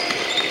Vogt.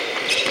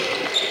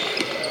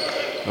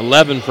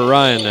 11 for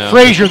Ryan now.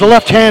 Frazier, the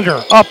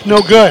left-hander, up,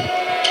 no good.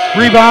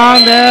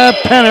 Rebound,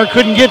 Penner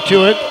couldn't get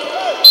to it.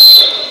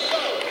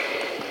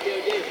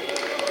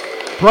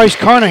 Bryce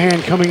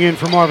Carnahan coming in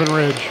for Marvin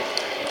Ridge.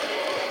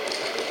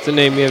 It's a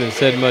name we haven't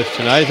said much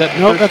tonight. Is that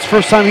Nope, that's the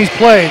first time he's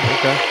played.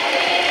 Okay.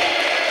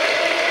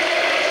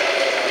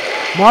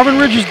 Marvin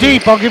Ridge is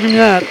deep, I'll give him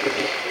that.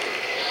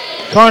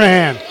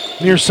 Carnahan,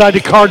 near side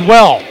to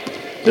Cardwell.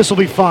 This will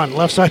be fun.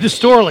 Left side to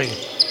Storley.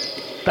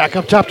 Back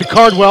up top to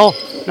Cardwell.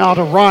 Now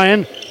to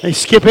Ryan. They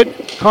skip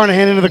it.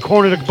 Carnahan into the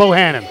corner to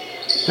Bohannon.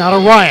 Now to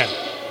Ryan.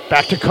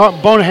 Back to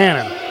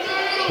Bohannon.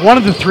 One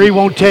of the three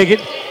won't take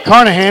it.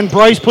 Carnahan,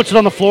 Bryce puts it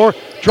on the floor.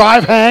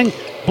 Drive hang.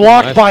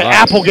 Blocked Nice by block.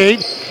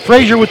 Applegate.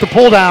 Frazier with the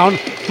pull down.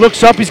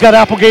 Looks up. He's got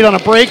Applegate on a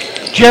break.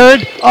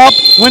 Jared up.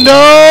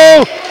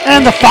 Window.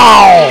 And the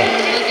foul.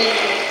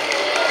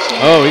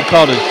 Oh, he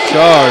called a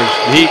charge.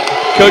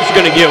 Coach is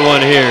going to get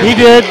one here. He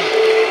did.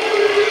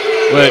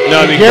 But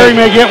no, I mean, Gary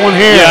may get one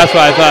here. Yeah, that's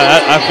what I thought.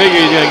 I figured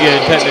he's going to get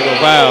a technical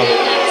foul.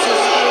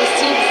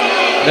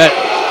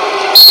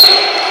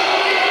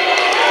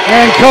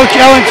 And Coach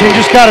Ellington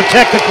just got a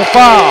technical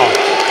foul.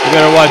 You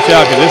better watch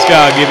out because this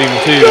guy will give him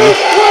 2.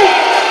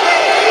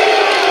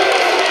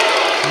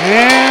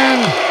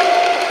 And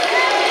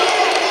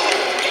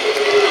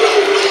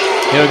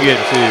he'll get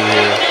 2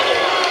 here.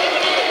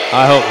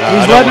 I hope not.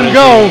 He's letting him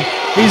go.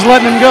 He's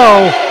letting him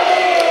go.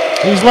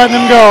 He's letting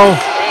him go.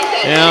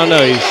 Yeah, I don't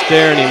know. He's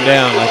staring him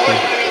down like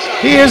that.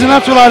 He is, and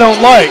that's what I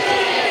don't like.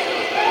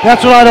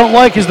 That's what I don't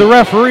like is the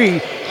referee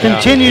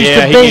continues to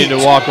bait. He needed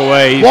to walk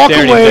away. He's Walk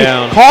staring away, him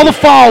down. call the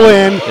foul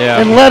in,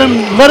 and let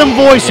him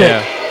voice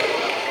it.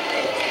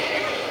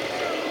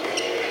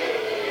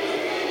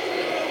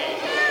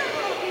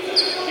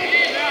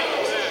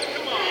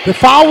 The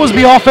foul was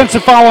the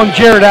offensive foul on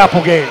Jared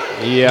Applegate.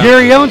 Yeah.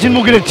 Gary Ellington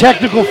will get a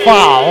technical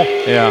foul.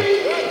 Yeah.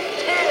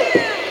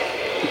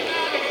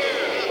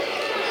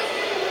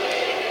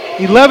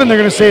 11, they're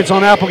going to say it's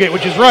on Applegate,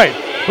 which is right.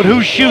 But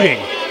who's shooting?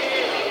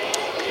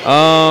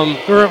 Or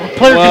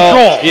player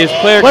control. It's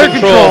player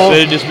control, so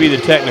it'd just be the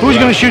technical. Who's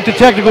going to shoot the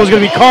technical is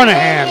going to be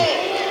Carnahan.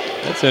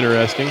 That's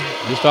interesting.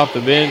 Just off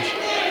the bench.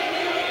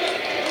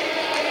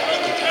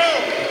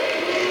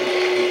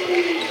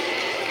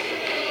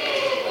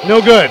 No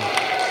good.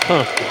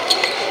 Huh.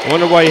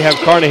 Wonder why you have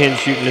Carnahan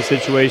shooting this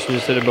situation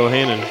instead of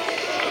Bohannon.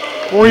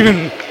 Or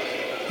even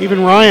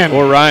Ryan.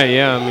 Or Ryan,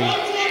 yeah. I mean,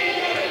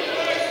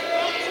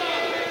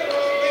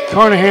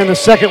 Carnahan, the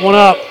second one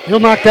up. He'll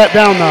knock that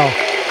down, though.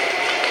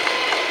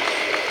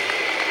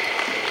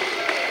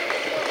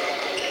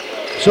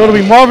 So it'll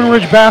be Marvin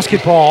Ridge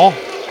basketball.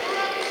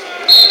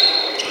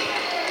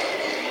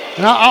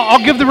 And I'll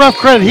give the ref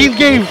credit. He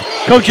gave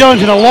Coach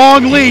Ellington a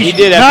long leash he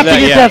did not after to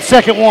get that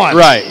second one.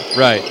 Right.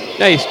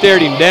 Now he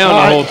stared him down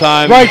the whole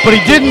time. Right, but he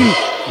didn't.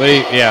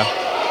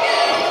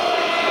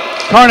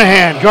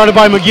 Carnahan, guarded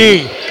by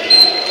McGee.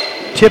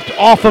 Tipped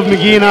off of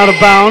McGee and out of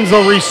bounds.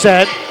 They'll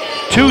reset.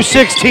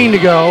 2:16 to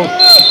go.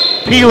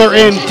 Peeler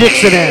in,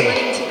 Dixon in.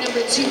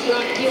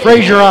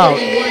 Frazier out.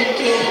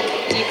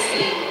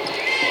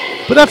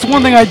 But that's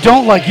one thing I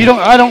don't like.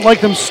 I don't like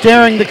them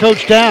staring the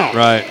coach down.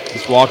 Right.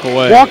 Just walk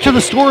away. Walk to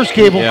the scores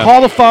cable,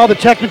 call the foul, the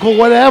technical,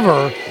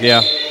 whatever.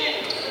 Yeah.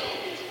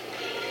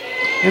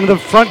 Into the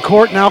front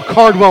court, now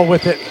Cardwell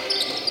with it.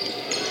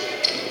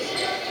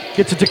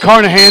 Gets it to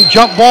Carnahan.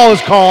 Jump ball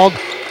is called.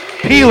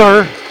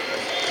 Peeler.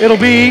 It'll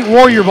be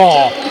Warrior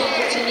ball.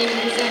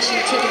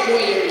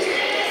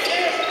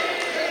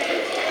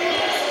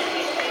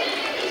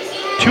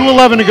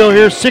 2:11 to go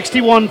here,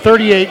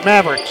 61-38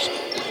 Mavericks.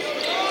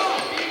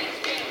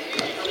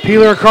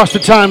 Peeler across the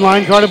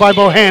timeline, guarded by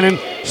Bohannon.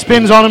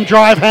 Spins on him,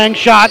 drive, hang,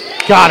 shot.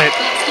 Got it.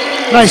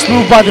 Nice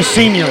move by the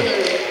senior.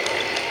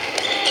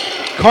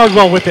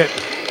 Cardwell with it.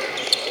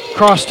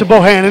 Cross to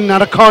Bohannon, now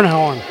to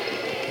Carnahan.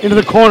 Into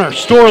the corner,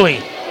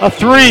 Storley. A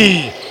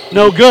three.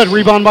 No good.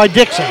 Rebound by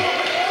Dixon.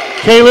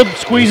 Caleb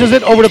squeezes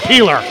it over to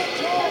Peeler.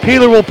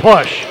 Peeler will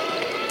push.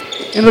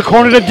 Into the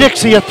corner to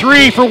Dixie. A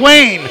three for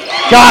Wayne.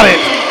 Got it.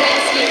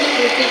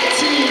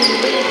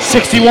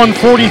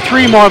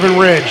 61-43 Marvin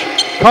Ridge.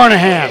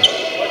 Carnahan.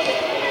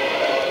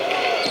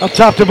 Up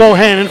top to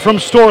Bohannon from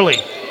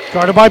Storley.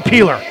 Guarded by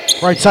Peeler.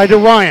 Right side to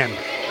Ryan.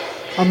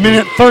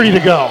 1:30 to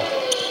go.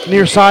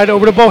 Near side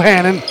over to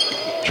Bohannon.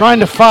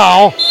 Trying to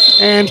foul,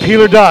 and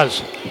Peeler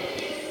does.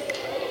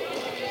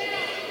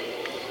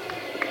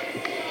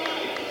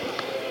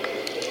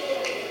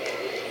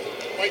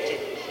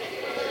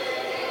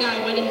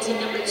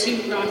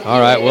 All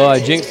right, well, I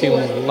jinxed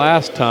him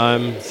last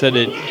time. Said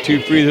that 2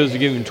 free throws would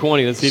give him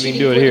 20. Let's see if he can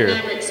do it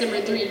here.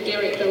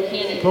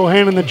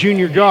 Bohannon, the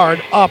junior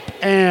guard, up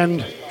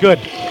and good.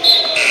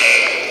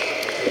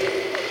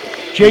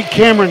 Jake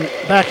Cameron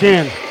back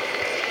in.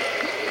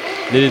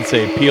 They did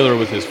say Peeler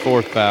with his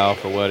 4th foul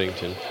for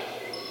Weddington.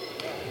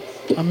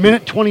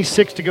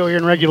 1:26 to go here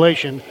in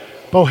regulation.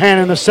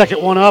 Bohannon, the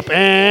second one up,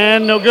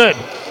 and no good.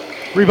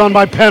 Rebound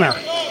by Penner.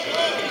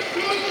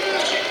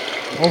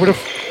 Over to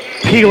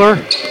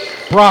Peeler.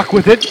 Brock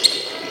with it.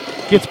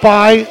 Gets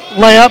by.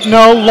 Layup.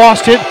 No.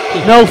 Lost it.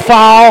 No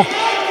foul.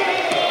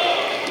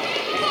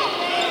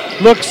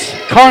 Looks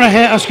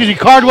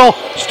Cardwell.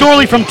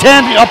 Storley from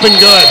 10. Up and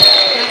good.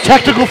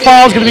 Technical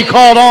foul is going to be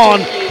called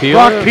on.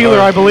 Brock Peeler,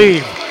 I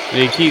believe.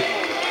 They keep.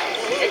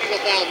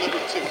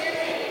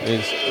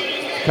 It's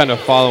kind of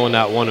following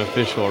that one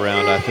official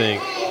around, I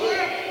think.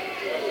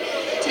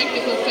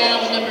 Technical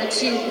foul number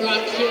 2,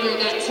 Brock Peeler.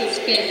 That's his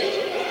 5th.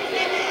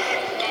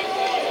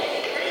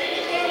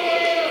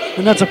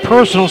 And that's a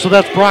personal, so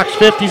that's Brock's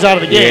 5th. He's out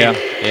of the game.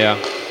 Yeah.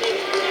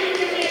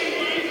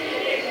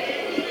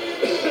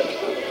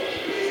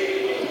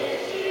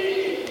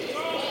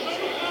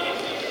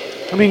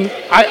 I mean,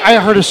 I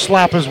heard a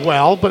slap as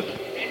well, but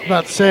I'm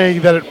not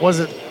saying that it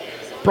wasn't.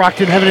 Brock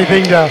didn't have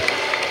anything to.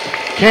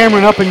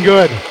 Cameron up and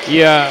good.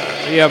 Yeah,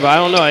 but I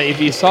don't know if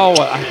you saw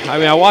what. I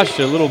mean, I watched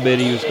it a little bit.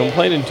 He was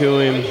complaining to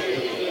him.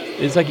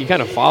 It's like he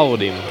kind of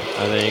followed him,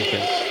 I think.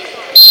 And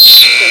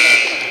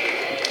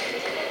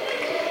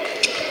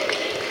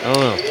I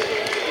don't know.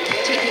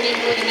 Checking in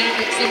for the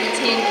Mavericks, number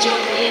 10,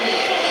 John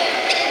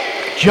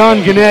Gannett.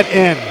 John Gannett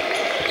in.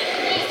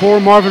 For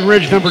Marvin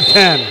Ridge, number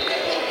 10.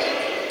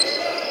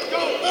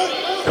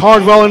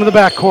 Cardwell into the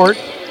backcourt.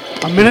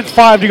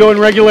 1:05 to go in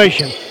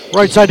regulation.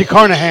 Right side to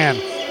Carnahan.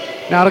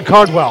 Now to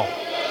Cardwell.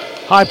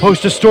 High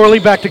post to Storley,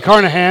 back to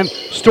Carnahan.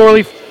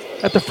 Storley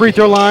at the free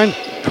throw line.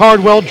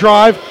 Cardwell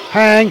drive,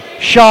 hang,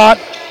 shot,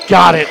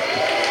 got it.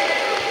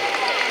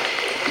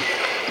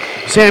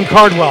 Sam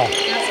Cardwell.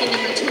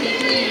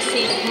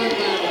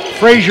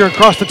 Frazier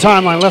across the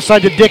timeline, left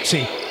side to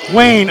Dixie.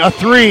 Wayne, a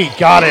three,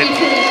 got it.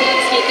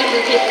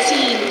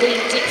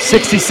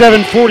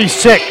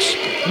 67-46,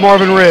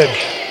 Marvin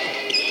Ridge.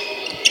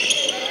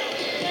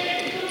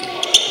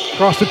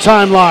 Across the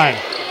timeline,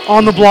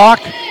 on the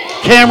block.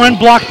 Cameron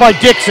blocked by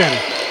Dixon.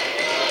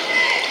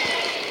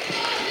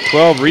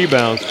 12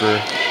 rebounds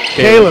for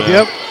Caleb,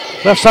 yep.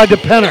 Left side to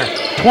Penner.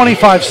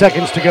 25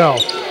 seconds to go.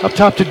 Up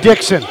top to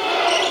Dixon.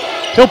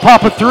 He'll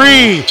pop a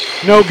three.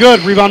 No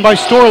good. Rebound by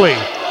Storley.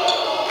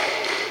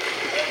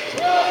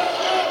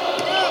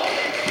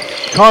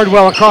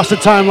 Cardwell across the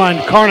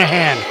timeline.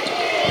 Carnahan.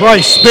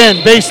 Bryce spin.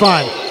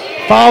 Baseline.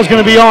 Foul's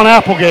going to be on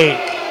Applegate.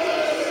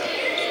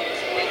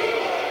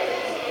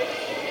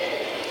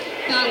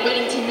 Foul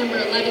Weddington number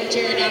 11,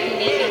 Jared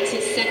Applegate. That's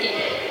his second.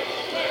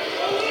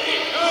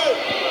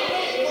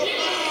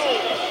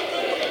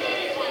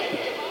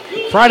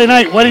 Friday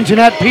night, Weddington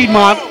at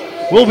Piedmont.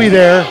 We'll be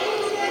there.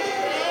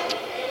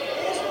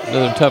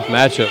 Another tough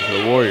matchup for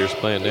the Warriors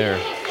playing there.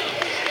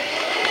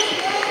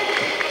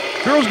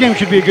 Girls game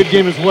should be a good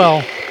game as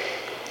well.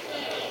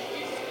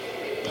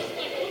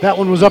 That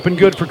one was up and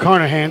good for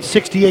Carnahan,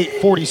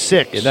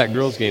 68-46. Yeah, that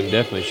girls game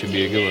definitely should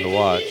be a good one to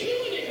watch.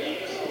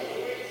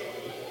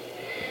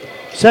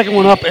 Second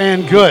one up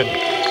and good.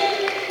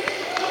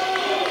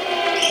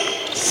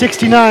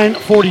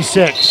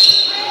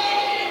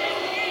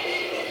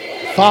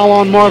 69-46. Foul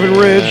on Marvin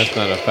Ridge. That's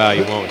not a foul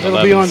you want.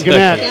 That'll be on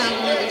Gannett. Foul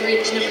on Marvin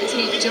Ridge number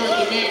 10,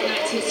 John Gannett.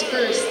 That's his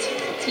first.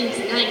 Team's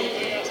ninth.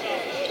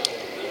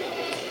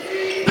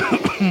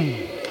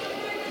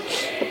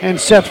 And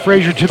Seth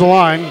Frazier to the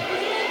line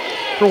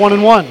for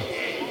 1-1.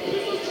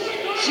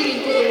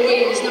 Shooting for the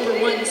Warriors, number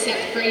 1,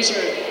 Seth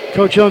Frazier.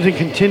 Coach Ellington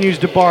continues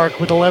to bark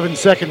with 11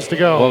 seconds to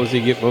go. What was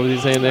he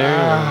saying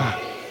there?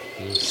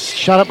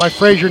 Shot up by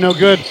Frazier, no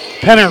good.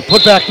 Penner,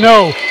 put back,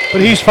 no, but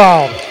he's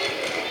fouled.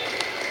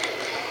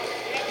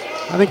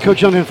 I think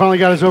Coach Ellington finally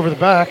got his over the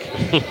back.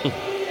 Foul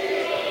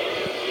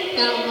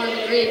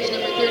Marvin Ridge,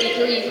 number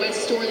 33, Wes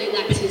Storley.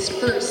 That's his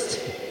first.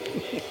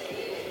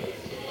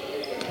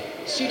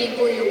 Shooting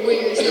for your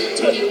Warriors, number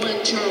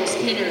 21, Charles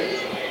Penner.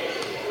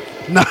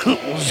 No,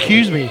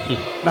 excuse me,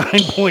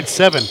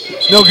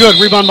 9.7. No good.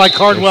 Rebound by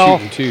Cardwell.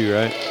 Shooting two,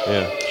 right?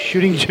 Yeah.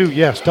 Shooting two,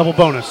 yes. Double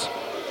bonus.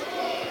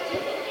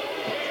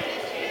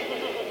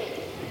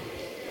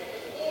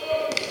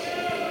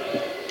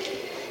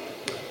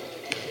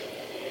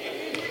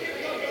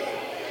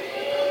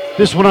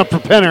 This one up for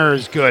Penner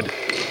is good.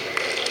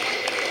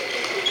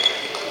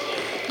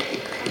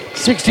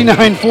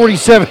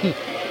 69-47.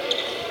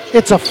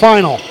 It's a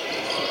final.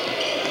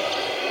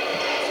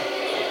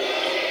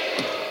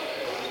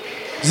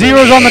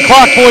 Zeros on the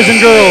clock, boys and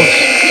girls.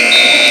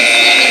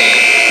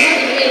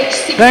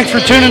 Thanks for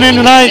tuning in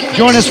tonight.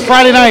 Join us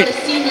Friday night.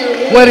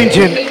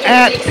 Weddington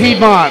at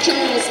Piedmont.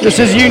 This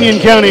is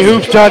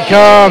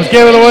UnionCountyHoops.com's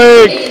Game of the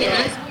Week.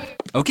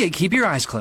 Okay, keep your eyes closed.